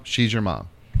mom, she's your mom.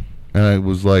 And I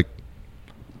was like,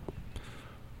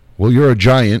 "Well, you're a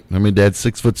giant." I mean, Dad's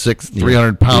 6'6",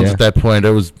 300 pounds at that point.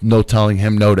 There was no telling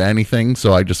him no to anything.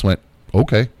 So I just went,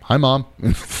 "Okay, hi, Mom."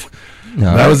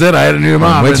 That was it. I had a new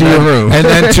mom. Went to your room. And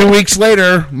then 2 weeks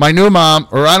later, my new mom,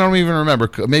 or I don't even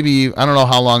remember, maybe, I don't know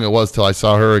how long it was till I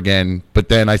saw her again. But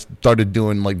then I started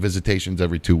doing like visitations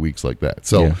every 2 weeks like that.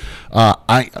 So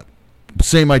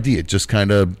same idea, just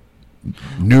kind of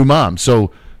new mom.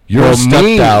 So you're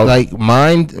stepped out. Like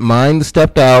mine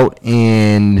stepped out,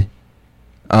 and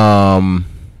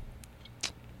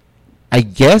I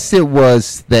guess it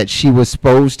was that she was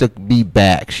supposed to be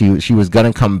back. She was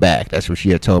gonna come back. That's what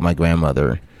she had told my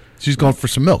grandmother. She's going for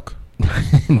some milk.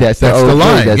 That's the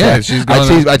line. She's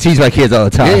going I tease my kids all the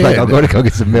time. I'll go to go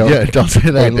get some milk. Yeah, don't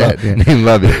say that. They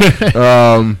love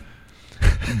it.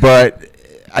 But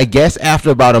I guess after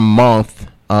about a month,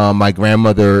 my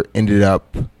grandmother ended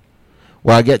up.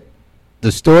 Well,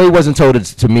 the story wasn't told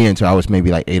to me until I was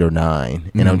maybe like 8 or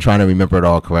 9, and I'm trying to remember it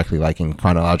all correctly, like in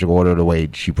chronological order, the way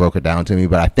she broke it down to me.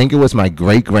 But I think it was my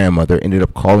great grandmother ended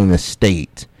up calling the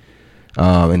state,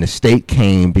 and the state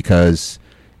came because,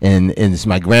 and it's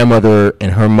my grandmother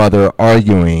and her mother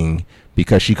arguing.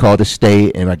 Because she called the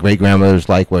state, and my great grandmother's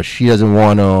like, "Well, she doesn't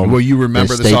want them." Well, you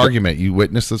remember this argument? You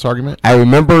witnessed this argument? I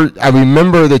remember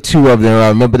the two of them. I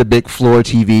remember the big floor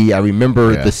TV. I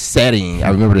remember the setting. I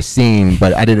remember the scene,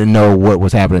 but I didn't know what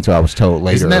was happening until I was told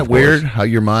later. Isn't that weird? How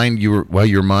your mind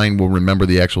will remember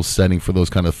the actual setting for those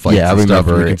kind of fights. Yeah, I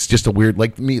remember. It's just a weird,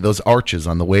 like me, those arches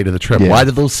on the way to the trip. Yeah. Why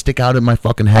do those stick out in my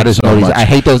fucking head? I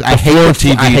hate those. I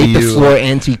hate the floor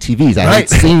antique TVs. I hate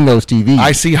seeing those TVs.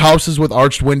 I see houses with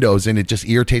arched windows, and it just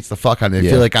irritates the fuck out of me.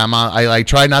 I feel like I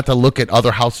try not to look at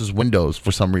other houses' windows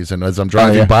for some reason. As I'm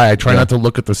driving by, I try not to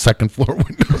look at the second floor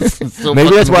windows. So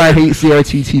maybe that's why I hate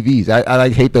CRT TVs. I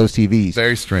hate those TVs.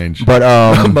 Very strange. But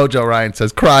Mojo Ryan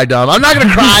says, "Cry, dumb." I'm not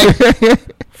gonna cry.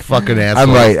 Fucking asshole.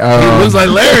 I'm right. He was like,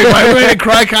 "Larry, why are we gonna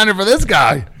cry kind of for this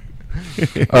guy?"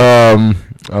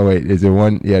 Oh wait, is there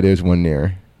one? Yeah, there's one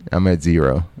there. I'm at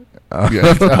 0.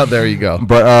 There you go.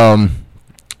 But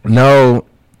no.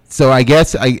 So I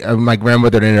guess my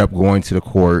grandmother ended up going to the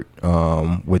court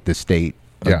with the state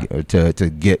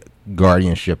to get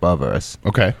guardianship of us.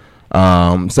 Okay.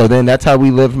 So then that's how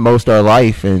we lived most of our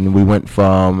life, and we went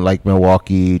from like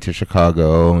Milwaukee to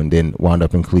Chicago, and then wound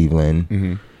up in Cleveland.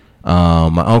 Mm-hmm.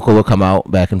 My uncle would come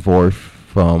out back and forth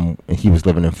he was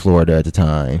living in Florida at the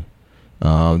time.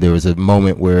 There was a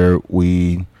moment where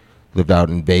we lived out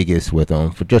in Vegas with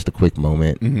him for just a quick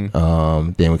moment.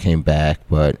 Mm-hmm. Then we came back,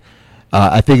 but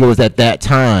I think it was at that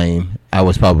time, I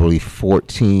was probably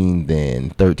 14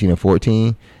 then, 13 or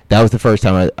 14. That was the first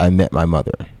time I met my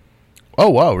mother. Oh,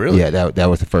 wow, really? Yeah, that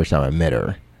was the first time I met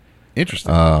her.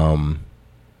 Interesting. And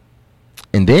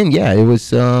then, it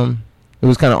was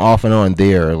kind of off and on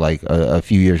there. Like a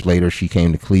few years later, she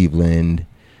came to Cleveland.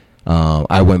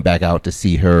 I went back out to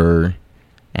see her.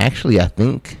 Actually, I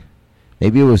think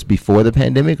Maybe it was before the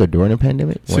pandemic or during the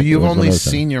pandemic. So you've only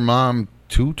seen your mom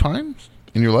 2 times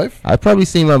in your life? I've probably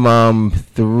seen my mom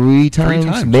 3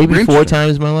 times, maybe 4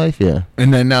 times in my life. Yeah.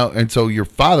 And then so your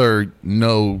father,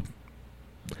 no,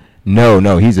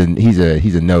 he's a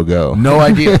no go. No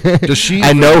idea. Does she?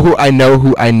 I know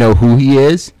who he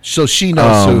is. So she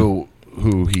knows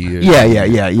who he is.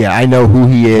 Yeah. I know who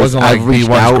he is. It wasn't like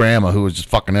B1's grandma who was just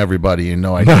fucking everybody and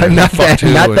no idea. Not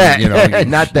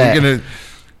that.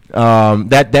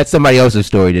 That's somebody else's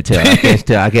story to tell.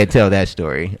 I can't tell that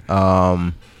story.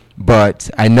 But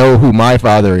I know who my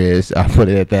father is. I'll put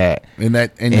it at that.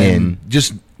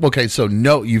 So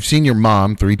you've seen your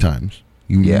mom 3 times.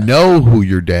 You know who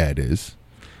your dad is.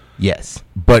 Yes.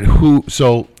 But who?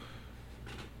 So,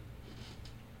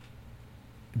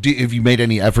 have you made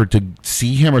any effort to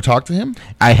see him or talk to him?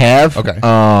 I have. Okay.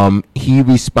 He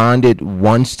responded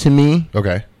once to me.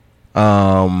 Okay.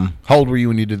 How old were you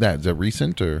when you did that? Is that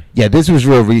recent or? Yeah, this was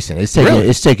real recent. It's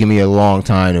taken me a long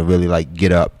time to really like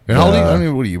get up. And how old are you? I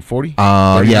mean, what are you? 40?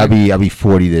 Yeah, I'll be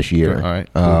 40 this year. All right.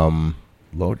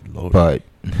 Lodi. But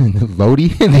Lodi?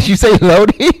 Did you say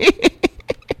Lodi?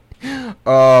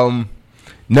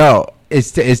 No.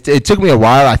 It took me a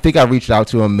while. I think I reached out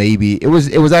to him. Maybe it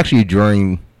was actually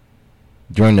during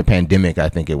the pandemic. I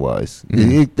think it was.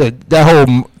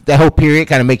 That whole period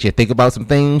kind of makes you think about some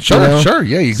things. Sure.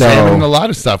 Yeah, you examine a lot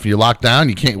of stuff. You're locked down.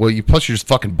 You can't. Plus, you're just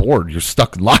fucking bored. You're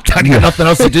stuck in lockdown. You got nothing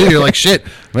else to do. You're like, shit.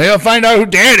 Maybe I'll find out who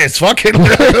Dad is. Fucking,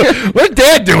 what's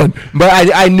Dad doing? But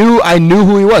I knew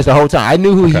who he was the whole time. I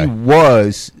knew who he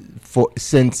was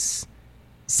since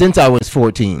I was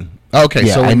 14. Okay,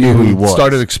 yeah, so I knew who he was.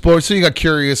 Started exploring. So you got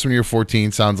curious when you were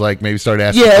 14. Sounds like maybe started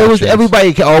asking. Yeah, questions. it was.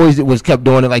 Everybody always kept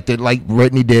doing it, like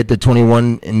Brittany did the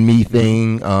 21andMe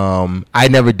thing. I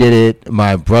never did it.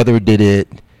 My brother did it,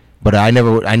 but I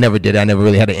never did it. I never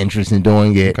really had an interest in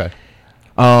doing it. Okay.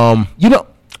 I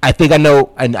think I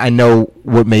know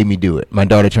what made me do it. My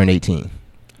daughter turned 18.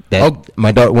 When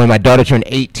my daughter turned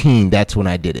 18, that's when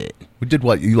I did it. We did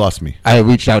what? You lost me. I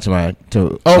reached out to my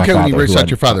father, when you reached out to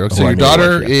your father. So your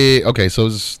daughter,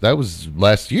 that was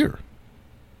last year.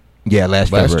 Yeah,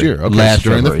 last year. Okay, so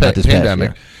during the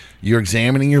pandemic, you're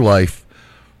examining your life.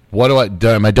 What do I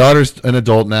do? My daughter's an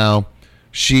adult now.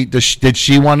 Did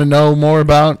she want to know more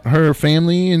about her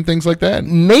family and things like that?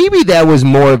 Maybe that was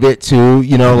more of it too.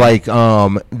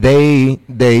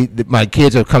 My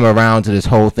kids have come around to this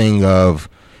whole thing of,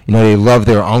 they love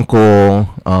their uncle.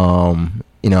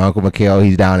 Uncle Mikhail,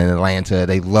 he's down in Atlanta.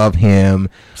 They love him.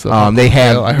 So I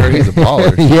heard he's a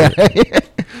baller. Yeah.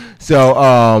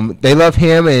 So they love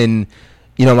him, and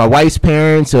my wife's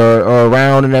parents are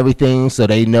around and everything, so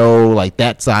they know like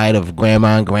that side of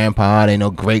grandma and grandpa. They know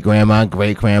great grandma,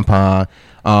 great grandpa.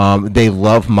 They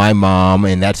love my mom,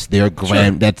 and that's their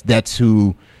that's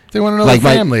who. They want to know the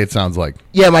family, it sounds like.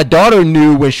 Yeah, my daughter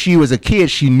knew when she was a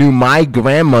kid, she knew my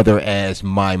grandmother as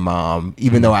my mom,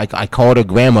 even though I called her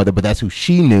grandmother, but that's who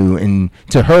she knew. And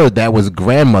to her, that was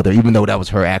grandmother, even though that was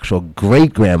her actual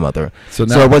great-grandmother. So it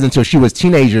wasn't until she was a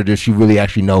teenager did she really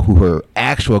actually know who her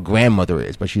actual grandmother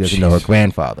is, but she doesn't know her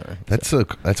grandfather. That's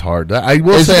hard. I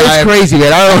will say it's crazy,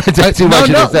 man. I don't want to talk too much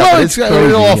of this.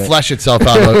 It'll all flesh itself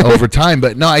out over time.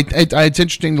 But no, it's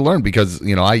interesting to learn because,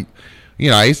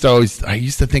 I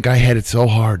used to think I had it so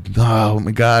hard. Oh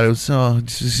my God, I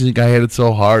had it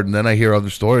so hard, and then I hear other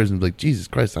stories and be like, Jesus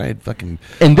Christ, I had fucking.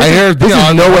 And this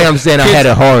is no way I'm saying I had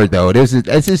it hard though. It wasn't.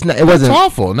 It's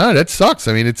awful. No, that sucks.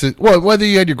 I mean, whether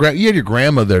you had your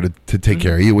grandma there to take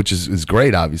care of you, which is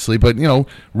great, obviously. But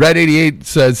Red 88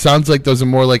 says sounds like those are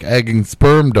more like egg and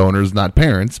sperm donors, not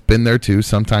parents. Been there too.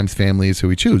 Sometimes family is who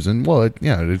we choose, and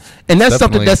that's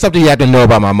something you have to know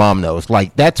about my mom though. It's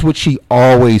like that's what she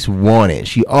always wanted.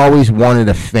 She always wanted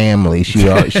a family.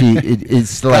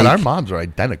 It's like God, our moms are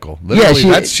identical. Literally,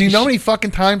 yeah, she know how many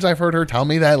fucking times I've heard her tell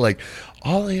me that. Like,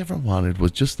 all I ever wanted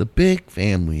was just a big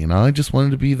family, I just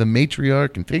wanted to be the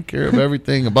matriarch and take care of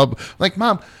everything above. Like,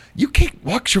 Mom, you can't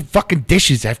wash your fucking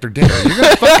dishes after dinner. You're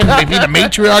gonna fucking be the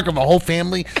matriarch of a whole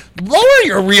family. Lower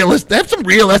your have some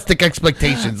realistic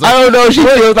expectations. Like, I don't know. She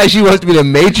feels like she wants to be the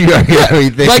matriarch of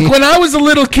everything. Like when I was a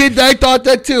little kid, I thought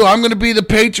that too. I'm gonna be the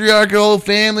patriarch of the whole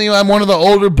family. I'm one of the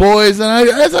older boys, and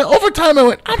over time I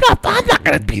went, I'm not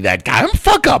gonna be that guy. I'm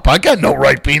fuck up. I got no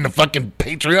right being the fucking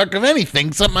patriarch of anything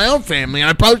except my own family, and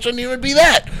I probably shouldn't even be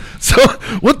that. So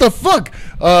what the fuck?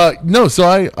 No. So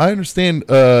I understand.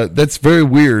 That's very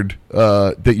weird.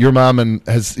 That your mom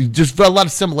has just a lot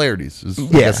of similarities.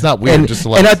 Yeah, it's not weird. Just a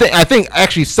lot. And I think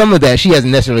actually some of that she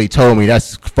hasn't necessarily told me.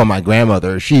 That's from my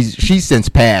grandmother. She's since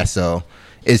passed, so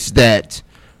it's that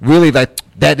really like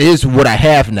that is what I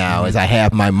have now. Is I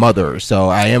have my mother, so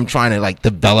I am trying to like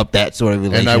develop that sort of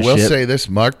relationship. And I will say this,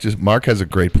 Mark has a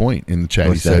great point in the chat.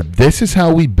 What's He said, "This is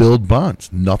how we build bonds.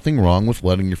 Nothing wrong with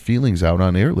letting your feelings out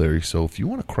on air, Larry. So if you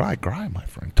want to cry, my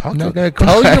friend. Tell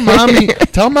your mommy,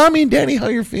 tell mommy and daddy how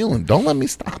you're feeling. Don't let me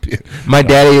stop you." My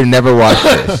daddy would never watch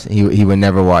this. He would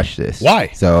never watch this.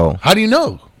 Why? So how do you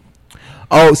know?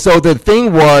 Oh, so the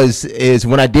thing is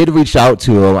when I did reach out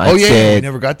to him, I said, we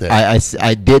never got that.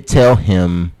 I did tell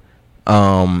him,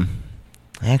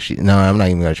 actually, no, I'm not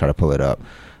even going to try to pull it up.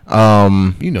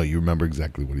 You remember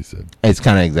exactly what he said. It's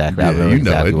kind of exactly. I remember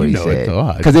exactly what he said.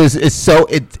 Because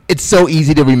it's so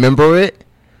easy to remember it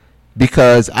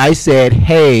because I said,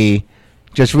 hey,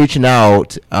 just reaching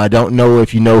out. I don't know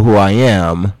if you know who I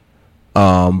am,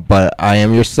 but I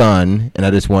am your son, and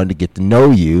I just wanted to get to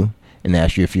know you and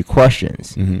ask you a few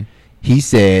questions. Mm-hmm. He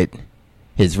said,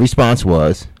 his response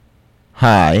was,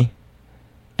 hi,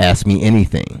 ask me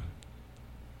anything.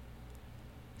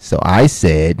 So I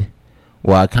said,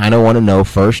 well, I kind of want to know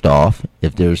first off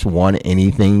if there's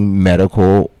anything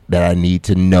medical that I need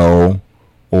to know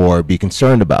or be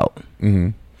concerned about. Mm-hmm.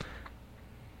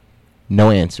 No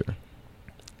answer.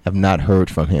 I've not heard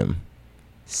from him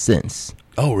since.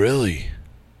 Oh, really?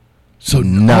 So,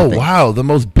 nothing. Oh, wow. The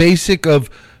most basic of...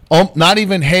 not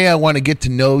even, hey, I want to get to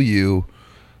know you.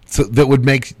 So that would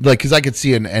make, like, because I could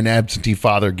see an absentee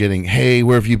father getting, hey,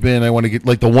 where have you been? I want to get,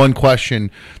 like, the one question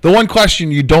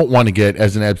you don't want to get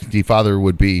as an absentee father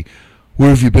would be,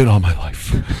 where have you been all my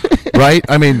life? Right?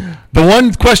 I mean, the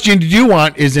one question you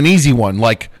want is an easy one,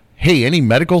 like, hey, any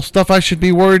medical stuff I should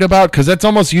be worried about? Because that's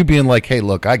almost you being like, hey,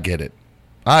 look, I get it,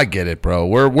 bro.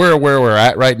 We're where we're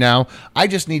at right now. I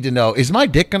just need to know: is my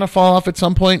dick gonna fall off at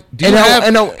some point?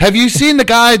 Have you seen the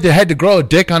guy that had to grow a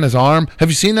dick on his arm? Have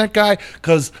you seen that guy?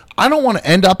 Because I don't want to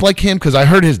end up like him. Because I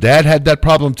heard his dad had that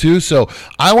problem too. So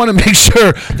I want to make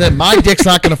sure that my dick's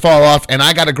not gonna fall off, and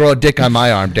I got to grow a dick on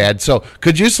my arm, Dad. So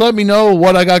could you just let me know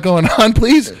what I got going on,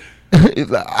 please? That's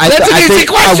an easy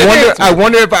question. I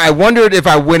wondered if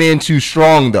I went in too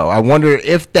strong, though. I wondered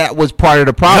if that was part of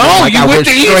the problem. No, like you I went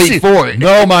straight for it.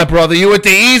 No, my brother, you went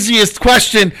the easiest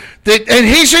question, and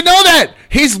he should know that.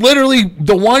 He's literally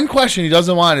the one question he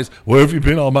doesn't want is, "Where have you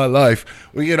been all my life?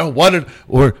 Well,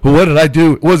 what did I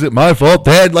do? Was it my fault,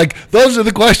 Dad?" Like those are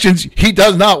the questions he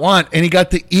does not want, and he got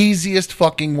the easiest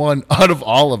fucking one out of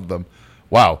all of them.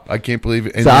 Wow, I can't believe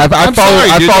it. And so I followed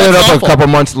up awful. a couple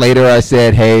months later. I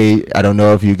said, "Hey, I don't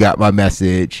know if you got my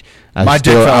message." I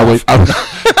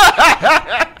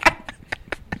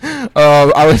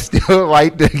would still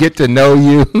like to get to know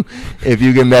you if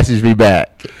you can message me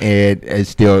back, and it's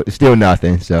still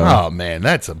nothing. So, oh man,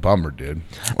 that's a bummer, dude.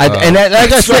 Like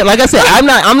I said, I'm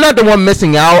not the one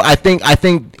missing out. I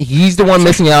think he's the one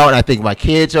missing out, and I think my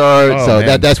kids are.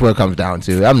 That's what it comes down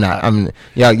to. Stop it. I'm not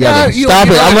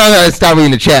gonna stop me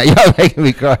in the chat. Y'all making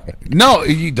me cry. No,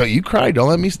 you cry. Don't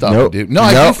let me stop Nope. it, dude. No,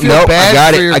 I do feel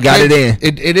bad. I got it in.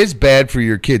 It is bad for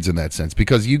your kids in that sense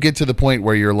because you get to the point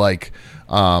where you're like.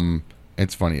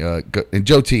 It's funny. And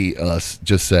Joe T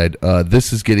just said,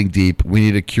 "This is getting deep. We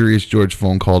need a Curious George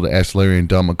phone call to ask Larry and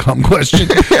Dumb a cum question."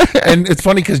 And it's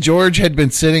funny because George had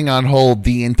been sitting on hold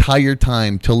the entire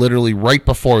time till literally right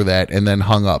before that, and then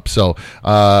hung up. So,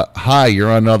 hi,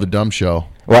 you're on another Dumb show.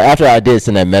 Well, after I did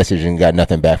send that message and got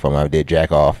nothing back from him, I did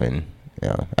jack off, and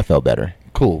I felt better.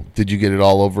 Cool. Did you get it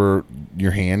all over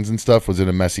your hands and stuff? Was it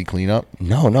a messy cleanup?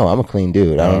 No, I'm a clean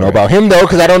dude. I don't know about him, though,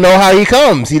 because I don't know how he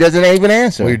comes. He doesn't even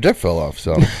answer. Well, your dick fell off,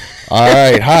 so. All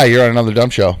right. Hi, you're on another Dumb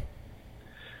show.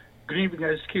 Good evening,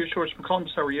 guys. Curious George from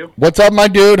Columbus. How are you? What's up, my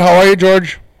dude? How are you,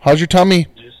 George? How's your tummy?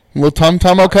 Little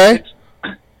tum okay?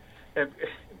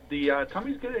 The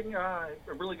tummy's getting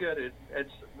really good.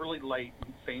 It's really light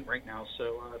and faint right now,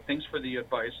 so thanks for the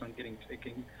advice on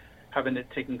having it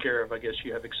taken care of. I guess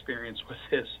you have experience with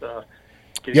this.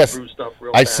 Getting bruised up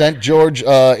real I bad. sent George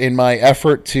in my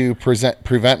effort to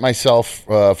prevent myself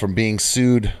from being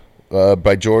sued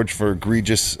by George for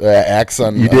egregious acts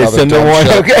on. You did send him one,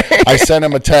 okay? I sent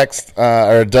him a text,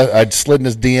 I slid in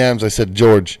his DMs. I said,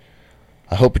 "George,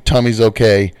 I hope your tummy's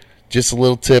okay. Just a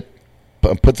little tip: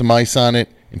 put some ice on it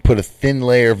and put a thin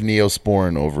layer of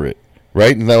Neosporin over it."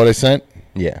 Right? Is that what I sent?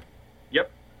 Yeah.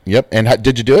 Yep. And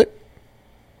did you do it?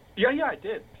 Yeah, I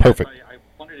did. Perfect. I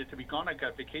wanted it to be gone. I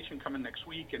got vacation coming next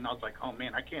week, and I was like, oh,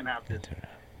 man, I can't have this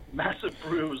massive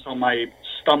bruise on my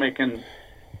stomach. And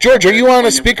George, are you on a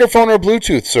speakerphone or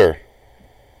Bluetooth, sir?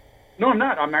 No, I'm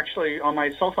not. I'm actually on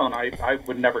my cell phone. I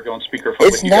would never go on speakerphone.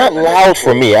 It's not loud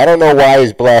for me. I don't know why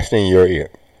it's blasting your ear.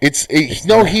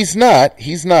 No, he's not.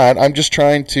 He's not. I'm just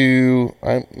trying to...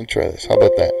 Let me try this. How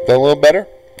about that? Is that a little better?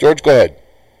 George, go ahead.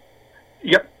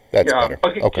 Yep. That's Yeah. better.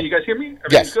 Okay. Can you guys hear me?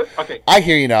 Everything's Yes. good? Okay. I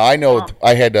hear you now. I know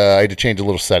I had to change a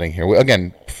little setting here.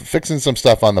 Again, fixing some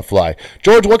stuff on the fly.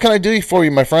 George, what can I do for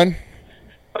you, my friend?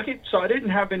 Okay, so I didn't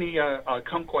have any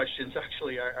cum questions,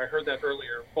 actually. I heard that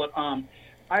earlier. But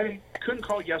I couldn't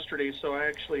call yesterday, so I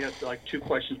actually had like 2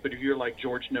 questions. But if you're like,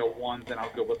 George, no, 1, then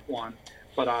I'll go with 1.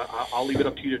 But I'll leave it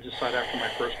up to you to decide after my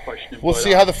first question. We'll but,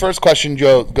 see how the first question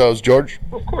goes, George.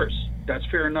 Of course. That's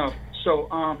fair enough.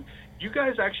 So you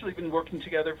guys actually been working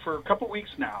together for a couple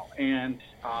weeks now, and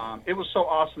it was so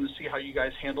awesome to see how you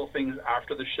guys handle things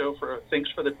after the show. Thanks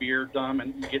for the beer, Dumb,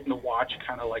 and getting to watch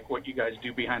kind of like what you guys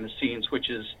do behind the scenes, which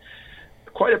is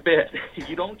quite a bit.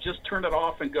 You don't just turn it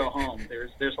off and go home.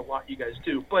 There's a lot you guys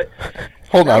do. But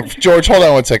hold on, George. Hold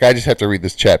on one sec. I just have to read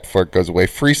this chat before it goes away.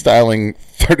 Freestyling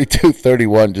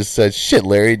 3231 just says, "Shit,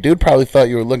 Larry, dude probably thought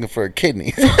you were looking for a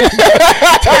kidney." That's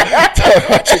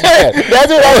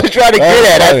what I was trying to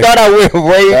get at. I thought I went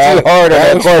way too hard on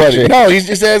that question. No, he's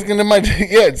just asking him.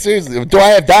 Yeah, seriously. Do I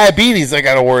have diabetes? I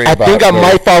got to worry about. I think I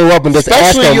might follow up and just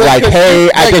ask him like, "Hey,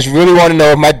 I just really want to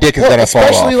know if my dick is gonna fall off."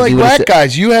 Especially like black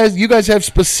guys, you guys have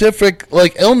specific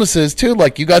like illnesses too.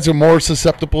 Like you guys are more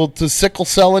susceptible to sickle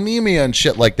cell anemia and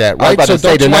shit like that, right? I was about to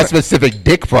say they're not specific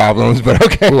dick problems, but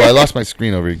okay. Ooh, I lost my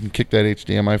screen over. You can kick that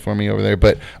HDMI for me over there.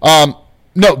 But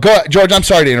no, go ahead, George. I'm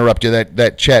sorry to interrupt you.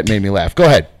 That chat made me laugh. Go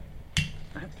ahead.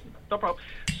 No problem.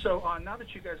 So now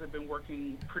that you guys have been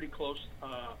working pretty close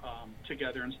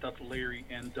together and stuff, Larry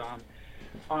and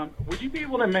would you be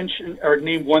able to mention or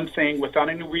name one thing without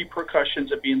any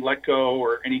repercussions of being let go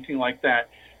or anything like that?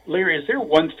 Larry, is there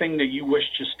one thing that you wish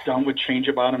just Dumb would change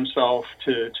about himself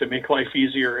to make life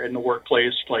easier in the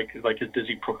workplace? Like does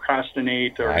he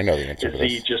procrastinate, or I know the answer is to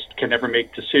he this. just can never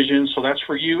make decisions? So that's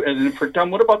for you. And then for Dumb,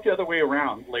 what about the other way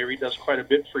around? Larry does quite a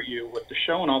bit for you with the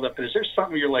show and all that, but is there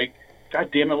something you're like,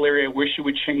 God damn it, Larry, I wish you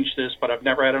would change this, but I've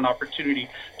never had an opportunity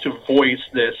to voice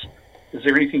this. Is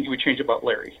there anything you would change about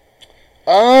Larry?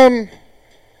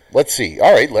 Let's see.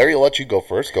 All right, Larry, I'll let you go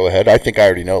first. Go ahead. I think I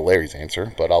already know Larry's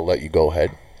answer, but I'll let you go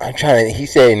ahead. I'm trying to. He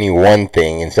said me one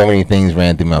thing, and so many things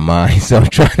ran through my mind. So I'm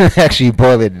trying to actually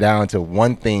boil it down to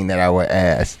one thing that I would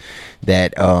ask.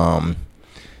 That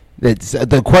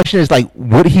the question is like,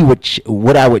 what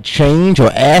I would change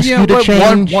or ask you to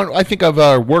change. I think of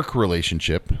our work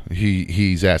relationship.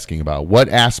 He's asking about what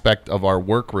aspect of our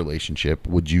work relationship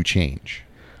would you change?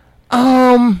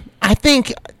 I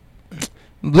think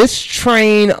let's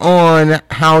train on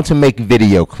how to make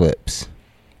video clips.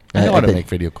 I know how to make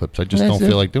video clips. I just don't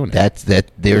feel like doing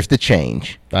it. There's the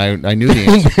change. I knew the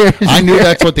answer. I knew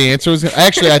that's what the answer was.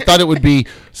 Actually, I thought it would be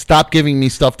stop giving me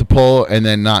stuff to pull and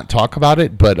then not talk about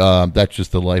it. But that's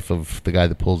just the life of the guy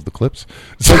that pulls the clips.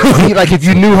 So, like, if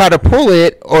you knew how to pull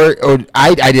it, or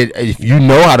I did. If you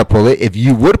know how to pull it, if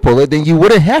you would pull it, then you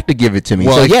wouldn't have to give it to me.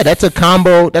 Well, so yeah, that's a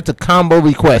combo. That's a combo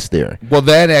request there. Well,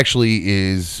 that actually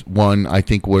is one I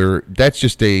think where that's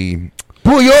just a.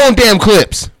 Pull your own damn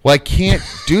clips. Well, I can't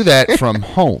do that from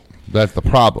home. That's the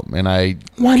problem. And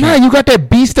why not? You got that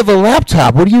beast of a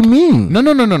laptop. What do you mean? No.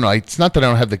 It's not that I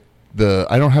don't have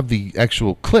I don't have the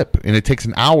actual clip, and it takes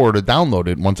an hour to download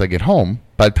it once I get home.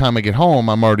 By the time I get home,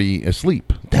 I'm already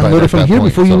asleep. Download it from here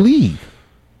before you leave.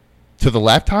 To the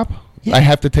laptop? Yeah. I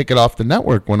have to take it off the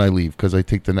network when I leave because I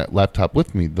take the laptop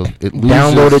with me.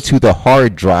 Download it to the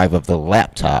hard drive of the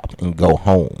laptop and go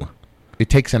home. It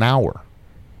takes an hour.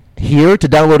 Here to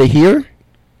download it here?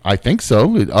 I think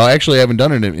so. Actually, I haven't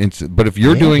done it, but if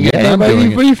you're doing it, I'm might doing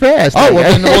be pretty fast. Oh,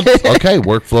 well, then, okay,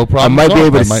 workflow problem. I might be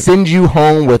able to send you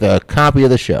home with a copy of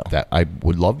the show. That I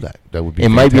would love that. That would be. It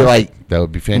fantastic. might be like that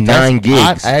would be fantastic. 9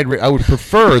 gigs. I would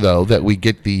prefer though that we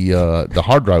get the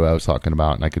hard drive I was talking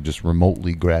about, and I could just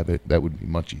remotely grab it. That would be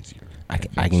much easier. I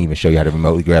can even show you how to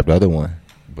remotely grab the other one.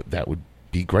 But that would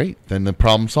be great. Then the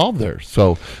problem solved there.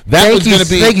 So that was going to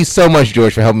be. Thank you so much,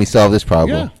 George, for helping me solve this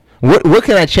problem. Yeah. What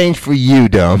can I change for you,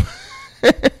 Dumb?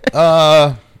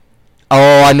 Oh,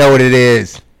 I know what it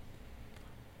is.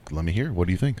 Let me hear. What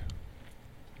do you think?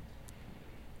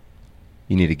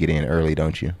 You need to get in early,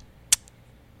 don't you?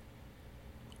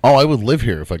 Oh, I would live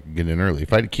here if I could get in early.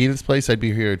 If I had a key to this place, I'd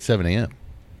be here at 7 a.m.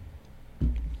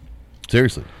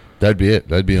 Seriously. That'd be it.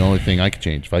 That'd be the only thing I could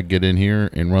change. If I could get in here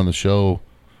and run the show,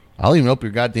 I'll even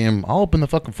open I'll open the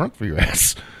fucking front for your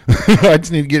ass. I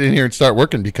just need to get in here and start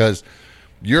working because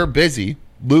you're busy,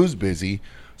 Lou's busy,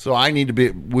 so I need to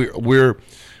be.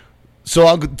 So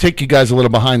I'll take you guys a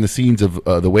little behind the scenes of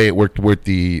the way it worked with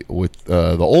the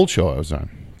old show I was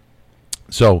on.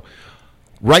 So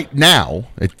right now,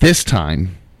 at this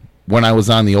time, when I was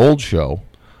on the old show,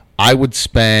 I would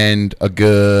spend a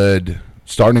good,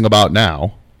 starting about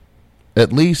now,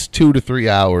 at least 2 to 3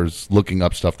 hours looking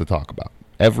up stuff to talk about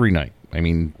every night. I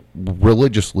mean,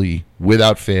 religiously,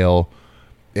 without fail,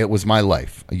 it was my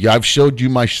life. I've showed you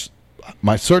my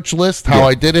search list, how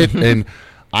I did it, and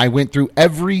I went through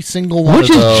every single one Which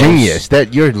of is those. genius.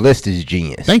 That your list is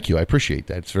genius. Thank you. I appreciate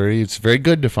that. It's very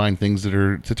good to find things that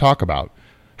are to talk about.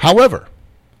 However,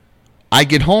 I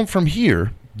get home from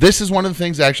here. This is one of the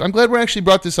things. Actually, I'm glad we actually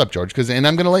brought this up, George. And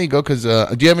I'm going to let you go because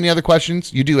do you have any other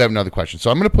questions? You do have another question,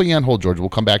 so I'm going to put you on hold, George. We'll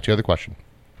come back to your other question.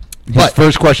 His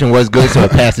first question was good, so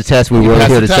it passed the test. We will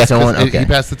hear the second one. Okay. He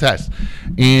passed the test,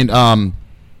 and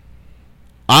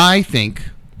I think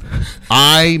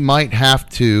I might have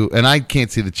to, and I can't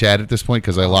see the chat at this point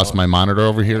because I lost my monitor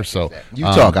over here. So you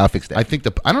talk, I'll fix that. I think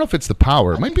I don't know if it's the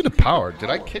power. It might be the power. Did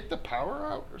I kick the power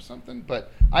out or something?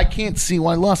 But I can't see. Well,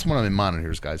 I lost one of my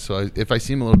monitors, guys. So if I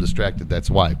seem a little distracted, that's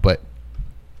why. But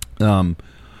I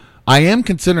am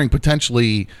considering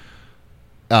potentially,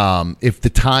 if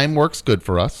the time works good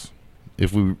for us,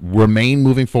 if we remain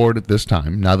moving forward at this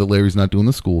time, now that Larry's not doing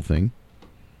the school thing.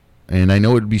 And I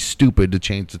know it would be stupid to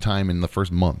change the time in the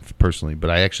first month, personally. But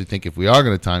I actually think if we are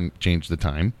going to change the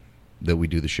time that we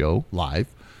do the show live,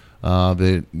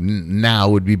 that now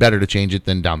would be better to change it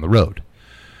than down the road.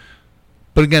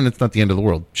 But again, it's not the end of the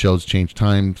world. Shows change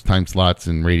time slots,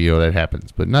 and radio, that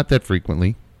happens. But not that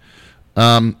frequently.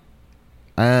 So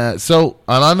I'm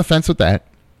on the fence with that.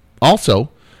 Also,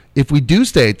 if we do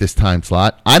stay at this time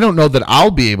slot, I don't know that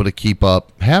I'll be able to keep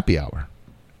up happy hour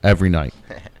every night.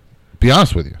 Be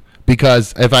honest with you.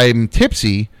 Because if I'm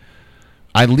tipsy,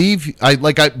 I leave. By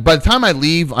the time I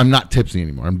leave, I'm not tipsy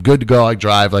anymore. I'm good to go. I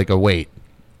drive like a wait,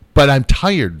 but I'm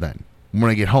tired then when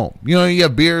I get home. You know, you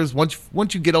have beers. Once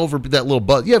you get over that little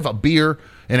buzz, you have a beer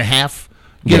and a half.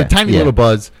 You get a tiny little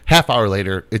buzz. Half hour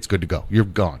later, it's good to go. You're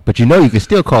gone. But you know, you can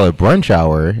still call it brunch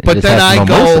hour. But then I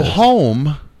go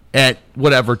home at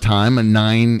whatever time, a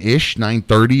 9-ish,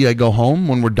 9:30. I go home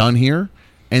when we're done here,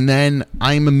 and then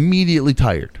I'm immediately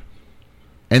tired.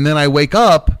 And then I wake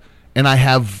up and I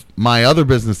have my other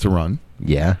business to run.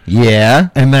 Yeah. Yeah.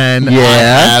 And then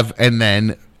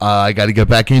I got to get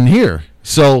back in here.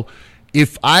 So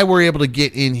if I were able to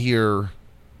get in here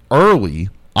early,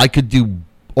 I could do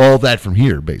all that from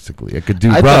here, basically. I could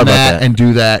run that and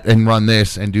do that and run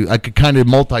this and I could kind of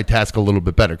multitask a little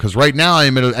bit better. Because right now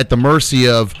I'm at the mercy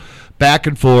of back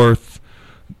and forth,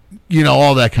 you know,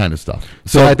 all that kind of stuff.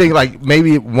 So I think like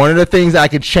maybe one of the things I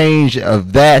could change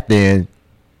of that then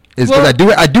is because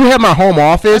I do have my home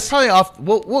office. That's probably off.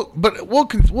 We'll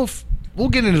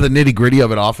get into the nitty gritty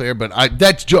of it off air. But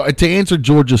that's to answer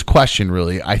George's question.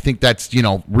 Really, I think that's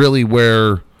really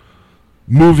where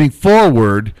moving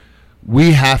forward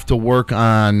we have to work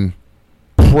on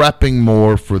prepping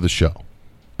more for the show.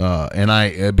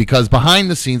 And because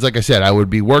behind the scenes, like I said, I would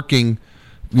be working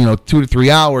 2 to 3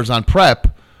 hours on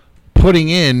prep, putting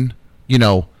in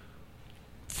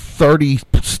 30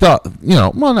 stuff.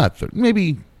 Well, not 30,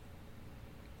 maybe.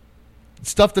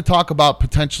 Stuff to talk about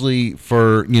potentially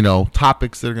for,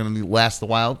 topics that are going to last a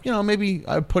while. Maybe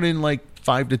I put in like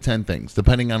 5 to 10 things,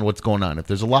 depending on what's going on. If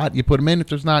there's a lot, you put them in. If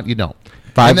there's not, you don't.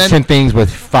 5 to 10 things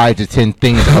with 5 to 10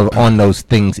 things on those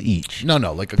things each. No,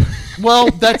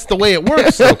 well, that's the way it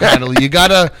works, though, kind of. You got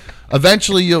to,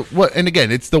 eventually, and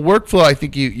again, it's the workflow. I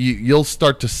think you'll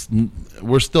start to,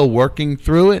 we're still working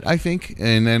through it, I think.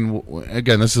 And then,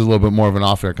 again, this is a little bit more of an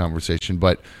off-air conversation,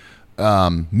 but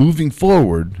moving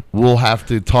forward, we'll have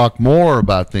to talk more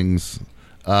about things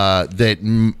that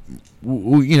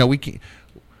we can.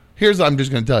 Here's what I'm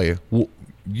just going to tell you: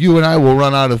 you and I will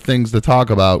run out of things to talk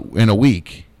about in a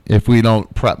week if we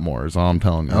don't prep more. Is all I'm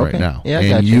telling you right now. Yeah,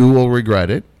 and you will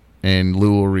regret it, and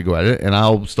Lou will regret it, and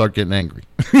I'll start getting angry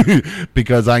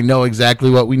because I know exactly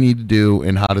what we need to do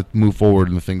and how to move forward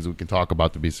and the things we can talk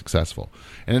about to be successful.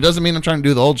 And it doesn't mean I'm trying to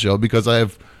do the old show because I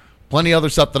have plenty of other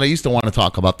stuff that I used to want to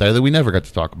talk about there that we never got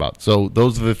to talk about. So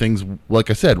those are the things, like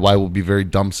I said, why we'll be very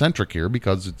dumb-centric here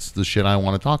because it's the shit I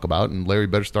want to talk about, and Larry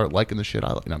better start liking the shit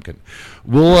I like. No, I'm kidding.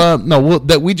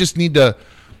 We just need to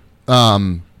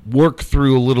work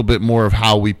through a little bit more of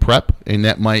how we prep, and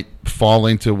that might fall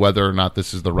into whether or not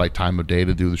this is the right time of day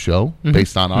to do the show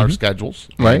based on our schedules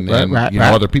and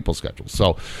other people's schedules.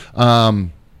 So,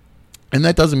 and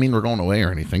that doesn't mean we're going away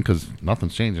or anything because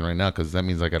nothing's changing right now because that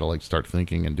means I got to start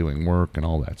thinking and doing work and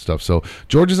all that stuff. So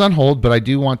George is on hold, but I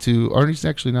do want to, or he's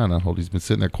actually not on hold. He's been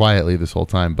sitting there quietly this whole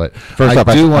time. But first off,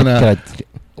 I do want to.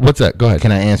 What's that? Go ahead.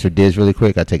 Can I answer Diz really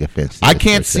quick? I take offense. I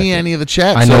can't see any of the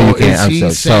chat. I know you can't.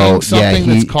 He's saying something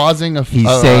that's causing a.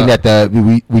 He's saying that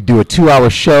we do a 2-hour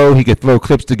show. He could throw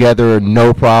clips together,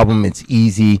 no problem. It's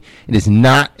easy. It is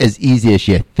not as easy as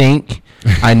you think.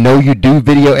 I know you do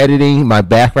video editing. My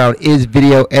background is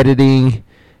video editing,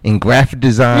 in graphic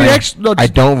design. I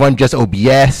don't run just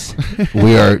OBS.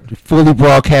 We are fully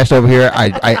broadcast over here.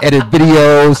 I edit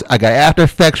videos. I got After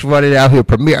Effects running out here.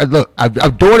 Premiere. Look,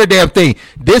 I'm doing the damn thing.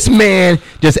 This man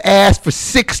just asked for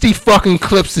 60 fucking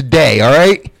clips a day. All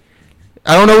right.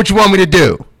 I don't know what you want me to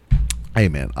do. Hey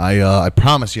man, I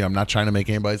promise you, I'm not trying to make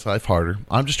anybody's life harder.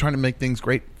 I'm just trying to make things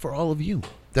great for all of you.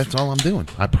 That's all I'm doing.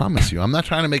 I promise you. I'm not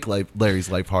trying to make Larry's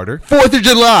life harder. 4th of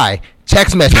July,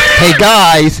 text message. Hey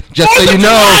guys, just so you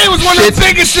know, it was one of the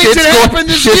biggest things that happened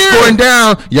this year. Shit's going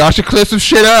down. Y'all should clear some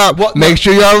shit up. Make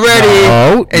sure y'all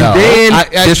ready. Then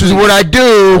this is what I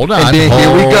do. Hold on. And then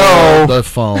here we go. The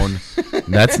phone.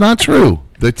 That's not true.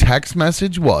 The text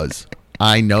message was,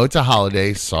 I know it's a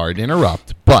holiday. Sorry to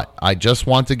interrupt, but I just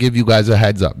want to give you guys a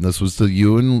heads up. And this was to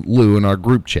you and Lou in our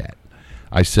group chat.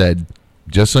 I said,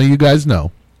 just so you guys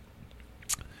know,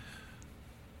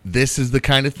 this is the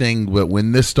kind of thing that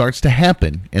when this starts to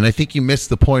happen, and I think you missed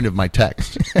the point of my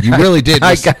text. You really did.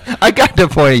 I got the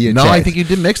point of your text. No, I think you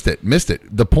did missed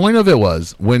it. The point of it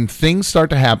was when things start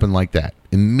to happen like that,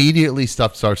 immediately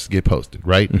stuff starts to get posted,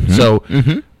 right? Mm-hmm. So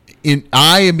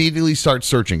I immediately start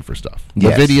searching for stuff. The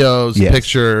videos,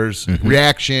 pictures,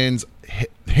 reactions,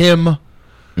 him.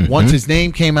 Once his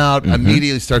name came out,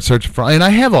 immediately start searching for, and I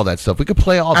have all that stuff. We could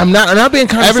play all that. I'm not being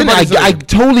condescending. I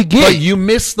totally get it. But you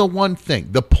missed the one thing.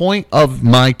 The point of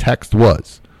my text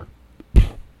was,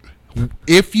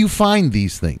 if you find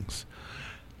these things,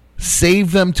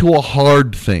 save them to a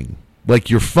hard thing,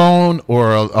 like your phone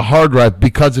or a hard drive,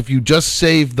 because if you just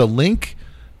save the link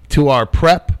to our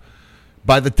prep,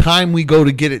 by the time we go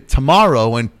to get it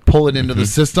tomorrow and pull it into the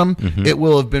system, it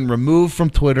will have been removed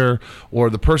from Twitter, or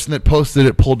the person that posted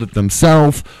it pulled it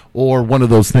themselves, or one of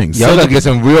those things. Y'all gotta get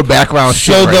some real background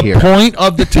shit right here. So the point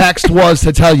of the text was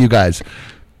to tell you guys,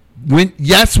 when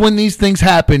these things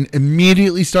happen,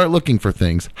 immediately start looking for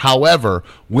things. However,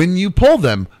 when you pull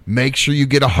them, make sure you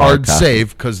get a hard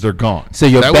save because they're gone. So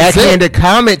your backhanded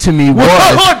comment to me was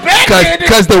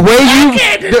because the way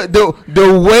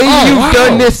you've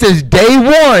done this since day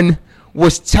one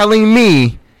was telling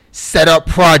me set up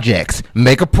projects,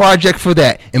 make a project for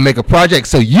that, and make a project.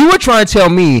 So you were trying to tell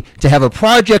me to have a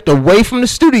project away from the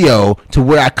studio to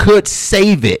where I could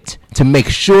save it to make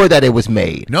sure that it was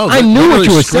made. No, I knew what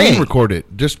you were saying. Record it.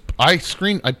 I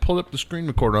pulled up the screen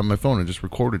recorder on my phone and just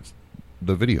recorded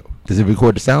the video. Does it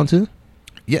record the sound too?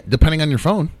 Yeah, depending on your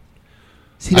phone.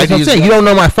 See, that's what I'm saying. You don't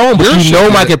know my phone, but you know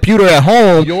my computer at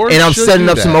home, and I'm setting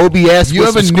up some OBS with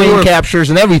some screen captures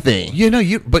and everything.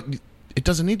 But it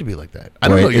doesn't need to be like that. I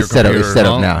don't know your computer. It's set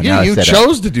up now. Yeah, you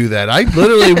chose to do that. I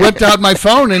literally whipped out my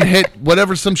phone and hit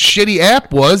whatever some shitty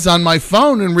app was on my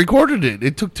phone and recorded it.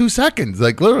 It took 2 seconds.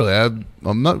 Like literally,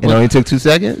 I'm not. It only took 2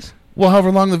 seconds. Well,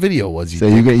 however long the video was. So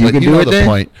you can do it then?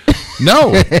 Point.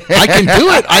 No, I can do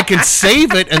it. I can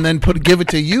save it and then give it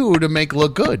to you to make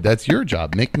look good. That's your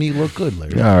job. Make me look good,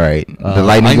 Larry. All right. The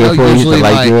lighting good for you.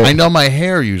 I know my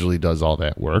hair usually does all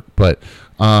that work, but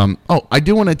I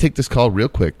do want to take this call real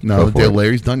quick. Now that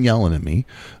Larry's done yelling at me.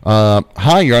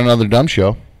 Hi, you're on another dumb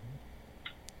show.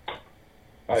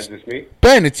 Hi, is this me?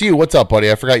 Ben, it's you. What's up,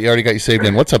 buddy? I forgot you already got you saved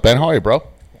in. What's up, Ben? How are you, bro?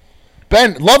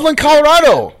 Ben, Loveland,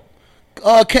 Colorado.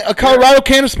 A Colorado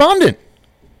correspondent.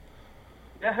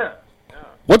 Yeah.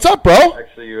 What's up, bro?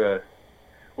 Actually, I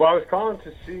was calling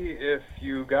to see if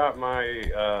you got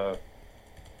my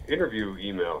interview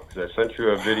email, because I sent you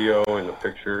a video and a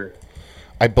picture.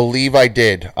 I believe I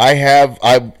did. I've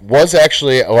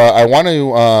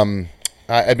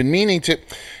been meaning to,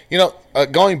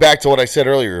 going back to what I said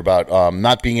earlier about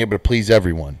not being able to please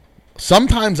everyone.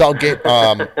 Sometimes I'll get,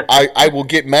 I will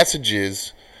get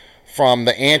messages from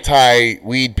the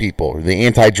anti-weed people, or the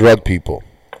anti-drug people.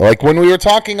 Like when we were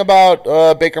talking about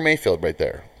Baker Mayfield right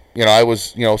there. I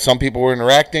was, some people were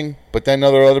interacting, but then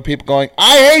other people going,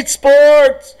 I hate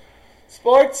sports!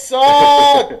 Sports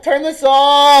suck! Turn this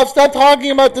off! Stop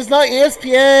talking about this, not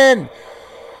ESPN!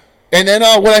 And then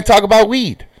when I talk about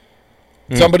weed,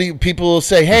 people will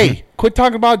say, hey, quit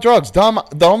talking about drugs. Dom,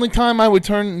 the only time I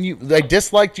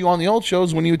disliked you on the old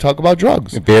shows when you would talk about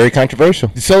drugs. Very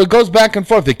controversial. So it goes back and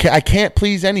forth. I can't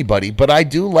please anybody, but I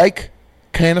do like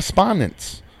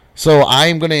correspondence. So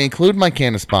I'm going to include my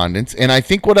correspondence, and I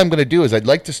think what I'm going to do is I'd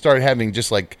like to start having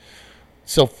just like,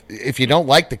 so if you don't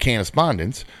like the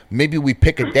correspondence, maybe we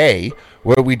pick a day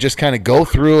where we just kind of go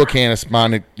through a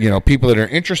correspondent, people that are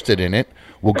interested in it.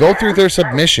 We'll go through their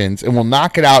submissions, and we'll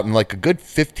knock it out in like a good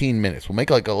 15 minutes. We'll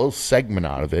make like a little segment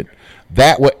out of it.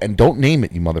 That way, and don't name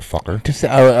it, you motherfucker.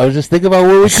 I was just thinking about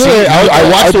what we could.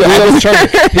 I watched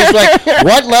it. He's like,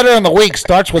 what letter in the week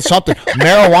starts with something?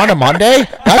 Marijuana Monday?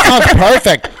 That sounds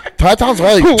perfect. That sounds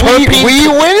right. Weed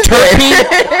Wednesday.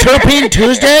 Terpene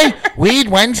Tuesday. Weed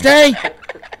Wednesday.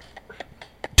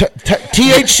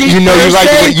 THC. You know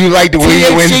Thursday, you like the Weed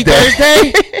THC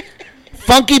Wednesday. Thursday.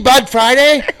 Funky Bud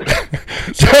Friday.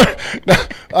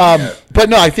 But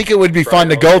no, I think it would be fun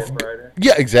to go.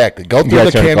 Yeah, exactly. Go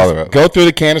through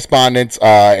the correspondence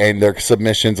and their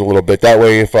submissions a little bit. That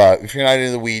way, if you're not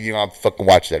into the weed, you don't have to fucking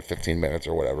watch that 15 minutes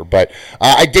or whatever. But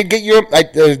I did get your.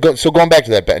 So going back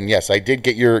to that, Ben, yes, I did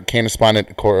get your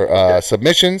correspondent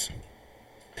submissions.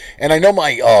 And I know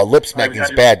my lip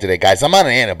smacking's bad today, guys. I'm on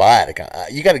an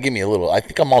antibiotic. You got to give me a little. I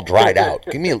think I'm all dried out.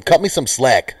 Cut me some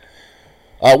slack.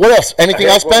 What else? Anything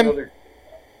else, Ben?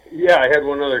 I had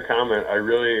one other comment. I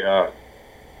really,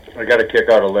 I got a kick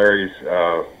out of Larry's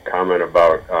comment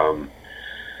about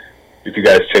if you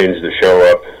guys change the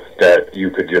show up, that you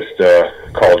could just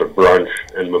call it a brunch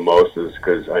and mimosas,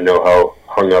 because I know how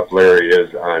hung up Larry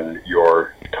is on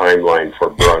your timeline for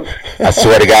brunch. I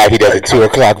swear to God, he does a 2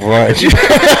 o'clock brunch.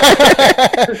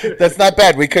 That's not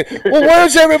bad. We could. Well,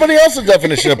 where's everybody else's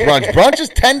definition of brunch? Brunch is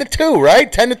 10 to 2,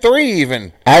 right? 10 to 3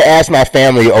 even. I asked my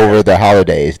family over the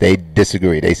holidays. They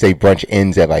disagree. They say brunch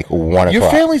ends at like 1 o'clock. Your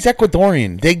family's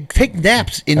Ecuadorian. They take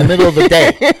naps in the middle of the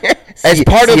day. As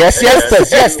part of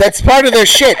siestas. Yes, that's part of their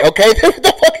shit, okay?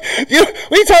 What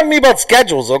are you talking to me about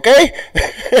schedules, okay?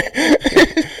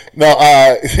 No,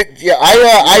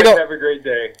 I don't. Have a great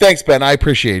day. Thanks, Ben. I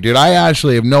appreciate it, dude. I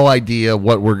actually have no idea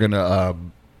what we're gonna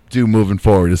do moving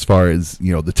forward as far as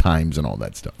the times and all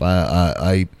that stuff.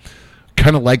 I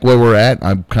kind of like where we're at.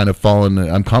 I'm kind of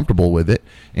I'm comfortable with it,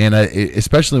 and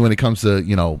especially when it comes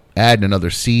to adding another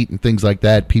seat and things like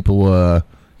that. People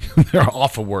they're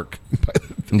off of work by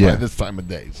this time of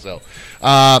day. So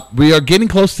we are getting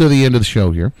close to the end of the show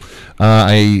here.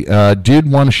 I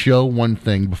did want to show one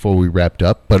thing before we wrapped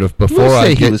up, but before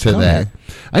I get to that,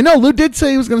 I know Lou did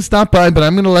say he was going to stop by, but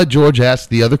I'm going to let George ask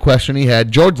the other question he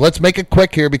had. George, let's make it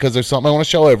quick here because there's something I want to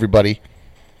show everybody.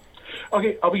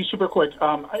 Okay, I'll be super quick.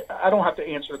 I don't have to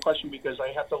answer the question because I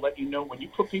have to let you know when you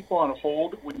put people on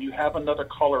hold, when you have another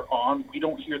caller on, we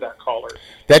don't hear that caller.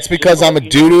 That's because I'm a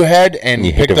doo-doo head and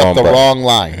picked up the wrong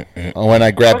line when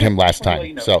I grabbed him last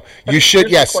time. So you should,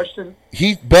 yes.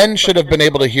 Ben should have been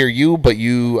able to hear you, but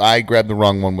I grabbed the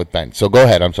wrong one with Ben. So go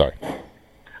ahead. I'm sorry.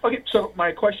 Okay, so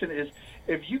my question is,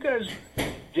 if you guys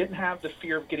didn't have the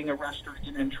fear of getting arrested or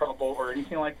getting in trouble or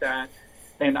anything like that,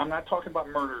 and I'm not talking about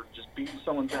murder, just beating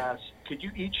someone's ass, could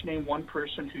you each name one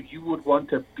person who you would want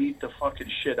to beat the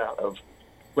fucking shit out of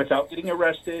without getting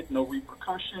arrested, no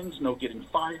repercussions, no getting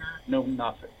fired, no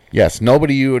nothing? Yes,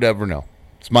 nobody you would ever know.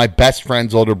 It's my best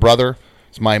friend's older brother.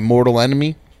 It's my mortal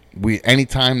enemy.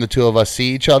 Anytime the two of us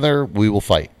see each other, we will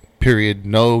fight. Period.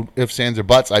 No ifs, ands, or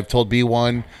buts. I've told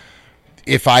B1,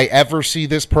 if I ever see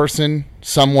this person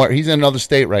somewhere, he's in another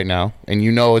state right now, and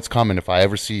it's coming. If I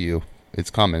ever see you, it's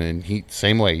coming. And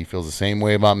same way. He feels the same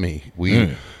way about me.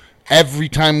 Every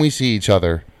time we see each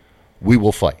other, we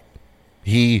will fight.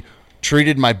 He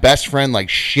treated my best friend like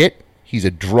shit. He's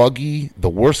a druggie, the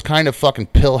worst kind of fucking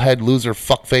pillhead loser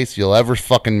fuckface you'll ever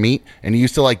fucking meet. And he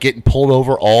used to getting pulled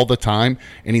over all the time.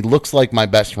 And he looks like my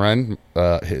best friend,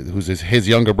 who's his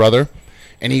younger brother.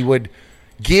 And he would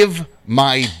give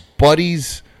my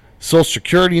buddy's social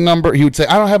security number. He would say,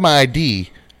 I don't have my ID.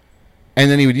 And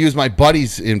then he would use my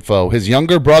buddy's info, his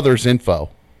younger brother's info,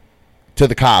 to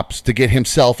the cops to get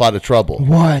himself out of trouble.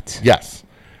 What? Yes.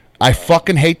 I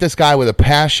fucking hate this guy with a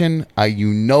passion. You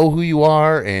know who you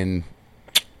are, and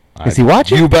is he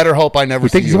watching? You better hope I never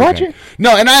see you again. Think he's watching?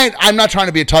 No, and I'm not trying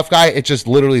to be a tough guy. It's just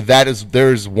literally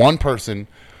there's one person,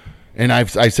 and I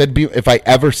said if I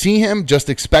ever see him, just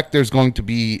expect there's going to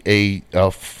be a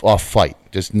fight.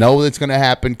 Just know it's going to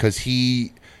happen because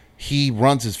he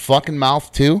runs his fucking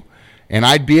mouth too. And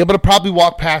I'd be able to probably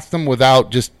walk past him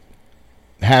without just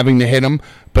having to hit him,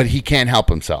 but he can't help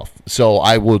himself. So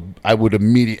I would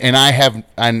immediately,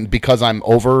 and because I'm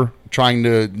over trying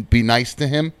to be nice to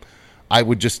him, I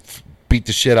would just beat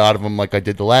the shit out of him like I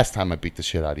did the last time I beat the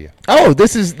shit out of you. Oh,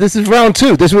 this is round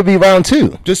 2. This would be round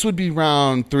 2. This would be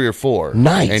round 3 or 4.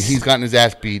 Nice. And he's gotten his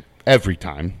ass beat every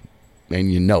time.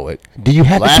 And you know it. Do you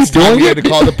have to keep doing it? Last time you had to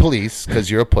call the police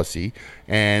because you're a pussy,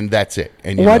 and that's it.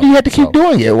 And why do you have to keep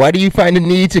doing it? Why do you find the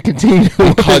need to continue to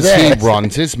whoop because his he ass?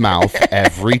 runs his mouth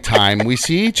every time we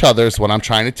see each other is what I'm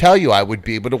trying to tell you. I would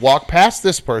be able to walk past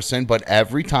this person, but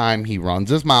every time he runs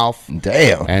his mouth,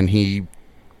 damn, and he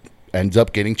ends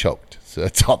up getting choked. So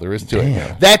that's all there is to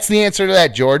it. That's the answer to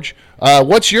that, George.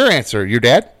 What's your answer? Your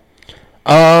dad?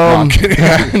 No, I'm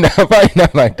kidding. No, probably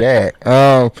not my dad.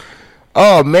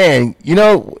 Oh man,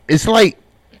 it's like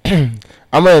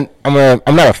I'm not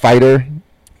a fighter.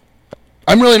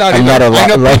 I'm really not. I'm not a lot.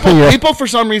 I know Like, people for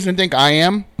some reason think I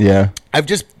am. Yeah. I've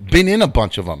just been in a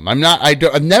bunch of them. I'm not.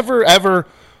 I've never ever.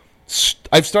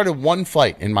 I've started one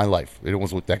fight in my life. It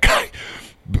was with that guy.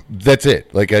 That's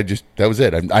it. Like that was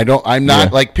it. I'm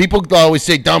not like people always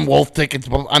say dumb wolf tickets.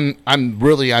 But I'm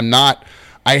not.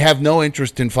 I have no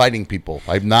interest in fighting people.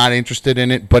 I'm not interested in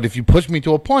it. But if you push me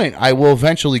to a point, I will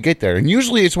eventually get there. And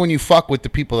usually it's when you fuck with the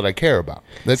people that I care about.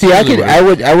 That's See, I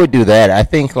would do that. I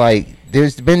think like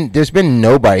there's been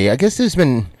nobody. I guess there's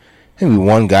been maybe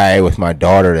one guy with my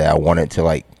daughter that I wanted to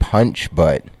like punch,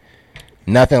 but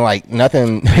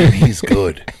nothing. He's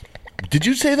good. Did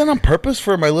you say that on purpose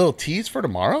for my little tease for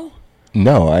tomorrow?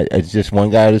 No, it's just one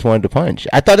guy I just wanted to punch.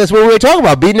 I thought that's what we were talking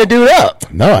about, beating a dude up.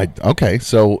 No, okay,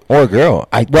 so or a girl.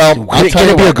 I'll tell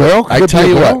you it be a girl? I tell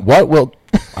you what will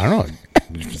I don't know.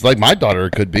 It's like my daughter.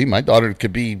 It could be my daughter. It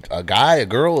could be a guy, a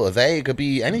girl, a they. It could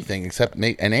be anything except an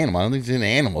animal. I don't think she's into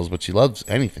animals, but she loves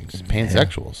anything. She's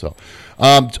pansexual. So,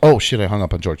 oh shit, I hung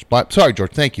up on George. But sorry,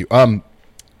 George. Thank you.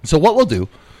 So what we'll do?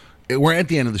 We're at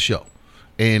the end of the show,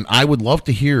 and I would love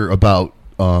to hear about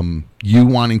you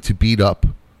wanting to beat up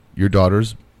your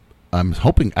daughter's, I'm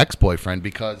hoping ex-boyfriend,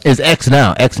 because is ex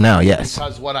now, yes.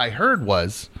 Because what I heard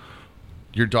was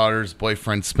your daughter's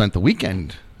boyfriend spent the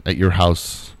weekend at your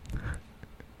house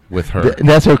with her.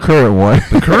 That's her current one.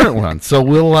 The current one. So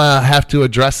we'll have to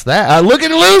address that. Look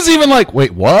at Lou's even like,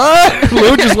 wait, what?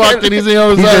 Lou just walked in. He's the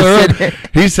other side of the room.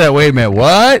 He said, wait a minute,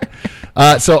 what?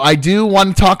 So I do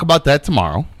want to talk about that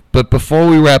tomorrow. But before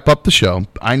we wrap up the show,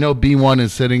 I know B1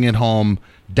 is sitting at home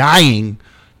dying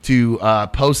to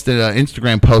post an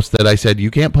Instagram post that I said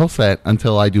you can't post that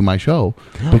until I do my show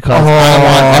because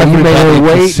I want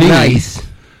everybody to see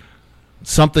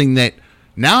something that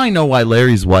now I know why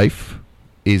Larry's wife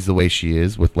is the way she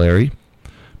is with Larry,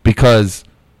 because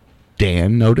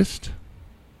Dan noticed,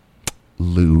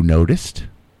 Lou noticed,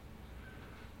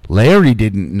 Larry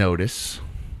didn't notice.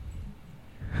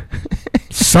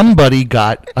 Somebody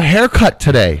got a haircut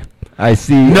today. I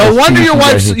see. No wonder your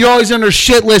wife's you're always on her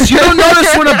shit list. You don't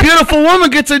notice when a beautiful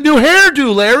woman gets a new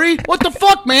hairdo, Larry. What the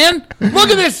fuck, man? Look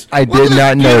at this. I did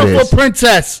not notice. Beautiful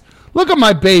princess. Look at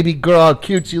my baby girl, how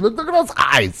cute she looks. Look at those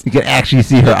eyes. You can actually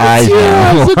see her eyes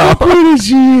now. Look how pretty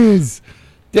she is.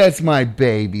 That's my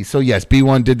baby. So yes,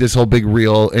 B1 did this whole big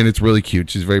reel, and it's really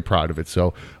cute. She's very proud of it.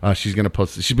 So she's gonna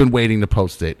post it. She's been waiting to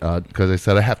post it because I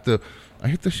said I have to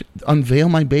unveil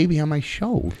my baby on my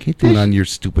show. Can't do it on your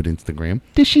stupid Instagram.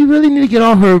 Does she really need to get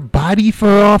all her body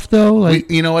fur off though?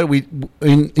 Like, you know what? We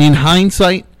in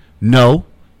hindsight, no.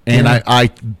 And I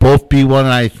both B1 and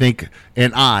I think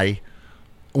and I,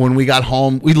 when we got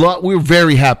home, we were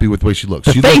very happy with the way she looks.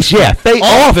 The she face, looks, yeah,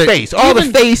 all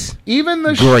the face, even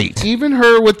the great, even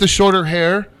her with the shorter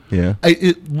hair. Yeah,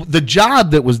 the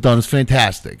job that was done is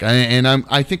fantastic,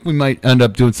 I think we might end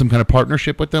up doing some kind of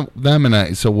partnership with them,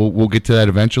 and so we'll get to that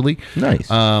eventually. Nice.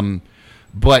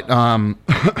 But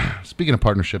speaking of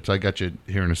partnerships, I got you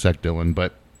here in a sec, Dylan.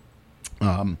 But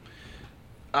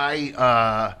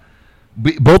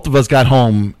both of us got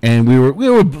home and we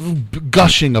were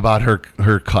gushing about her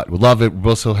cut. We love it. We're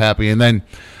both so happy. And then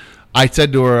I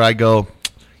said to her, I go,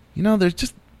 there's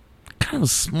just kind of a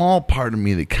small part of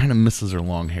me that kind of misses her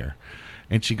long hair.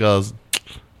 And she goes,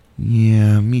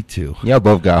 yeah, me too. Y'all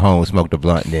both got home, smoked a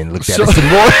blunt, and then looked at it some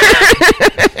more.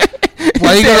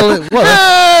 Why you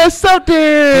gotta something?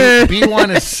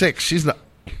 B1 is sick.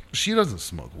 She doesn't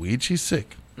smoke weed. She's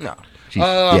sick. No.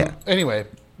 Anyway,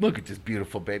 look at this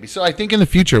beautiful baby. So I think in the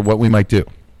future what we might do,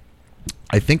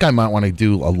 I think I might want to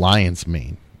do a lion's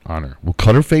mane on her. We'll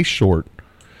cut her face short.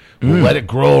 We'll let it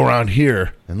grow around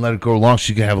here and let it grow long so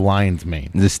you can have a lion's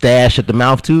mane. The stash at the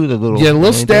mouth too? The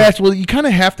little stash. Well, you kind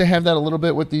of have to have that a little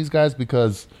bit with these guys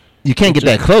because you can't get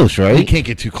that close, right? You can't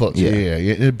get too close.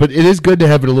 Yeah. But it is good to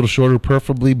have it a little shorter,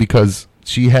 preferably because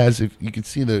she has, if you can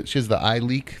see she has the eye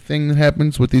leak thing that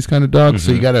happens with these kind of dogs.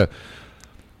 So you gotta,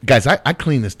 guys, I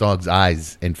clean this dog's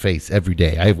eyes and face every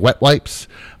day. I have wet wipes.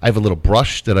 I have a little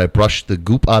brush that I brush the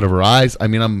goop out of her eyes. I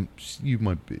mean, she's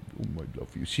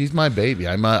my baby.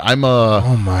 I'm a.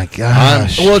 Oh my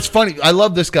gosh. Well, it's funny. I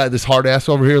love this guy, this hard ass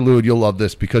over here, Lou. And you'll love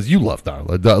this because you love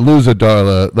Darla. Lou's a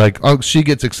Darla. Like, she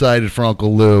gets excited for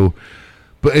Uncle Lou.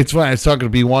 But it's funny. I was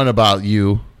talking to B1 about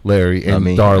you, Larry, and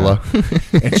Darla,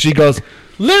 and she goes,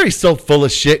 "Larry's so full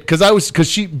of shit." Because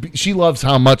she loves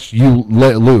how much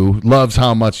Lou loves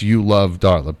how much you love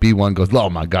Darla. B1 goes, "Oh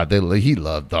my God, he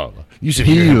loved Darla." You should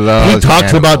hear him. He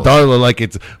talks about Darla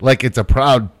like it's a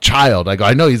proud child. I go,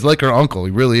 I know, he's like her uncle.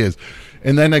 He really is.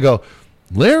 And then I go,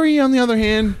 Larry, on the other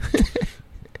hand,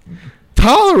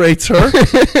 tolerates her,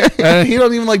 and he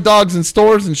don't even like dogs in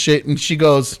stores and shit. And she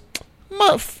goes,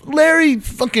 Larry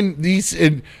fucking these.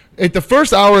 And At the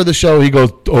first hour of the show, he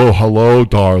goes, "Oh, hello,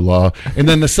 Darla," and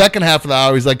then the second half of the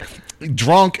hour, he's like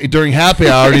drunk during happy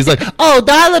hour. And he's like, "Oh,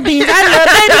 Darla Beans, I love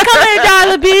baby, come here,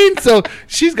 Darla Beans." So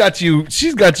she's got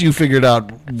you figured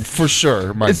out for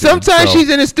sure. Sometimes she's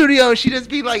in the studio and she just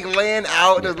be like laying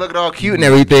out and looking all cute and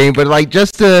everything, but like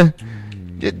just to,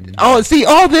 see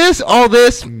all this.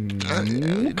 Come on,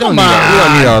 we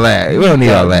don't need all that. We don't need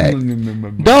all that.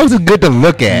 Dogs are good to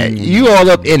look at. You all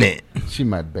up in it. She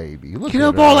my baby. Get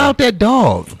up all out that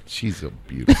dog. She's so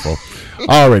beautiful.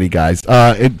 Alrighty, guys.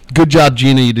 Good job,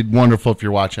 Gina. You did wonderful. If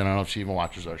you're watching, I don't know if she even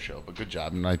watches our show, but good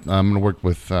job. And I'm going to work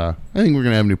with. I think we're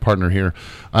going to have a new partner here.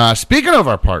 Speaking of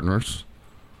our partners,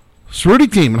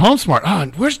 Cerruti Team and HomeSmart.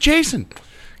 Oh, where's Jason?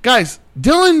 Guys,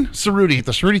 Dylan Cerruti at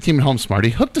the Cerruti Team and HomeSmart.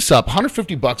 He hooked us up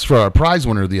 $150 for our prize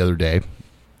winner the other day.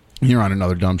 Here on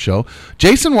Another Dumb Show.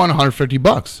 Jason won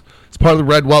 $150. It's part of the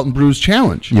Red Welton Brews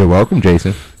Challenge. You're welcome,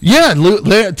 Jason. Yeah,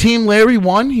 Team Larry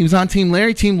won. He was on Team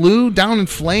Larry. Team Lou down in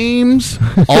flames.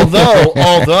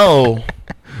 Although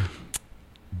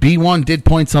B1 did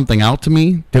point something out to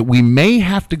me that we may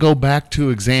have to go back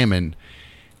to examine,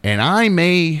 and I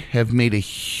may have made a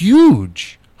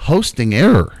huge hosting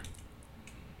error.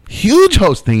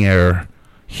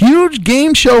 Huge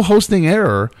game show hosting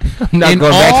error. I'm not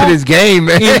going back to this game,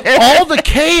 man. In all the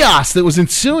chaos that was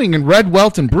ensuing in Red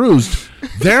Welton Bruised,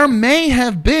 there may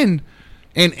have been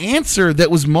an answer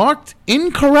that was marked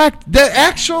incorrect that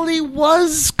actually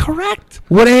was correct.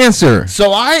 What answer?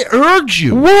 So I urge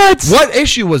you. What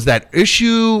issue was that?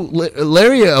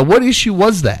 Larry, what issue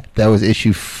was that? That was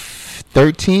issue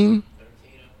 13.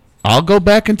 I'll go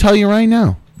back and tell you right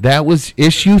now. That was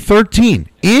issue 13.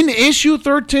 In issue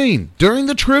 13, during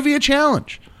the trivia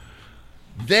challenge,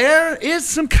 there is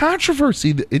some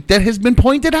controversy that has been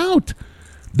pointed out.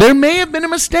 There may have been a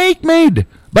mistake made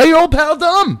by your old pal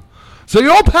Dumb. So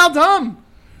your old pal Dumb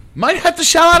might have to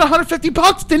shell out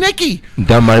 $150 to Nikki.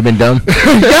 Dumb might have been dumb.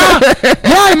 Yeah,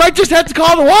 I might just have to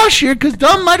call the wash here because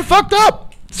Dumb might have fucked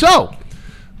up. So,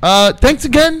 thanks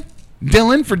again,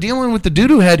 Dylan, for dealing with the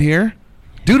doo-doo head here.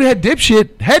 Doo-doo head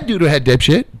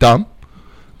dipshit, Dumb.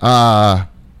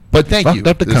 But thank you. Fucked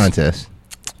up the contest.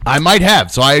 I might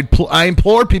have. So I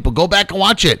implore people, go back and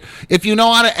watch it. If you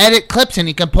know how to edit clips and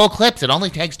you can pull clips, it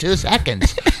only takes 2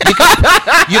 seconds.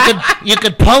 You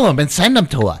could pull them and send them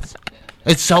to us.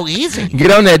 It's so easy.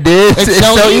 Get on that, dude. It's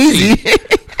so easy.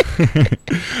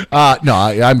 No,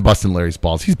 I'm busting Larry's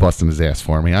balls. He's busting his ass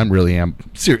for me. I really am.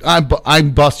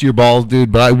 I'm bust your balls,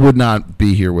 dude. But I would not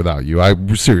be here without you.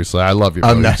 Seriously, I love you.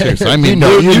 I'm not. Seriously, I mean,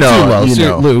 you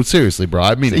know. Lou, seriously, bro.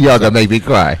 I mean, y'all gonna make me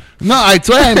cry. No,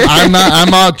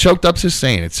 I'm all choked up just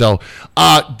saying it. So,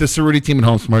 the Cerruti Team at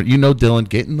HomeSmart, Dylan,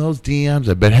 getting those DMs.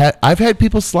 I've had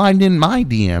people slide in my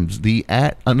DMs, the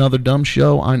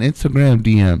 @AnotherDumbShow on Instagram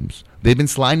DMs. They've been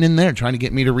sliding in there trying to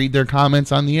get me to read their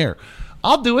comments on the air.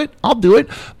 I'll do it.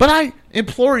 But I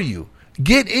implore you,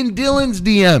 get in Dylan's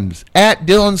DMs at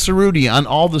Dylan Cerruti on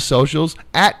all the socials.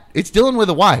 It's Dylan with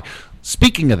a Y.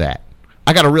 Speaking of that,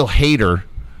 I got a real hater.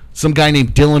 Some guy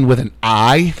named Dylan with an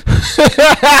I.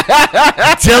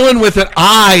 Dylan with an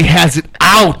I has it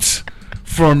out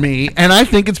for me, and I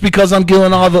think it's because I'm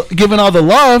giving all the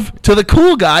love to the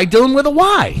cool guy, Dylan with a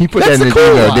Y. He put that in the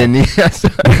email, didn't he?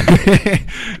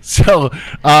 So,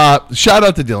 shout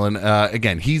out to Dylan.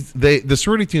 Again, the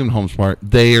Cerruti Team and HomeSmart.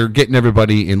 They are getting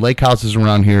everybody in lake houses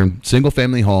around here, single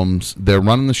family homes. They're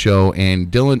running the show,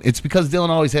 and Dylan. It's because Dylan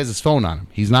always has his phone on him.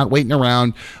 He's not waiting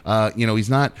around. He's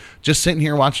not just sitting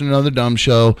here watching Another Dumb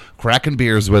Show, cracking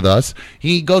beers with us.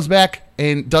 He goes back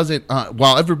and does it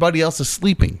while everybody else is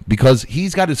sleeping because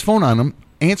he's got his phone on him,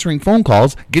 answering phone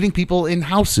calls, getting people in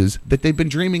houses that they've been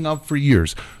dreaming of for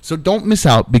years. So don't miss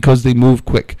out because they move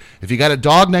quick. If you got a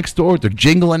dog next door with their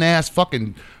jingling ass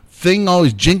fucking thing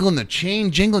always jingling, the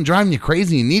chain jingling, driving you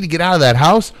crazy, you need to get out of that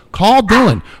house, call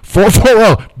Dylan.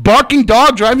 440. Barking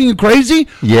dog driving you crazy?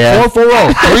 Yeah.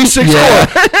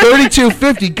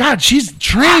 440-364-3250. God, she's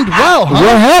trained well, huh?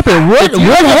 What happened? What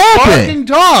happened? Barking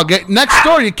dog next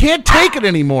door. You can't take it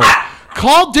anymore.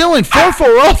 Call Dylan,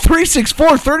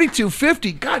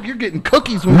 440-364-3250. God, you're getting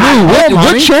cookies.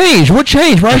 What changed? What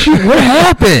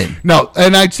happened? No,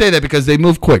 and I'd say that because they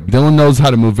move quick. Dylan knows how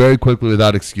to move very quickly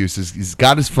without excuses. He's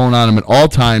got his phone on him at all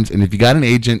times, and if you got an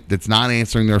agent that's not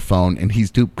answering their phone, and he's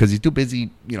too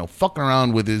busy, fucking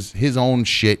around with his own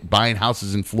shit, buying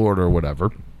houses in Florida or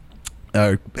whatever.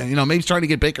 Maybe he's trying to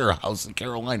get Baker a house in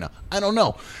Carolina. I don't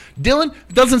know. Dylan,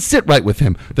 it doesn't sit right with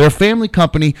him. They're a family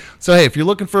company. So, hey, if you're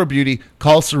looking for a beauty,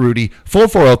 call Cerruti,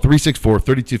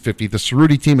 440-364-3250. The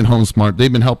Cerruti Team and HomeSmart, they've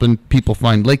been helping people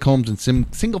find lake homes and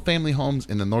single-family homes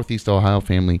in the Northeast Ohio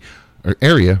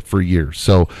area for years.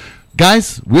 So,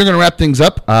 Guys, we're going to wrap things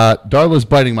up. Darla's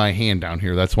biting my hand down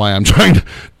here. That's why I'm trying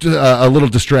to a little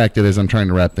distracted as I'm trying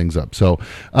to wrap things up. So,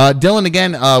 Dylan,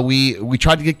 again, we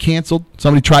tried to get canceled.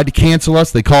 Somebody tried to cancel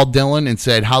us. They called Dylan and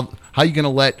said, how you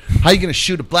gonna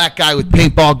shoot a black guy with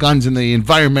paintball guns in the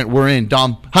environment we're in,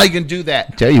 Dom? How you gonna do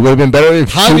that? Tell you, would have been better if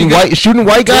shooting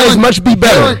white guys much be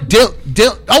better.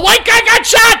 A white guy got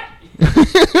shot.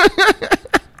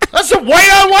 That's a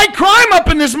white-on-white crime up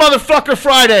in this motherfucker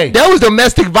Friday. That was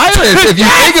domestic violence. If you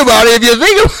think about it,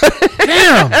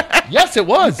 Damn. Yes, it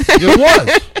was. It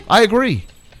was. I agree.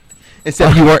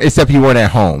 Except you weren't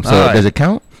at home. So does it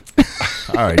count?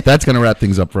 All right, that's going to wrap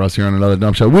things up for us here on another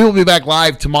Dumb Show. We will be back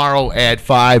live tomorrow at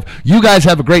 5. You guys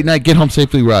have a great night. Get home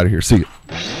safely. We're out of here. See you.